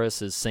Greek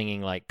chorus is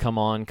singing like, come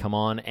on, come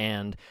on.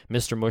 And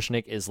Mr.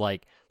 Mushnick is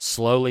like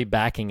slowly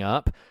backing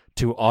up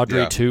to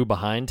Audrey II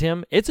behind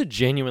him. It's a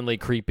genuinely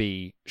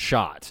creepy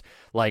shot.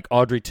 Like,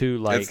 Audrey II,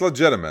 like, it's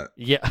legitimate.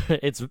 Yeah,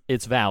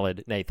 it's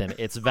valid, Nathan.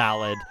 It's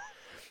valid.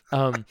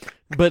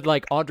 But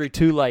like Audrey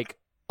II, like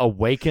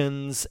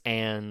awakens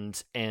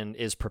and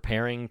is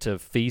preparing to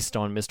feast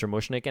on Mr.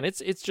 Mushnick, and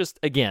it's just,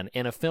 again,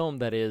 in a film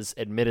that is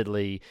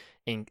admittedly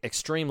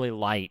extremely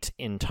light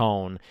in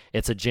tone,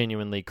 it's a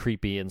genuinely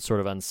creepy and sort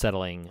of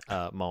unsettling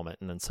moment.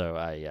 And then so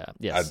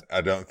yes,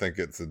 I don't think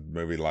it's a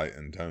movie light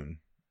in tone,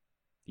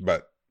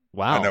 but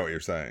wow, I know what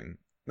you're saying.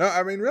 No,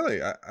 I mean, really,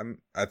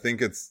 I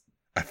think it's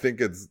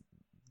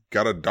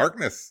got a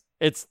darkness.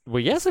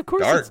 Yes, of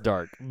course it's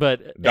dark,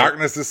 but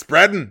darkness is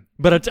spreading.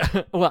 But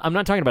well, I'm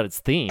not talking about its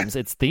themes.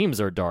 Its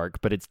themes are dark,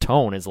 but its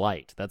tone is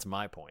light. That's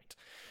my point.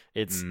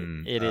 It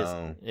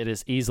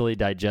is easily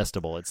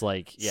digestible. It's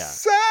like, yeah,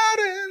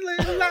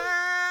 suddenly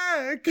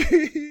like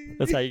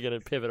that's how you're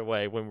gonna pivot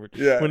away when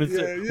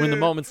the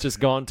moment's just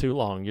gone too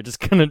long. You're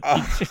just gonna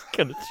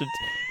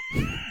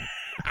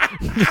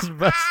just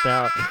bust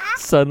out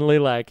Suddenly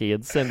Lackey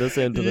and send us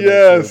into the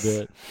next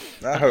little bit.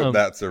 I hope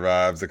that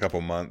survives a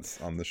couple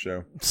months on the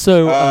show.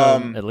 So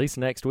at least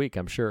next week,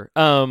 I'm sure.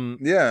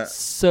 Yeah.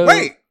 So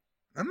wait,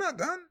 I'm not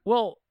done.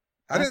 Well,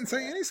 I didn't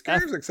say any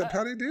scares except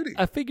Howdy Doody.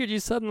 I figured you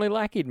Suddenly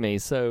Lackey'd me,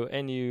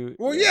 and you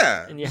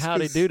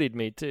Howdy Doodied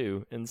me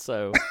too, and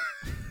so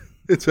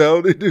it's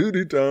Howdy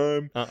Doody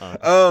time.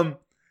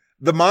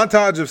 The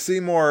montage of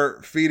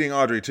Seymour feeding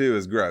Audrey 2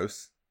 is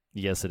gross.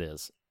 Yes, it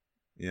is.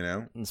 You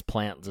know, this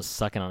plant just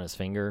sucking on his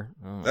finger.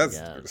 Oh,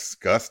 that's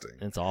disgusting.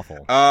 It's awful.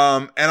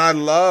 And I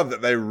love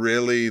that they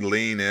really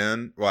lean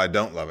in. Well, I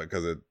don't love it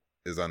because it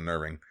is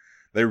unnerving.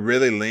 They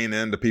really lean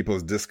into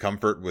people's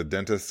discomfort with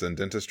dentists and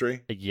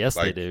dentistry. Yes,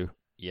 they do.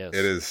 Yes,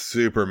 it is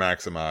super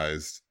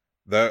maximized.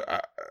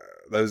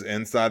 Those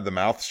inside the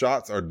mouth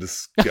shots are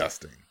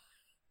disgusting.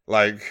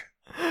 Like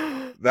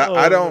that.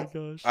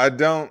 Oh, I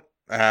don't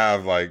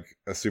have like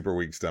a super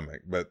weak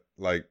stomach, but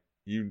like.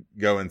 You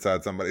go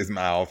inside somebody's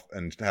mouth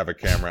and have a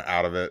camera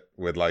out of it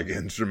with like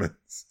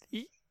instruments.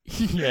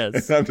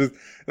 Yes. And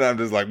I'm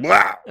just like,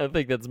 wow. I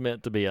think that's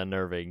meant to be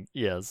unnerving.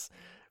 Yes.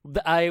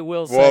 I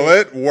will say. Well,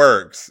 it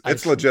works.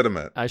 It's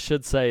legitimate. I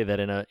should say that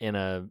in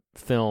a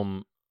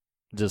film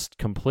just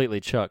completely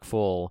chock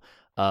full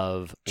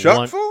of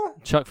chock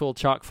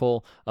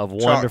full of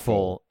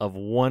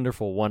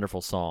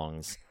wonderful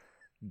songs.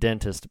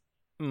 Dentist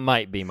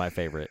might be my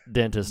favorite.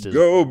 Dentist is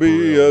Go be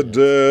brilliant.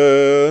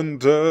 A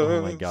dentist.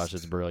 Oh my gosh,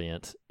 it's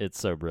brilliant. It's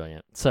so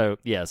brilliant. So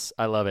yes,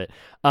 I love it.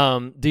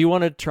 Do you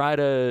want to try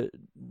to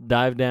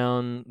dive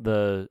down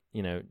the,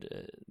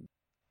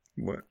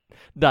 what?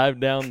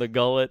 Dive down the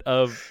gullet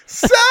of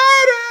Suddenly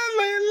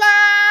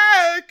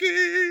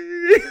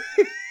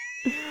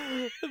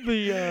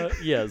Lackey.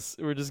 Yes,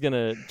 we're just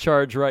gonna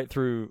charge right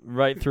through.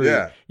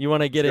 Yeah. You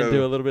want to get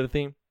into a little bit of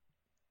theme?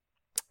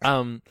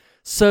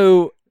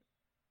 So.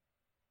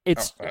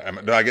 It's.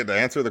 Do I get to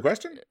answer the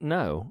question?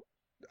 No.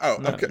 Oh,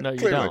 okay. No, you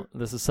Clearly. don't.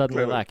 This is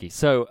Suddenly Lackey.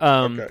 So,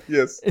 okay.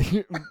 Yes.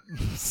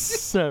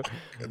 So.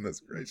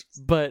 Goodness gracious.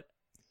 But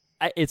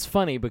it's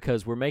funny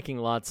because we're making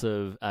lots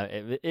of.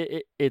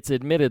 It's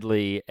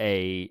admittedly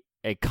a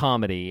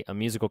comedy, a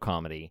musical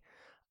comedy,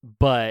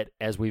 but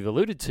as we've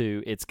alluded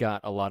to, it's got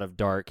a lot of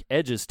dark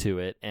edges to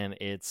it, and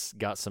it's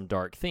got some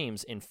dark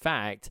themes. In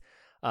fact,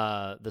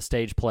 the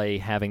stage play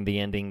having the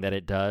ending that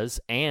it does,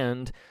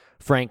 and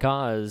Frank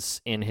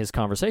Oz, in his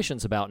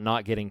conversations about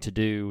not getting to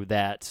do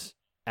that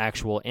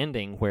actual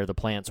ending where the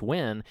plants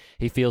win,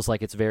 he feels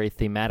like it's very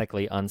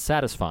thematically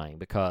unsatisfying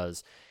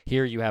because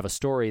here you have a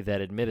story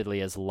that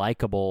admittedly as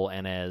likable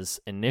and as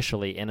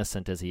initially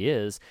innocent as he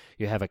is,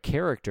 you have a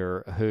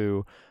character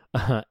who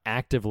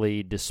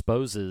actively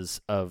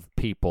disposes of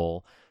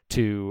people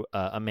to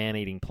a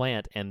man-eating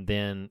plant and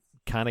then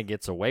kind of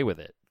gets away with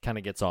it. Kind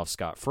of gets off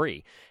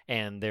scot-free,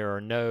 and there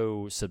are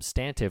no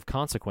substantive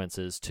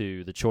consequences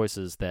to the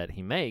choices that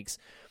he makes,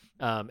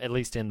 at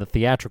least in the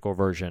theatrical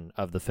version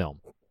of the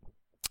film.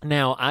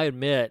 Now, I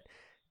admit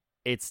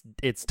it's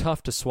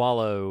tough to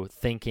swallow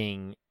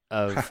thinking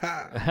of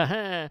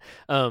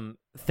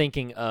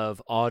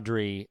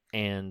Audrey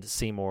and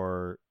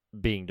Seymour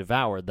being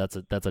devoured.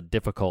 That's a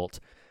difficult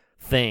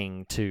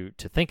thing to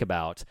think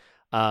about.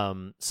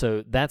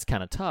 So that's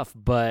kind of tough,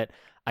 but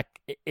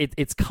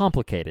it's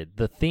complicated.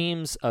 The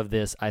themes of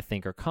this, I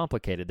think, are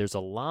complicated. There's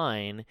a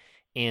line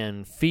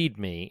in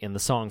the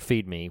song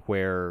Feed Me,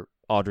 where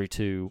Audrey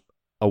 2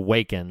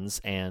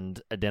 awakens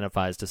and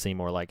identifies to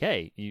Seymour like,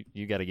 hey,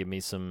 you got to give me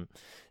some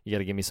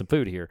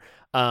food here.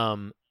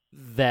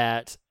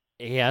 That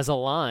he has a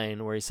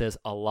line where he says,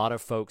 a lot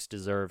of folks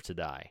deserve to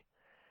die.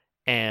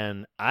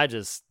 And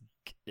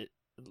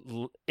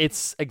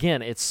it's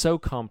so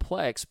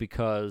complex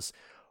because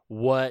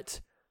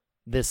what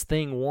this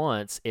thing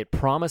wants, it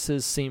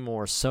promises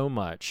Seymour so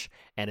much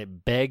and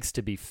it begs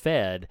to be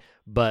fed,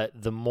 but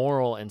the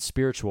moral and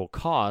spiritual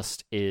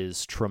cost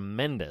is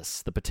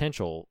tremendous, the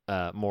potential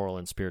moral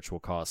and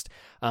spiritual cost.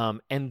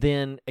 And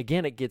then,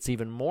 again, it gets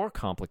even more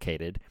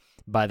complicated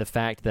by the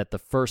fact that the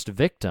first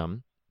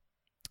victim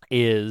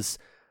is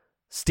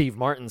Steve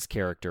Martin's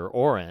character,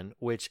 Oren,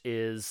 which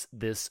is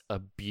this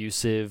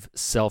abusive,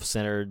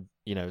 self-centered,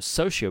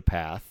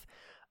 sociopath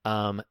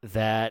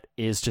that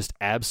is just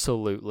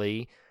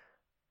absolutely...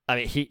 I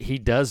mean, he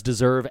does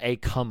deserve a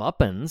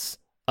comeuppance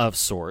of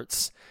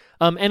sorts.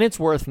 And it's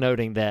worth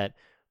noting that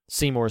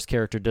Seymour's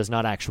character does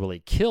not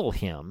actually kill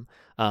him.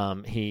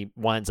 He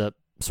winds up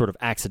sort of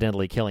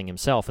accidentally killing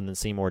himself, and then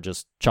Seymour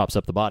just chops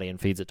up the body and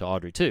feeds it to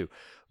Audrey too.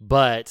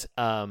 But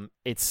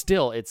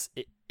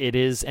it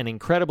is an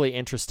incredibly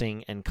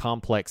interesting and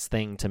complex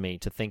thing to me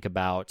to think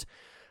about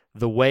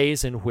the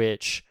ways in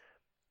which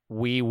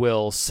we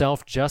will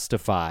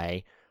self-justify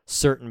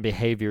certain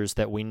behaviors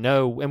that we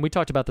know, and we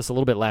talked about this a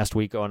little bit last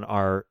week on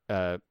our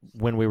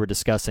when we were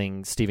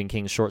discussing Stephen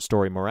King's short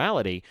story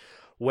Morality,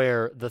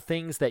 where the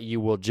things that you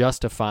will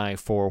justify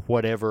for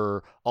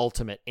whatever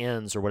ultimate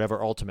ends or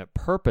whatever ultimate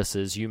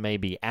purposes you may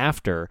be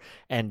after,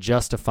 and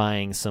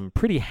justifying some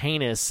pretty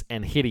heinous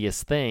and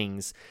hideous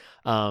things.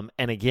 And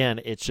again,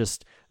 it's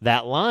just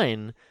that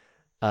line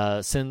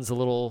sends a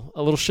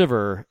little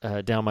shiver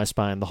down my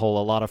spine. The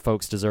whole "a lot of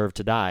folks deserve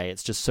to die."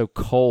 It's just so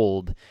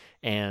cold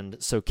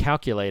and so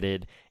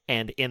calculated,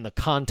 and in the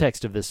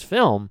context of this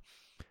film,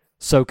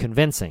 so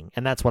convincing.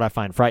 And that's what I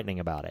find frightening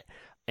about it.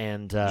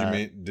 And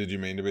did you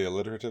mean to be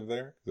alliterative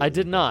there? I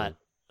did not.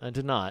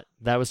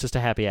 That was just a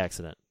happy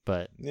accident.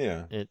 But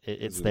yeah,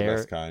 it's there. The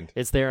best kind.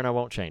 It's there, and I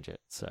won't change it.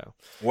 So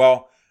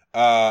well,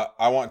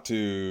 I want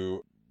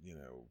to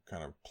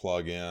kind of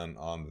plug in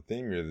on the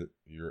theme that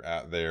you're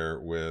at there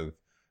with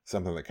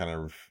something that kind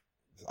of,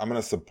 I'm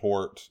going to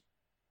support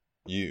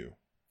you.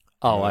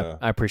 Oh,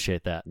 I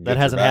appreciate that. That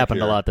hasn't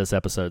happened a lot this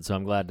episode, so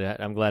I'm glad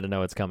to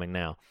know it's coming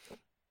now.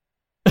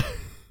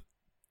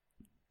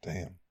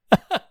 Damn.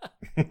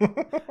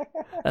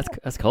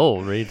 That's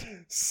cold, Reed.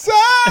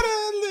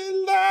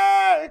 Suddenly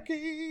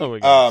lucky. Oh my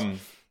gosh.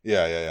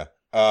 Yeah.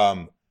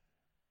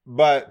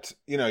 But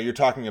you're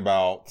talking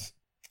about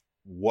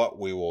what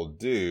we will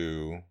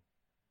do.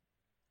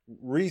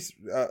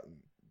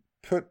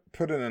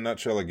 Put in a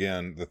nutshell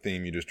again the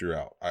theme you just drew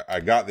out.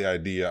 I got the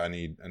idea. I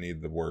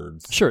need the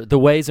words. Sure. The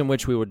ways in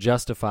which we would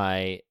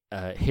justify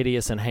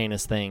hideous and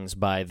heinous things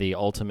by the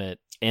ultimate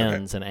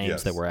ends and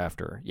aims that we're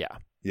after. Yeah.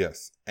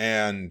 Yes.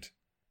 And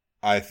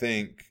I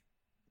think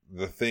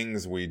the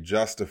things we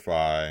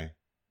justify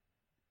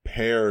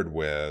paired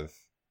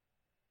with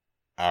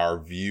our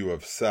view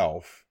of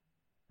self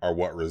are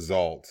what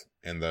result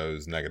in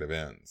those negative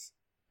ends.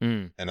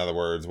 In other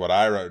words, what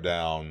I wrote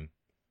down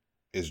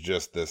is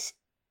just this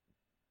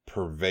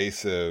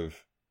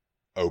pervasive,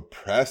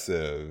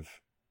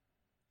 oppressive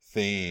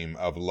theme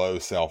of low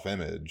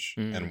self-image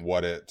and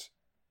what it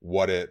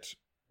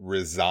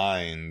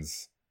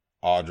resigns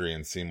Audrey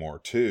and Seymour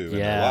to in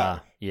their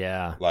life.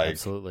 Yeah, like,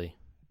 absolutely.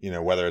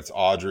 Whether it's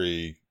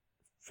Audrey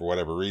for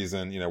whatever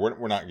reason,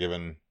 we're not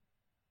given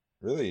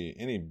really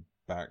any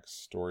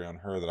backstory on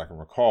her that I can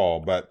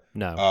recall, but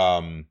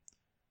no.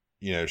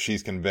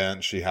 She's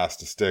convinced she has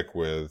to stick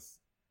with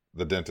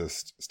the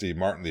dentist, Steve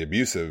Martin, the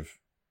abusive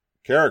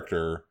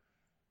character,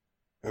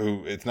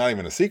 who it's not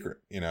even a secret.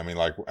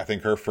 I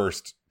think her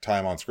first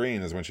time on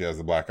screen is when she has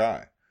the black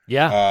eye.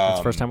 Yeah, that's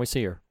the first time we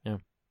see her. Yeah.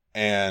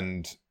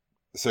 And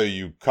so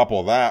you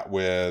couple that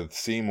with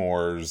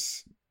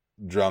Seymour's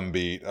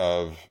drumbeat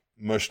of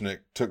Mushnick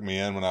took me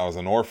in when I was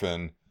an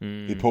orphan.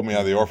 He pulled me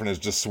out of the orphanage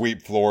to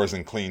sweep floors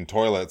and clean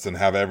toilets and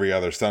have every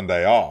other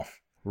Sunday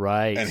off.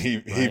 Right. And he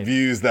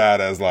views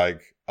that as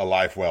like a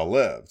life well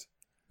lived.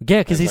 Yeah,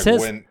 because he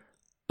says,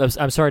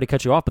 I'm sorry to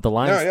cut you off, but the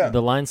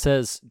line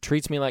says,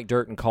 treats me like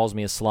dirt and calls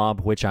me a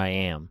slob, which I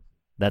am.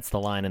 That's the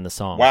line in the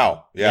song.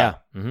 Wow. Yeah.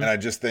 Mm-hmm. And I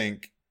just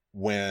think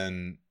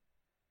when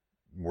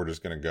we're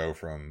just going to go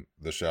from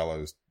the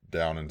shallows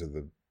down into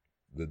the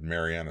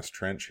Marianas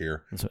Trench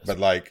here, but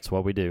it's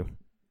what we do.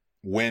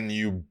 When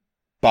you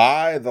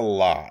buy the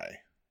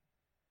lie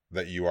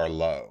that you are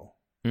low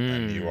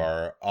and you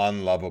are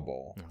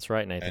unlovable. That's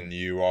right, Nathan. And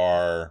you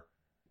are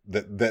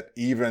that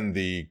even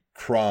the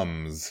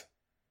crumbs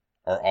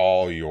are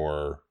all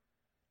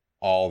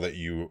that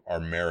you are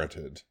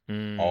merited,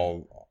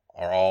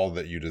 all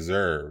that you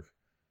deserve.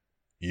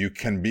 You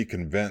can be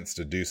convinced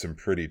to do some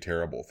pretty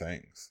terrible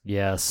things.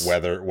 Yes.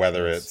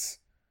 Whether it's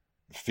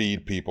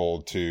feed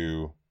people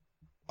to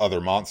other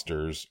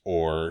monsters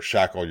or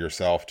shackle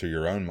yourself to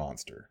your own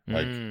monster.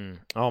 Like,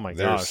 oh my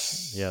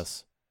gosh.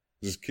 Yes.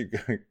 Just keep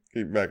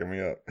backing me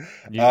up.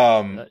 But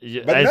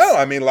no,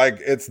 I mean, like,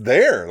 it's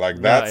there. Like,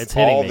 that's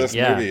all this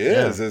movie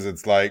is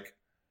it's like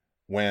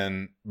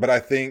but I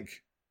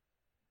think,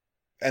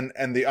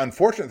 and the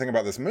unfortunate thing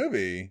about this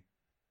movie,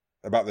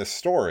 about this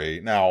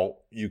story, now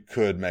you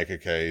could make a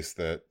case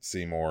that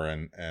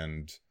Seymour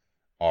and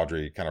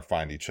Audrey kind of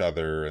find each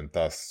other and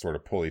thus sort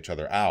of pull each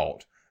other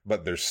out.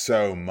 But there's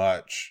so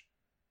much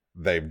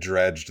they've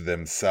dredged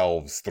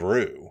themselves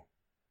through.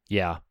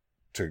 Yeah.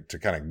 To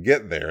kind of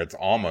get there. It's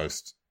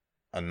almost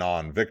a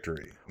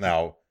non-victory.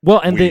 Now,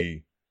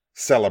 we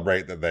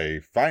celebrate that they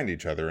find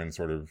each other and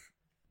sort of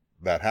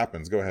that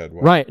happens. Go ahead.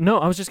 What? Right. No,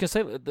 I was just going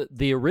to say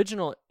the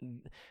original,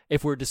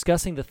 if we're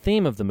discussing the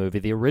theme of the movie,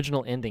 the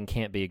original ending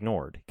can't be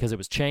ignored because it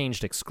was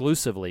changed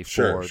exclusively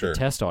for the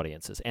test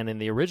audiences. And in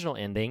the original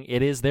ending,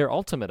 it is their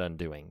ultimate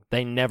undoing.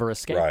 They never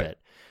escape it.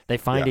 They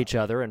find each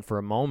other, and for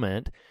a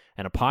moment,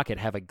 and a pocket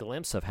have a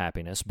glimpse of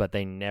happiness, but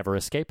they never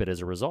escape it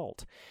as a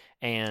result.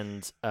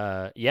 And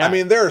yeah, I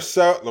mean, there are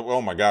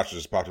oh my gosh, it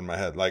just popped in my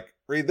head. Like,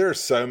 Reed, there are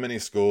so many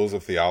schools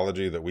of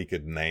theology that we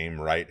could name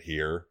right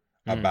here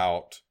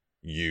about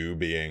you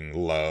being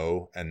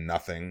low and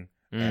nothing.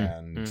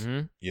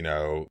 And, you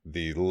know,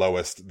 the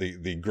lowest,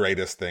 the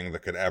greatest thing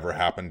that could ever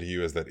happen to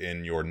you is that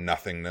in your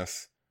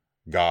nothingness,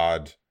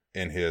 God,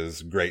 in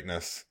his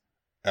greatness,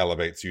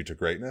 elevates you to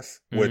greatness,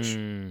 which,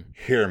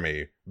 hear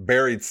me,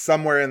 buried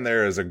somewhere in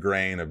there is a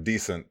grain of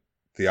decent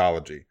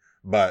theology.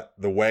 But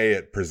the way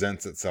it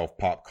presents itself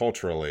pop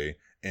culturally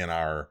in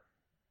our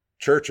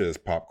churches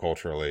pop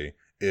culturally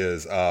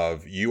is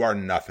of you are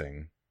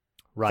nothing.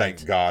 Right.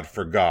 Thank God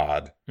for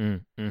God.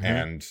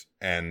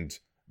 And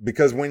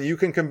because when you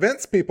can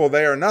convince people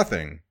they are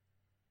nothing,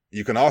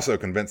 you can also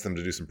convince them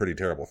to do some pretty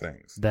terrible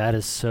things. That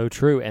is so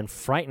true and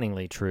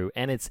frighteningly true.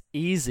 And it's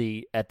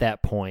easy at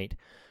that point.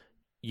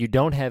 You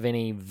don't have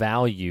any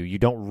value. You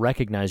don't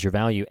recognize your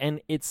value. And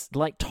it's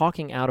like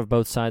talking out of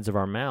both sides of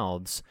our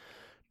mouths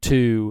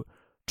to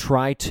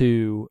try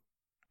to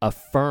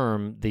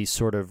affirm the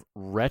sort of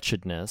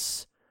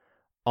wretchedness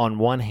on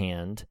one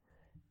hand,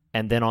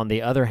 and then on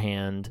the other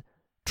hand,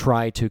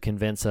 try to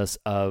convince us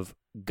of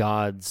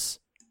God's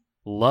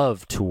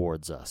love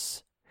towards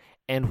us.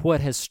 And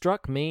what has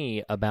struck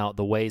me about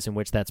the ways in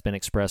which that's been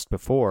expressed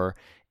before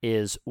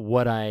is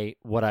what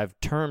I've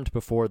termed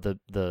before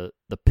the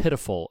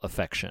pitiful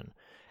affection,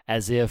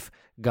 as if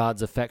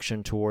God's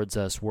affection towards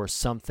us were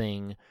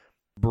something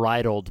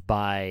bridled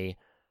by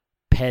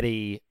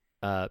petty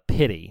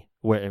pity.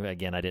 Where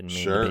again, I didn't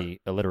mean to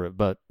be illiterate,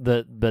 but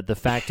the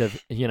fact of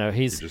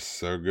he's You're just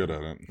so good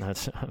at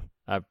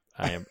it.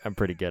 I'm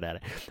pretty good at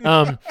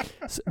it.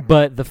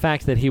 But the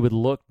fact that he would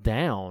look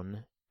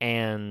down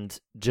and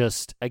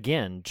just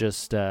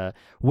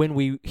when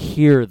we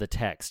hear the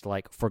text,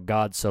 like, for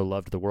God so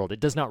loved the world, it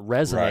does not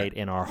resonate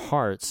in our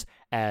hearts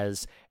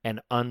as an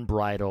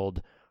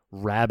unbridled,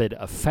 rabid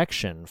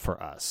affection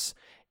for us.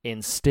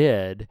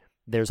 Instead,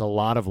 there's a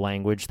lot of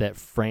language that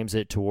frames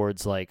it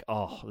towards like,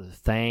 oh,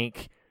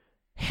 thank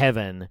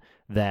heaven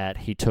that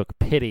he took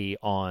pity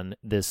on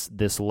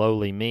this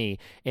lowly me,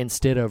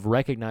 instead of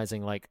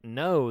recognizing, like,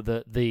 no,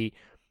 the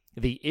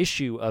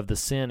issue of the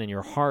sin in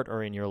your heart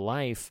or in your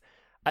life.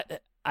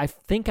 I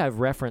think I've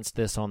referenced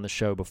this on the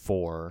show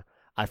before.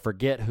 I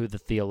forget who the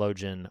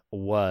theologian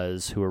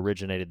was who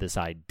originated this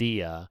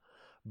idea,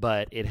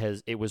 but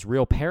it was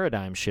real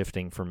paradigm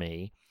shifting for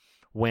me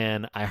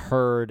when I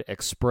heard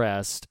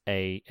expressed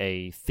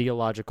a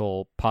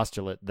theological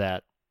postulate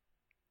that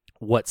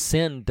what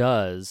sin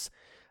does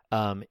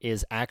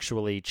is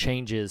actually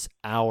changes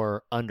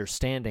our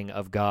understanding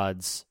of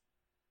God's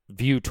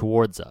view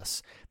towards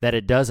us, that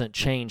it doesn't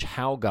change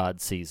how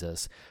God sees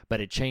us, but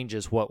it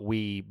changes what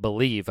we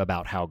believe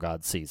about how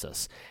God sees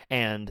us.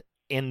 And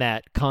in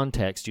that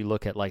context, you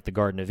look at like the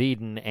Garden of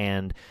Eden,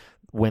 and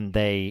when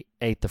they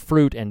ate the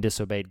fruit and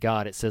disobeyed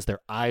God, it says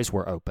their eyes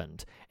were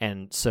opened.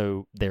 And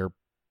so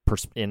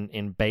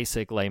in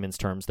basic layman's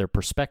terms, their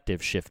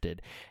perspective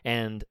shifted.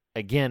 And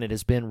again, it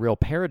has been real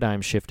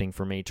paradigm shifting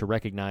for me to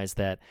recognize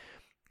that,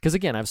 because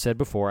again, I've said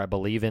before, I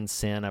believe in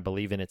sin, I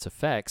believe in its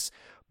effects,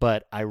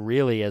 but I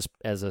really,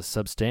 as a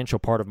substantial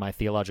part of my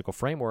theological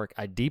framework,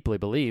 I deeply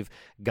believe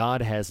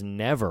God has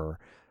never,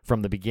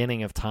 from the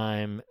beginning of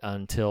time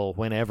until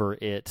whenever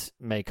it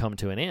may come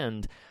to an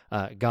end,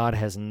 God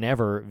has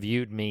never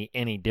viewed me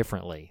any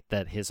differently,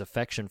 that his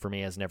affection for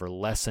me has never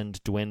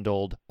lessened,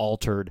 dwindled,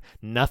 altered,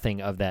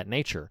 nothing of that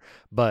nature.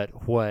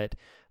 But what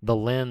the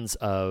lens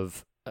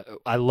of,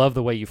 I love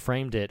the way you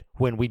framed it,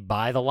 when we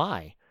buy the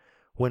lie,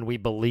 when we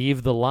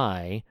believe the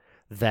lie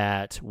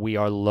that we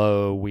are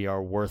low, we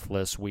are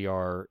worthless, we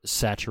are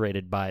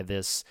saturated by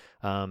this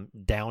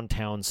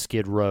downtown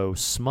Skid Row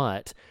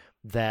smut,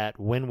 that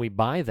when we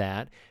buy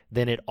that,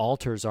 then it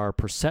alters our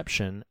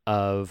perception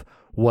of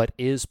what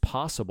is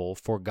possible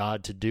for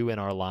God to do in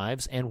our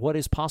lives and what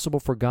is possible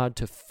for God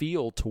to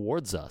feel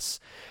towards us.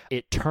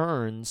 It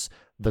turns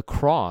the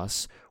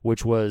cross,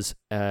 which was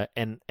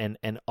an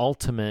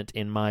ultimate,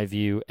 in my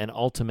view, an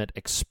ultimate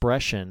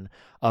expression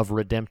of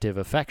redemptive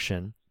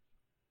affection,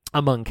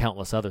 among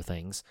countless other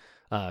things,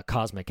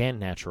 cosmic and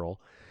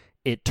natural,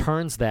 it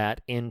turns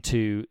that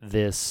into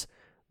this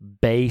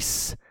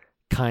base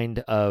kind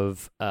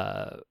of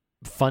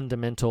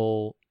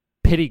fundamental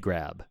pity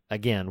grab,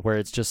 again, where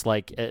it's just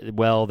like,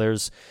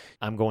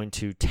 I'm going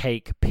to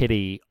take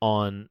pity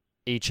on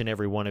each and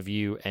every one of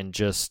you and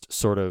just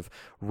sort of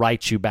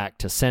write you back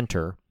to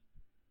center,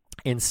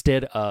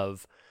 instead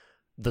of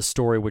the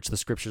story which the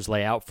scriptures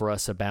lay out for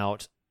us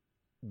about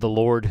the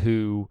Lord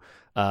who,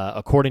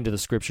 according to the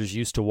scriptures,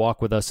 used to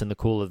walk with us in the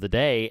cool of the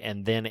day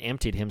and then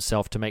emptied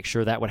himself to make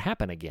sure that would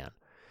happen again.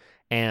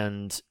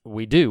 And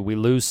we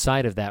lose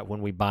sight of that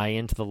when we buy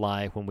into the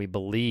lie, when we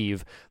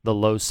believe the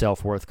low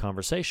self-worth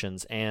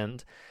conversations.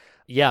 And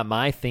yeah,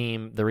 my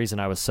theme, the reason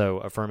I was so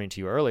affirming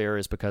to you earlier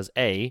is because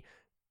A,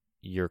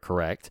 you're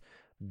correct.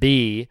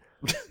 B,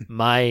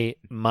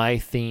 my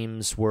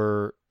themes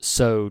were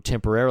so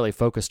temporarily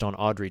focused on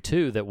Audrey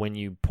too that when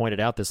you pointed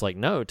out this, like,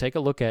 no, take a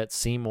look at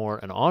Seymour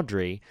and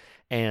Audrey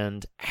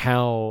and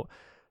how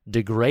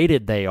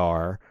degraded they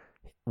are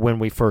when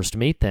we first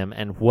meet them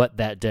and what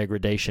that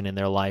degradation in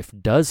their life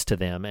does to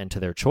them and to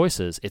their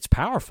choices. It's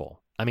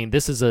powerful. I mean,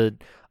 this is a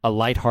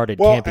lighthearted,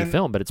 campy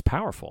film, but it's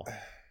powerful.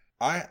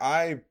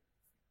 I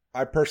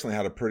personally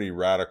had a pretty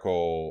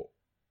radical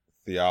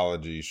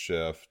theology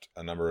shift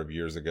a number of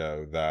years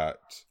ago that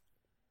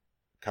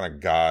kind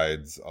of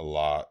guides a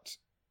lot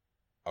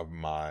of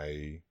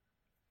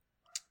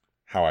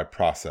how I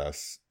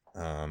process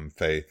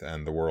faith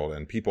and the world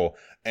and people.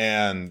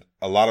 And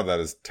a lot of that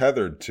is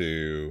tethered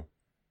to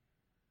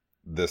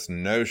this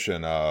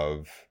notion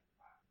of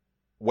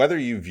whether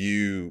you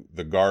view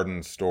the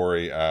garden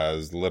story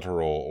as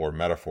literal or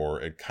metaphor,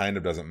 it kind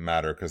of doesn't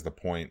matter because the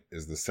point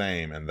is the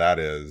same. And that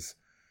is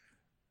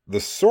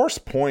the source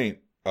point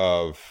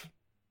of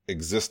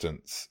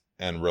existence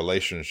and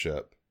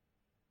relationship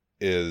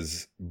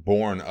is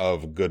born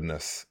of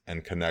goodness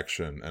and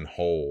connection and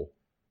whole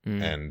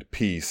and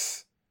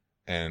peace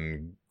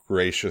and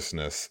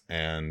graciousness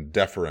and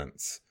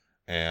deference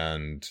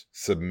and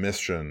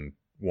submission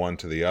one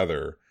to the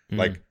other.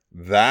 Like,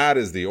 that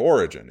is the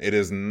origin. It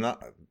is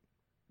not.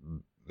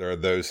 There are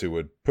those who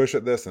would push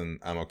at this, and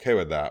I'm okay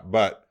with that.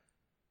 But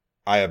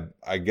I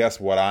guess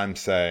what I'm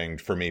saying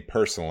for me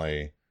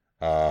personally,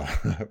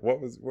 what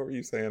were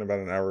you saying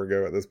about an hour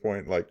ago at this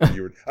point? Like,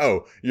 you were,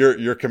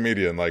 you're a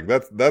comedian. Like,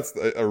 that's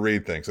a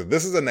Reed thing. So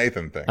this is a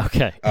Nathan thing.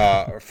 Okay.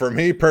 For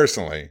me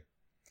personally,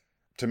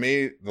 to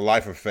me, the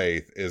life of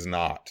faith is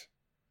not,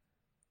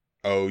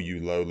 oh, you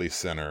lowly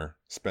sinner,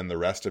 spend the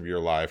rest of your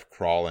life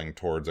crawling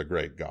towards a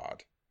great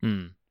God.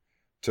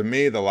 To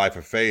me, the life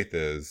of faith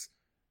is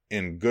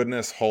in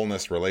goodness,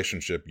 wholeness,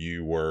 relationship.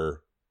 You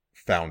were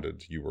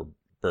founded, you were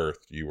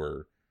birthed, you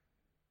were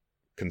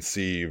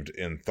conceived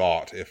in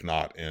thought, if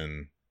not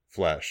in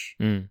flesh.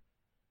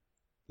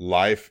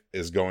 Life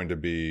is going to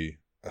be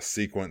a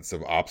sequence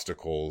of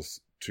obstacles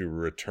to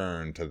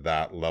return to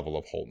that level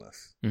of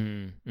wholeness.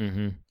 And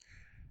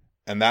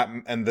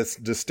this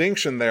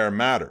distinction there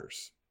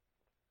matters,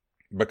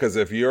 because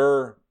if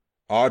you're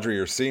Audrey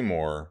or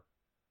Seymour,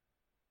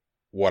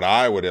 what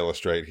I would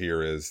illustrate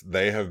here is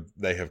they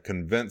have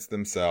convinced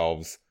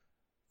themselves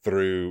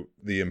through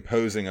the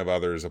imposing of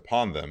others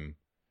upon them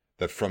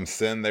that from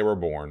sin they were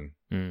born,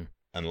 and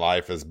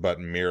life is but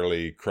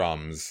merely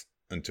crumbs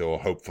until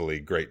hopefully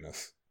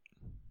greatness.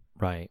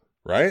 Right?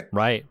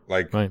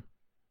 Like,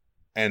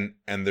 and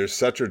there's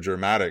such a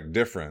dramatic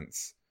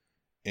difference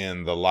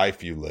in the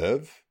life you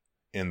live,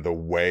 in the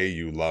way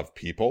you love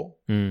people,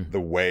 the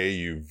way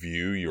you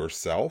view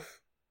yourself,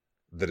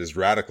 that is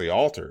radically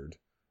altered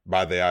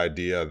by the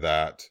idea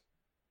that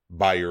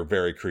by your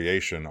very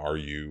creation are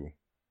you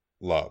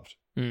loved.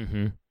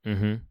 You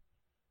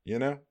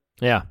know?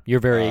 Yeah, your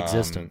very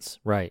existence.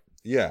 Right.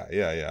 Yeah.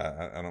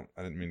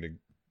 I didn't mean to,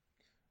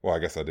 well, I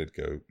guess I did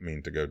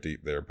mean to go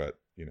deep there, but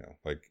you know,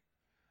 like,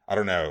 I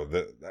don't know,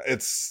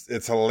 it's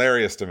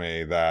hilarious to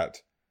me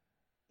that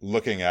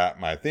looking at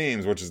my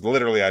themes, which is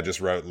literally, I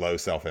just wrote low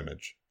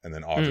self-image and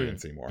then Audrey and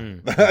Seymour.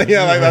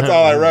 Yeah, like that's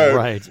all I wrote.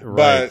 Right.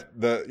 But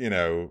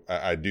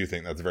I do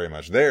think that's very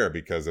much there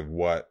because of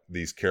what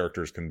these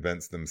characters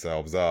convince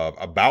themselves of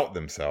about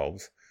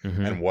themselves,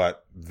 and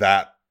what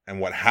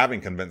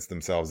having convinced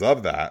themselves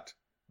of that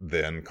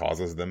then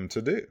causes them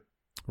to do.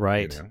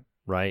 Right. You know?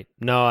 Right.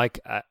 No,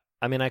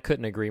 I mean, I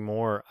couldn't agree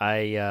more.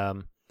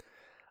 I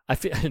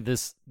feel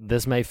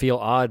this may feel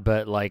odd,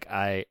 but like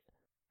I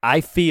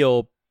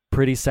feel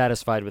pretty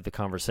satisfied with the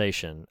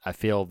conversation. I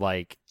feel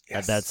like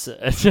that's,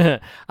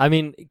 I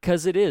mean,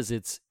 because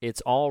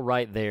it's all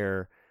right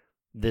there.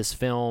 This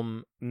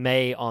film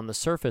may on the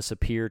surface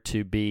appear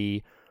to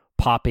be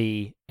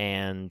poppy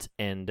and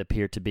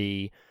appear to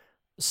be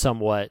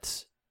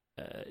somewhat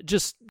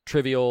just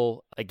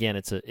trivial. Again,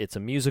 it's a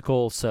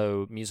musical,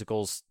 so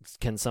musicals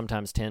can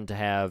sometimes tend to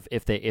have,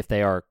 if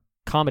they are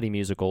comedy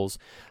musicals,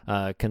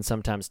 can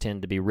sometimes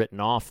tend to be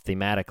written off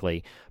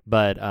thematically.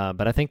 But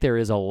I think there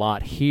is a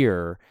lot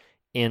here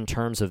in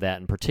terms of that,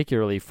 and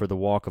particularly for the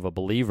walk of a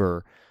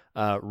believer.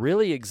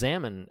 Really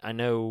examine. I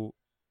know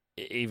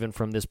even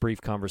from this brief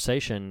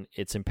conversation,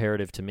 it's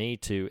imperative to me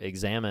to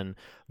examine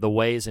the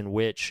ways in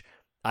which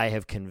I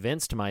have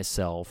convinced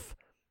myself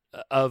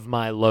of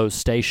my low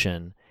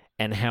station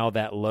and how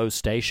that low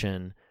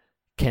station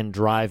can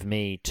drive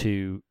me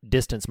to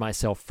distance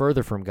myself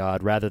further from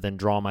God rather than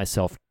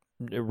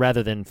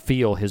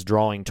feel his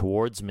drawing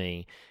towards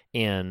me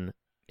in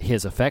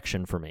his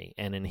affection for me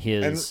and in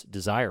his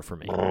desire for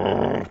me.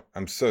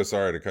 I'm so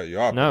sorry to cut you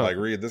off. No. But like,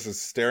 Reed, this is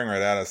staring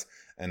right at us,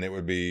 and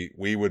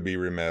we would be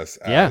remiss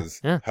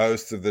as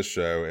hosts of this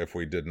show if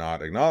we did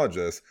not acknowledge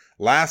this.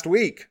 Last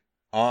week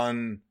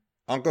on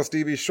Uncle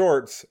Stevie's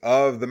Shorts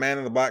of The Man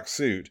in the Black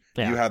Suit,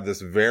 you had this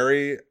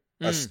very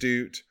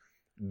astute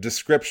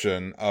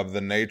description of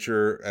the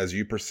nature as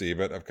you perceive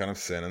it of kind of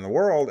sin in the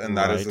world, and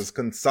that is as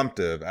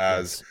consumptive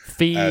as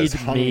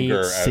hunger,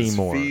 as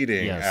Seymour.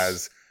 Feeding,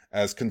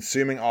 as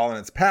consuming all in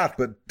its path,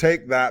 but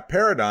take that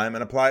paradigm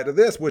and apply it to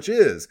this, which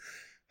is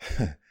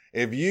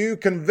if you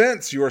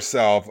convince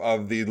yourself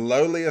of the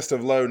lowliest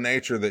of low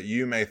nature that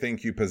you may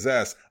think you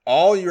possess,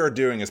 all you're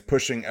doing is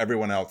pushing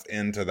everyone else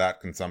into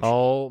that consumption.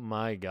 Oh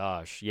my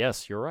gosh.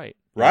 Yes, you're right.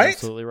 Right? You're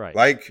absolutely right.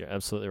 Like, you're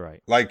absolutely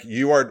right. Like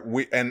we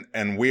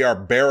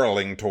are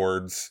barreling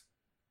towards,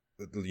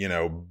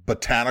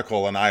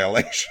 botanical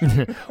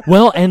annihilation.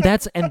 Well,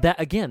 that's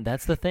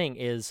the thing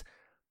is,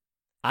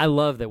 I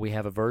love that we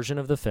have a version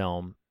of the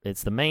film.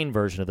 It's the main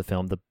version of the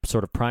film, the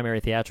sort of primary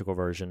theatrical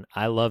version.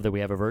 I love that we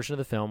have a version of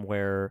the film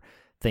where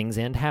things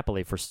end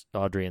happily for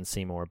Audrey and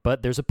Seymour,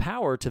 but there's a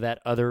power to that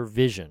other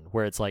vision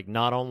where it's like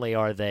not only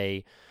are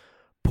they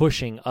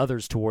pushing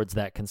others towards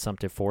that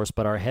consumptive force,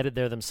 but are headed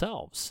there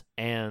themselves.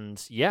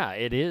 And yeah,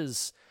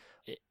 it's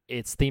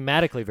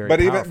thematically very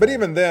powerful. But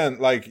even then,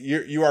 like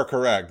you are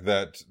correct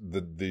that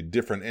the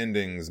different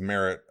endings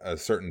merit a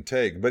certain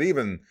take. But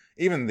even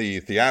the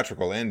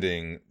theatrical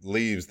ending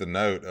leaves the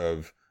note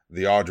of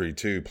the Audrey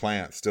 2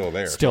 plant still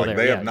there. Still there.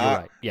 They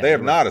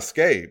have not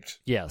escaped.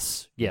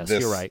 Yes, this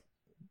you're right.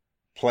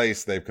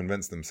 Place they've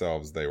convinced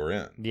themselves they were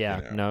in.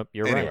 Yeah, no,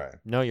 you're anyway. right.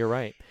 No, you're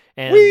right.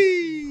 And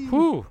Whee!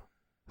 Who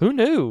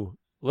knew?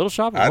 Little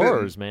Shop of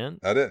Horrors, man.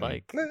 I didn't.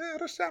 Like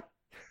Little Shop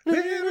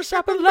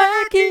of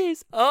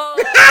Lackeys. Oh.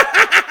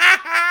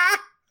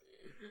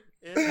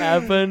 It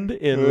happened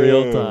in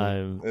real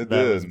time.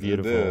 That was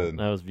beautiful.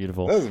 That was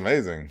beautiful. That was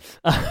amazing.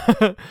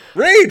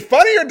 Reed,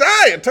 Funny or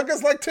Die. It took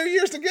us like 2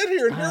 years to get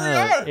here, and here we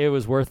are. It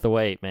was worth the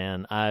wait,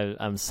 man.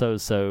 I'm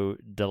so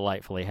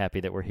delightfully happy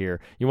that we're here.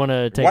 You want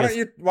to take Why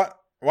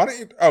don't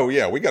you? Oh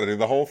yeah, we got to do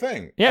the whole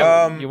thing.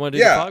 Yeah, you want to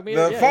do the fog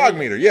meter? The fog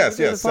meter.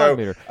 Yes. Fog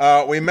meter.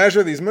 We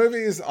measure these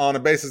movies on a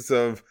basis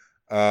of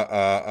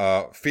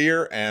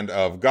fear and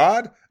of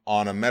God,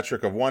 on a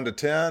metric of 1 to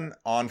 10.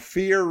 On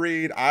fear,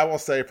 Reed, I will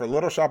say for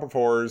Little Shop of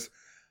Horrors,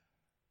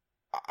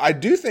 I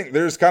do think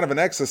there's kind of an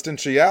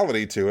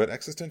existentiality to it.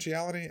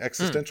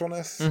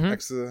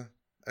 Existentialness.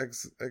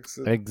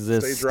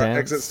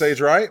 Exit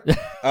stage right.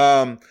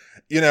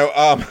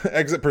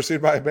 Exit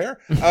pursued by a bear.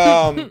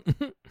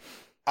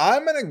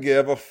 I'm going to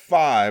give a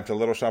 5 to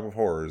Little Shop of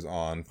Horrors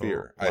on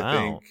fear. Oh,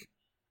 wow.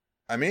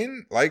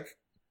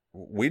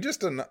 We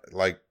just,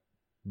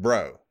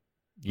 bro.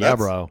 Yeah,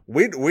 bro.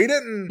 We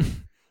didn't,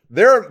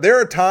 there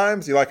are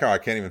times, you like how I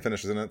can't even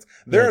finish the sentence?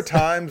 There are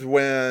times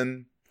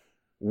when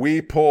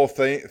we pull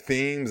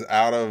themes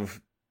out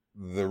of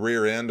the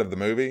rear end of the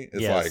movie.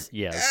 It's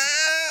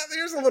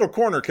here's a little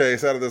corner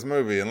case out of this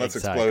movie, and let's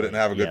explode it and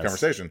have a good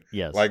conversation.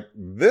 Yes. Like,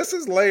 this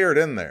is layered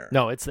in there.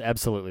 No, it's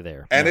absolutely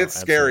there. And it's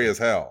scary as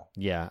hell.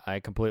 Yeah,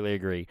 I completely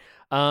agree.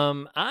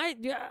 I'm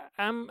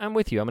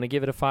with you. I'm going to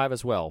give it a 5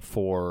 as well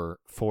for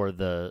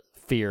the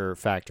fear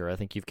factor. I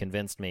think you've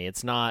convinced me.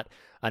 It's not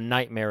a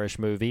nightmarish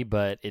movie,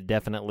 but it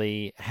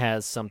definitely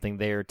has something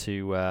there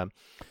to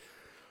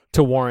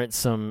warrant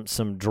some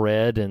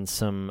dread and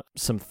some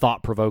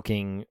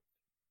thought-provoking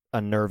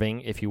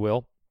unnerving, if you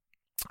will.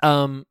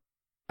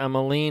 I'm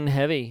a lean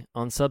heavy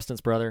on substance,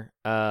 brother.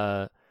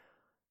 I'm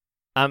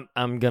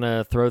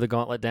gonna throw the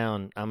gauntlet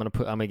down. I'm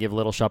gonna give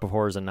Little Shop of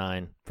Horrors a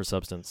 9 for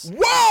substance.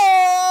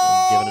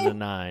 Whoa! I'm giving it a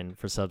 9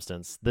 for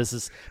substance. This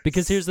is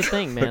because here's the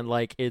thing, man.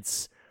 Like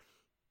it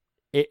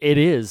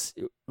is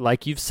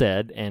like you've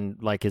said,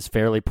 and like is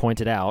fairly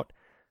pointed out.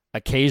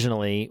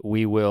 Occasionally,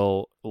 we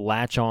will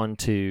latch on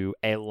to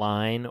a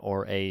line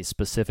or a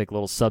specific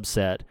little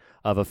subset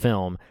of a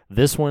film.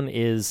 This one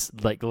is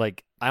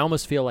like I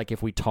almost feel like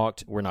if we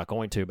talked, we're not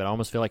going to, but I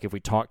almost feel like if we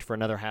talked for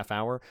another half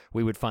hour,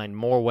 we would find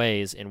more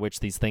ways in which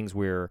these things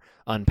we're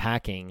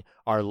unpacking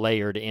are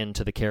layered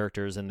into the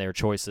characters and their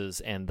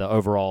choices and the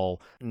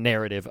overall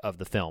narrative of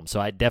the film. So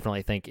I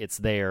definitely think it's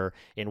there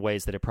in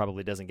ways that it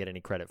probably doesn't get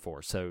any credit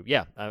for. So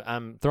yeah,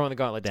 I'm throwing the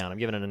gauntlet down. I'm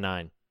giving it a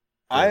 9.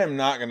 I am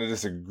not going to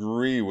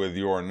disagree with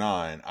your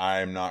 9. I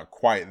am not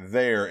quite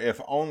there,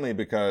 if only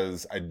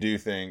because I do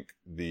think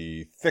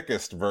the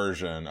thickest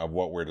version of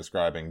what we're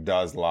describing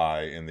does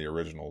lie in the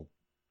original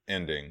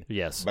ending.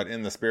 Yes. But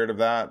in the spirit of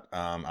that,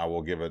 I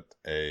will give it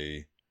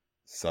a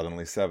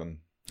Suddenly 7.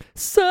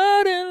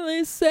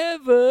 Suddenly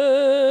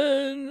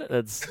 7!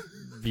 That's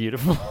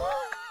beautiful.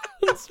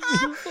 That's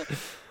beautiful.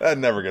 That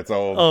never gets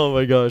old. Oh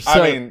my gosh.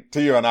 I mean,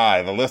 to you and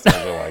I, the listeners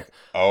are like,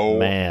 oh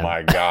man.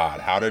 My God,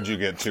 how did you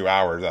get 2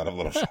 hours out of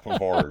Little Shop of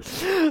Horrors?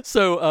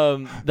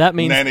 So that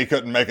means Nanny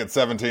couldn't make it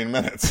 17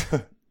 minutes.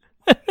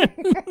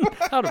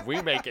 How did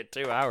we make it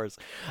 2 hours?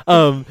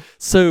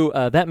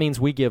 So that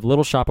means we give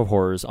Little Shop of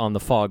Horrors on the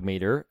fog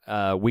meter.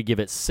 We give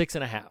it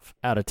 6.5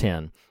 out of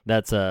 10.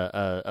 That's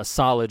a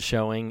solid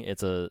showing.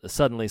 It's a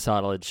suddenly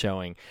solid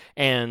showing.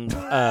 And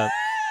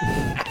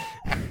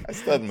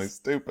suddenly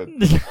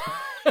stupid.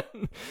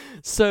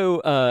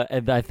 So,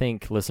 and I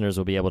think listeners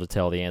will be able to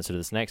tell the answer to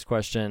this next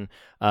question.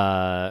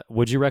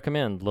 Would you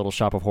recommend Little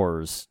Shop of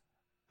Horrors?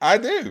 I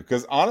do,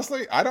 because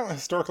honestly, I don't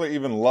historically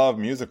even love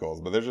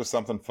musicals, but there's just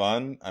something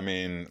fun. I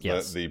mean,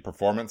 yes. the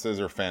performances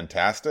are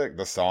fantastic.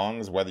 The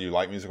songs, whether you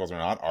like musicals or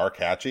not, are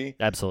catchy.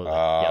 Absolutely.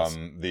 Yes.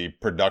 The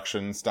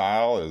production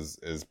style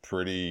is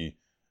pretty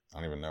I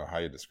don't even know how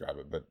you describe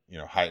it, but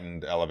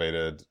heightened,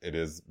 elevated. It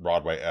is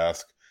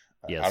Broadway-esque.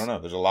 Yes. I don't know.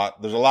 There's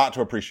a lot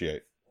to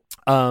appreciate.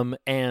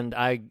 And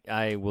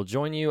I will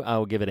join you. I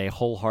will give it a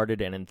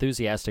wholehearted and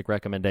enthusiastic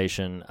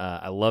recommendation.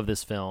 I love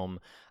this film.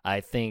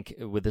 I think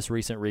with this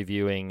recent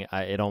reviewing,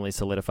 it only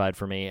solidified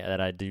for me that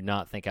I do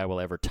not think I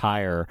will ever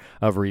tire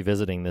of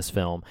revisiting this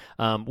film.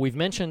 We've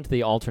mentioned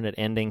the alternate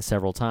ending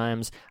several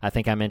times. I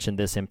think I mentioned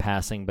this in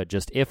passing, but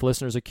just if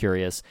listeners are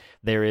curious,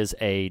 there is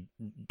a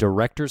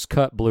director's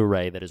cut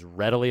Blu-ray that is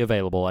readily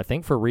available, I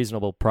think for a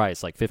reasonable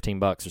price, like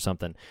 $15 or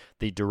something.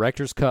 The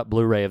director's cut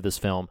Blu-ray of this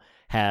film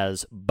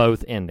has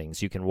both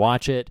endings. You can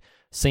watch it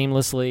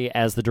seamlessly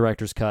as the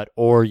director's cut,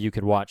 or you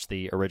could watch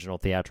the original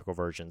theatrical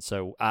version.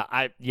 So,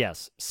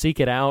 yes,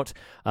 seek it out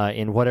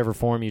in whatever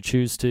form you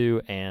choose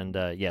to, and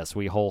yes,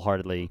 we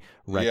wholeheartedly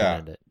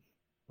recommend it.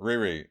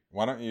 Riri,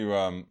 why don't you,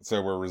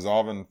 so we're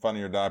resolving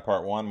Funny or Die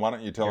Part 1. Why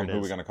don't you tell them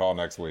who we're going to call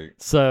next week?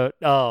 So,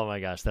 oh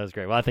my gosh, that was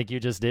great. Well, I think you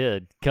just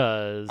did,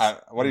 because...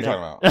 what are you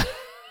talking about?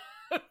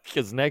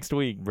 Because next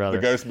week, brother...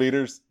 The Ghost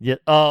Beaters? Yeah.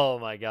 Oh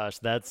my gosh,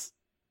 that's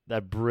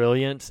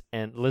brilliant,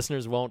 and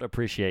listeners won't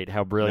appreciate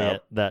how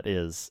brilliant that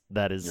is.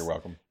 You're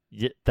welcome.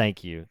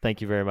 Thank you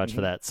very much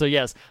for that. So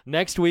yes,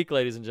 next week,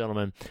 ladies and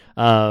gentlemen,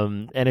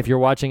 and if you're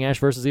watching Ash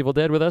vs. Evil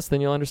Dead with us,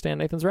 then you'll understand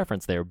Nathan's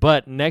reference there.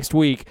 But next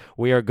week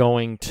we are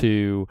going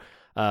to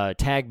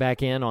tag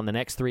back in on the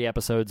next 3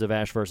 episodes of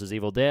Ash vs.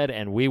 Evil Dead,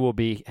 and we will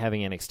be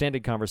having an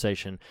extended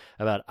conversation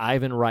about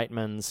Ivan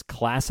Reitman's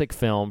classic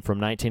film from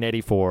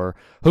 1984,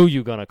 Who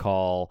You Gonna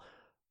Call?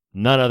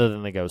 None other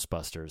than the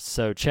Ghostbusters.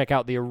 So check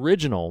out the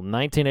original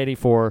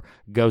 1984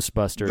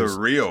 Ghostbusters. The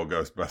real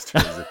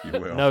Ghostbusters, if you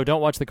will. No,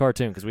 don't watch the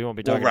cartoon, because we won't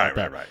be talking about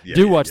that. Right.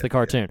 Yeah, watch the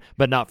cartoon,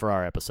 but not for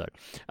our episode.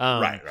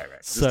 Right.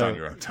 Just on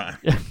your own time.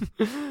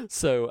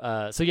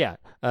 So yeah.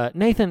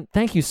 Nathan,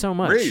 thank you so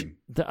much. Reed.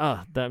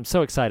 I'm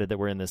so excited that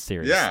we're in this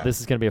series. Yeah. This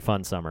is going to be a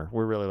fun summer.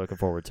 We're really looking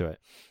forward to it.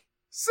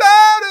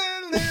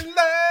 Suddenly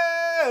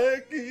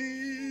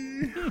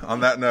lucky. On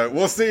that note,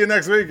 we'll see you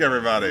next week,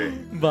 everybody.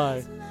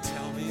 Bye.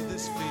 Tell me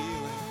this feeling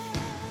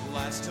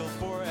lasts till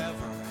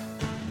forever.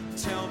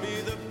 Tell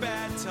me the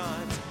bad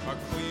times are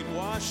clean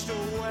washed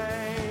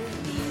away.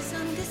 Please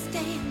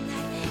understand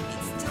that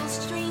it's still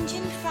strange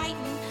and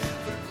frightening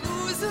for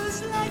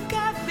losers like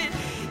I've been.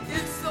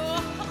 It's so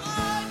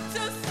hard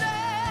to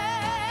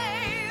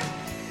say.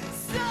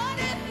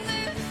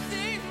 Suddenly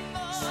seem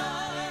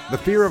more. The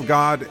fear of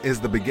God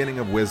is the beginning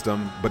of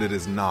wisdom, but it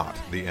is not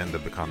the end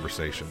of the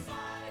conversation.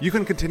 You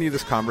can continue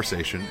this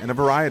conversation in a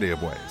variety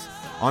of ways.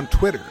 On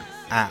Twitter,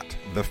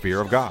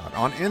 @TheFearOfGod.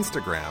 On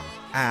Instagram,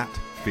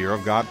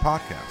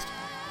 @FearOfGodPodcast.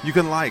 You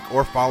can like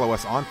or follow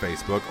us on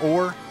Facebook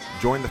or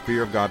join the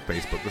Fear of God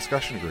Facebook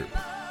discussion group.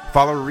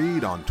 Follow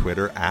Reed on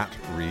Twitter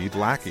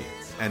 @ReedLackey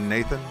and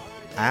Nathan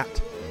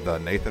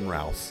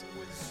 @TheNathanRouse.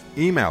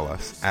 Email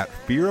us at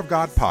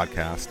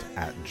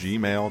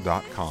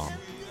fearofgodpodcast@gmail.com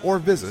or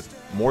visit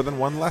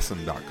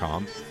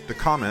morethanonelesson.com to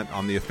comment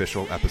on the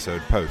official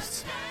episode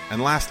posts.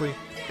 And lastly,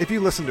 if you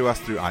listen to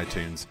us through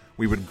iTunes,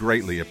 we would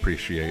greatly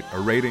appreciate a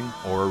rating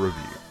or a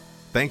review.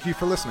 Thank you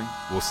for listening.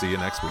 We'll see you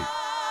next week.